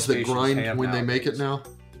most the gas ones that stations grind have when now. they make it now.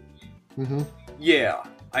 Mm-hmm. Yeah.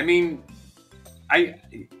 I mean,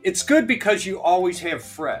 it's good because you always have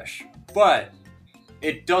fresh, but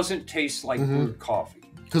it doesn't taste like brewed coffee.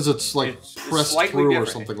 Because it's like pressed through different. Or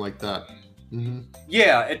something like that. Mm-hmm.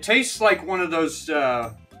 Yeah, it tastes like one of those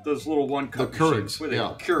little one cup Keurigs. With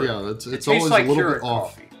Yeah, Keurig. Yeah, it's always like a little Keurig bit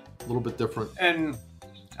off, coffee. A little bit different. And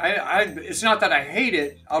it's not that I hate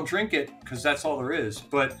it. I'll drink it because that's all there is.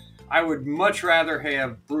 But I would much rather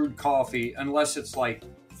have brewed coffee unless it's like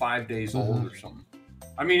 5 days old or something.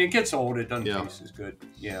 I mean, it gets old. It doesn't taste as good.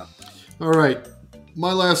 Yeah. All right.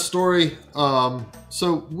 My last story.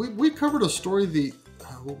 So we covered a story.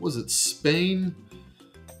 What was it? Spain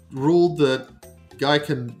ruled that guy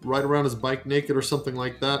can ride around his bike naked or something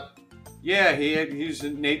like that. Yeah, he's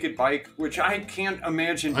a naked bike, which I can't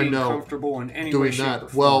imagine being comfortable in any way, shape, or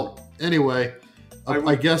form. Well, anyway,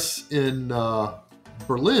 I guess in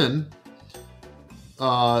Berlin,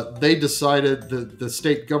 they decided, the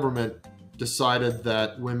state government decided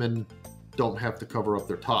that women don't have to cover up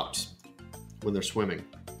their tops when they're swimming.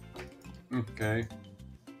 Okay.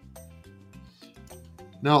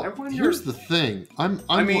 Now, here's the thing. I'm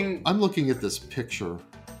looking at this picture.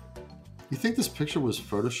 You think this picture was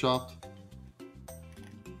photoshopped?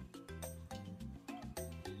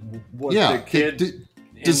 The kid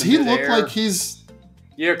does he look like he's...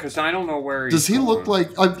 Yeah, because I don't know where he's Does he look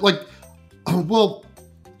like... well,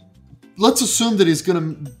 let's assume that he's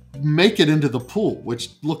going to make it into the pool,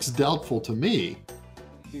 which looks doubtful to me.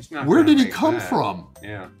 He's not. Where did he come from?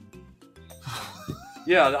 Yeah.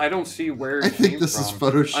 Yeah, I don't see where he I think this is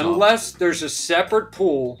Photoshop. Unless there's a separate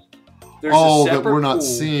pool. That we're not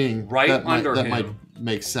seeing right under him. That might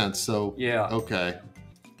make sense. So yeah. Okay.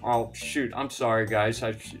 Oh shoot! I'm sorry, guys.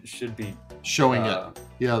 I should be showing it.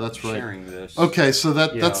 Yeah, that's right. Sharing this. Okay, so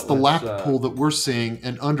that's the lap pool that we're seeing,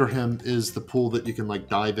 and under him is the pool that you can like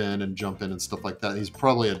dive in and jump in and stuff like that. He's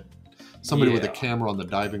probably somebody with a camera on the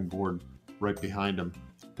diving board right behind him.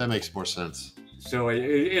 That makes more sense. So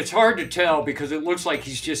it's hard to tell because it looks like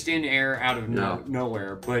he's just in air out of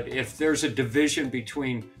nowhere. But if there's a division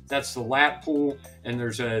between that's the lap pool and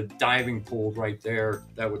there's a diving pool right there,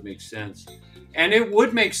 that would make sense. And it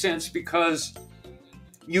would make sense because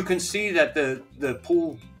you can see that the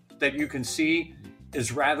pool that you can see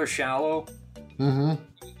is rather shallow. Mm-hmm.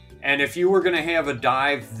 And if you were going to have a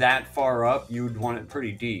dive that far up, you would want it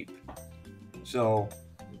pretty deep. So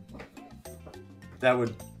that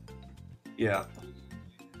would... Yeah.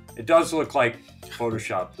 It does look like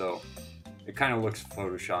Photoshop, though. It kind of looks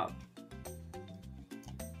Photoshopped.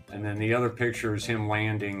 And then the other picture is him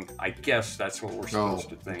landing. I guess that's what we're supposed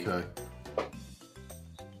to think. Okay.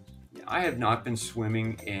 I have not been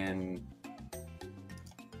swimming in...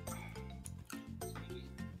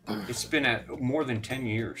 It's been at more than 10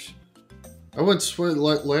 years. I went swimming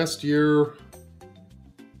last year.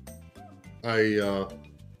 I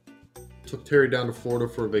took Terry down to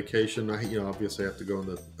Florida for a vacation. Obviously I have to go in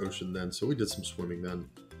the ocean then, so we did some swimming then.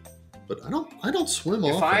 But I don't swim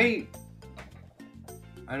often.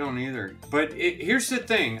 I don't either. But here's the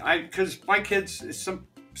thing, because my kids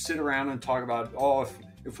sit around and talk about,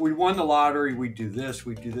 if we won the lottery, we'd do this,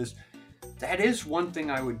 we'd do this. That is one thing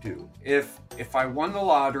I would do. If I won the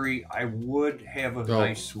lottery, I would have a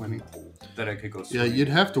nice swimming pool that I could go swimming. Yeah, you'd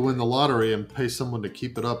have to win the lottery and pay someone to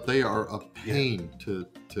keep it up. They are a pain to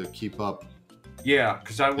keep up. Yeah,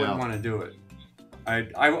 because I wouldn't want to do it.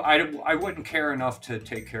 I wouldn't care enough to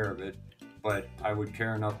take care of it, but I would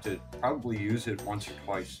care enough to probably use it once or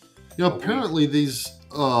twice. Yeah, apparently these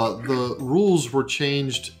the rules were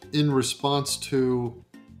changed in response to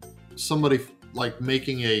somebody like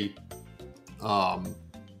making a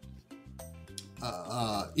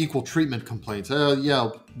equal treatment complaints.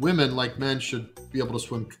 Women like men should be able to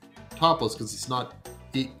swim topless because it's not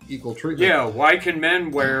equal treatment. Yeah, why can men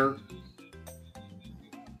wear...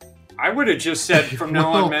 I would have just said from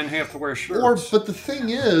now on men have to wear shirts. But the thing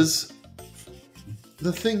is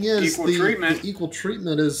equal treatment. The equal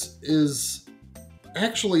treatment is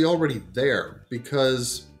actually already there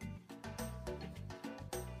because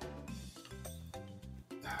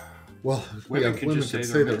women can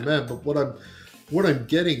say they're men, but what I'm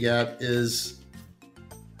getting at is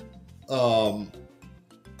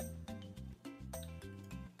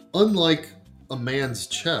unlike a man's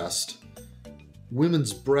chest,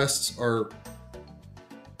 women's breasts are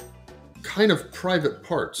kind of private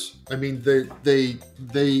parts. I mean, they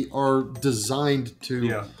are designed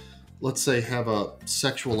to, let's say, have a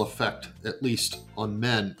sexual effect, at least on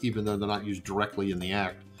men, even though they're not used directly in the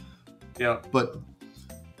act. Yeah. But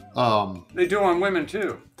they do on women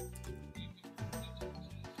too.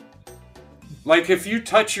 Like if you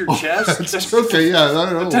touch your chest, that's okay. Yeah, I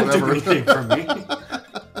don't know. That doesn't whatever. do anything for me.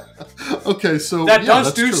 Okay, so that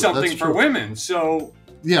does do true. something for women. So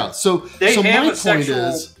they have my a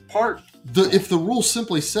sexual part. If the rule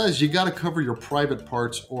simply says you got to cover your private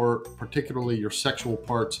parts or particularly your sexual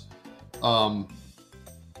parts,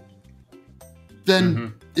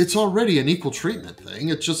 then it's already an equal treatment thing.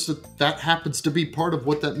 It's just that happens to be part of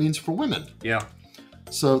what that means for women. Yeah.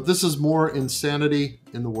 So this is more insanity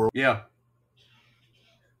in the world. Yeah.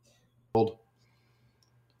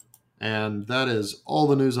 And that is all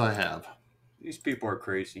the news I have. These people are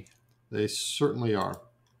crazy. They certainly are.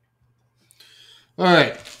 All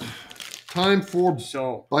right. Time for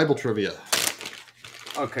Bible trivia.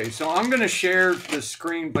 Okay, so I'm going to share the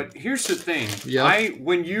screen, but here's the thing. Yeah.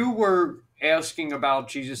 When you were asking about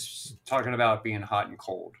Jesus talking about being hot and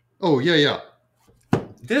cold. Oh, yeah.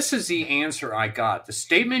 This is the answer I got. The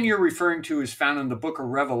statement you're referring to is found in the book of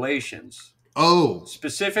Revelations. Oh.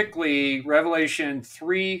 Specifically, Revelation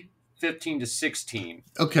 3:15-16.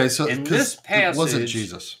 Okay, so in this passage, it wasn't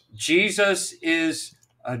Jesus. Jesus is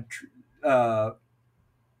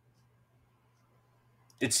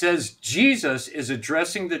it says Jesus is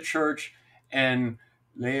addressing the church in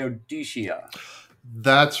Laodicea.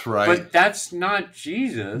 That's right. But that's not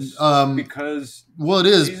Jesus because it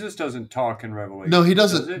is. Jesus doesn't talk in Revelation. No, he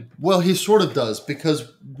doesn't. Does it? Well, he sort of does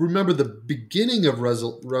because remember the beginning of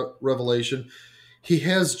Revelation, he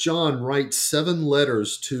has John write 7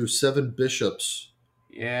 letters to 7 bishops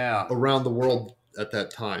around the world at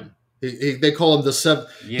that time. They call them the 7.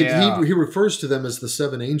 Yeah. He refers to them as the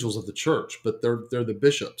 7 angels of the church, but they're the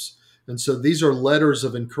bishops. And so these are letters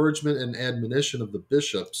of encouragement and admonition of the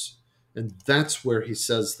bishops. And that's where he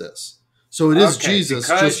says this. So it is Jesus,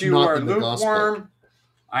 just not in the gospel.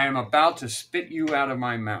 I am about to spit you out of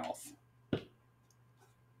my mouth.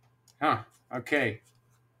 Huh. Okay.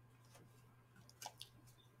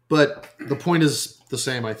 But the point is the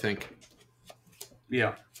same, I think.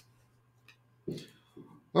 Yeah.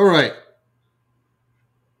 All right.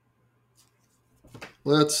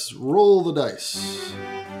 Let's roll the dice.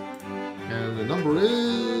 And the number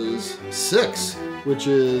is 6, which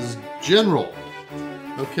is general.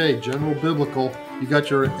 Okay, general biblical. You got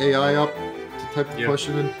your AI up to type the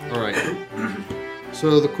question in? All right.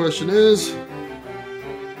 So the question is...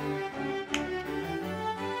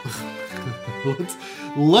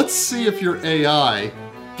 let's see if your AI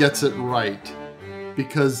gets it right.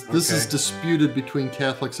 Because this is disputed between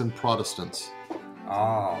Catholics and Protestants.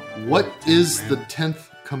 What is the 10th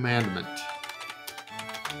commandment?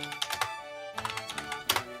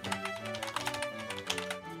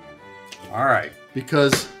 All right.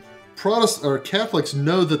 Because Catholics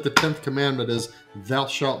know that the 10th commandment is, thou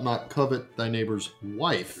shalt not covet thy neighbor's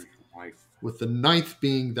wife, with the 9th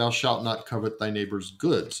being, thou shalt not covet thy neighbor's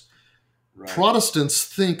goods. Right. Protestants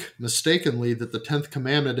think mistakenly that the 10th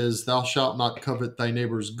commandment is, thou shalt not covet thy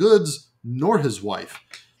neighbor's goods, nor his wife.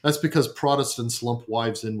 That's because Protestants lump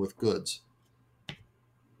wives in with goods.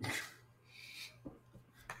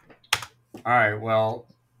 All right, well,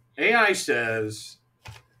 AI says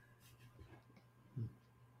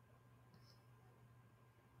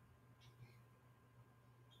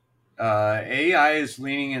AI is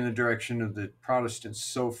leaning in the direction of the Protestants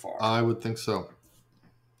so far. I would think so.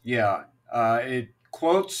 Yeah. It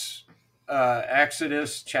quotes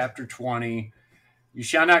Exodus chapter 20. You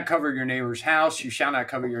shall not cover your neighbor's house. You shall not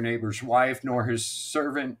cover your neighbor's wife, nor his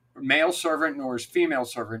servant, male servant, nor his female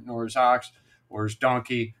servant, nor his ox, or his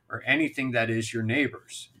donkey, or anything that is your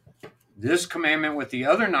neighbor's. This commandment with the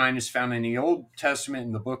other 9 is found in the Old Testament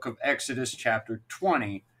in the book of Exodus chapter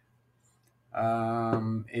 20.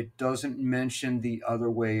 It doesn't mention the other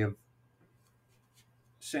way of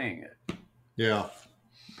saying it. Yeah.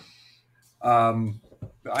 I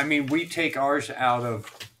mean, we take ours out of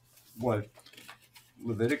what?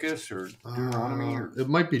 Leviticus or Deuteronomy? It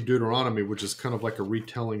might be Deuteronomy, which is kind of like a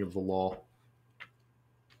retelling of the law.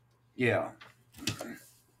 Yeah.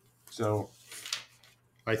 So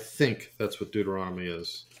I think that's what Deuteronomy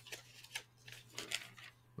is.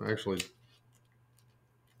 Actually.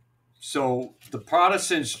 So the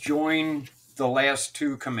Protestants join the last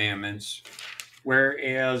 2 commandments,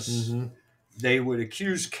 whereas they would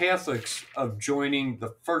accuse Catholics of joining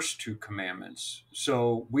the first 2 commandments.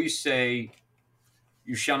 So we say,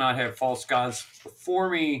 you shall not have false gods before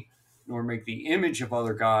me, nor make the image of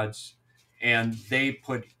other gods. And they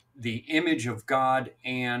put the image of God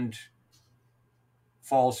and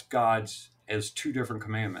false gods as 2 different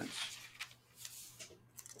commandments.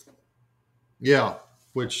 Yeah,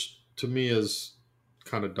 which to me is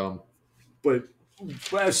kind of dumb. But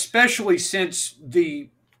especially since the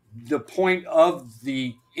point of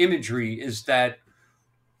the imagery is that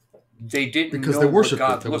they didn't because know they worshipped what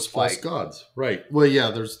God it. There was looked false like. gods, right? Well, yeah,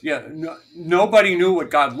 nobody knew what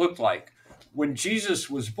God looked like. When Jesus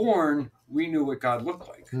was born, we knew what God looked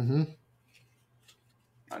like. Mm-hmm.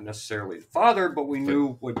 Not necessarily the Father, but we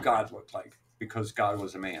knew what God looked like because God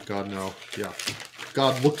was a man.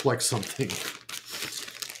 God looked like something.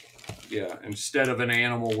 Yeah, instead of an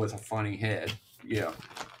animal with a funny head. Yeah.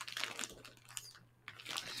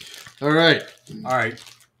 All right.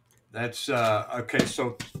 That's okay.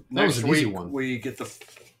 So next week we get the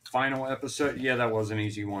final episode. Yeah, that was an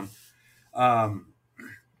easy one.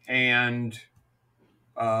 And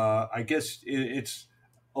I guess it's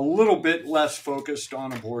a little bit less focused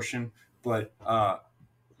on abortion, but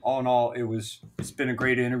all in all, it's been a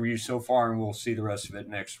great interview so far, and we'll see the rest of it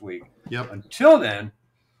next week. Yep. Until then,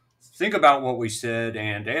 think about what we said,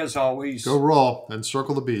 and as always, go raw and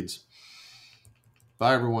circle the beads.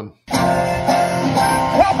 Bye, everyone. Come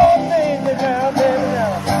on, baby, girl, baby,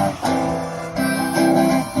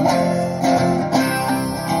 girl.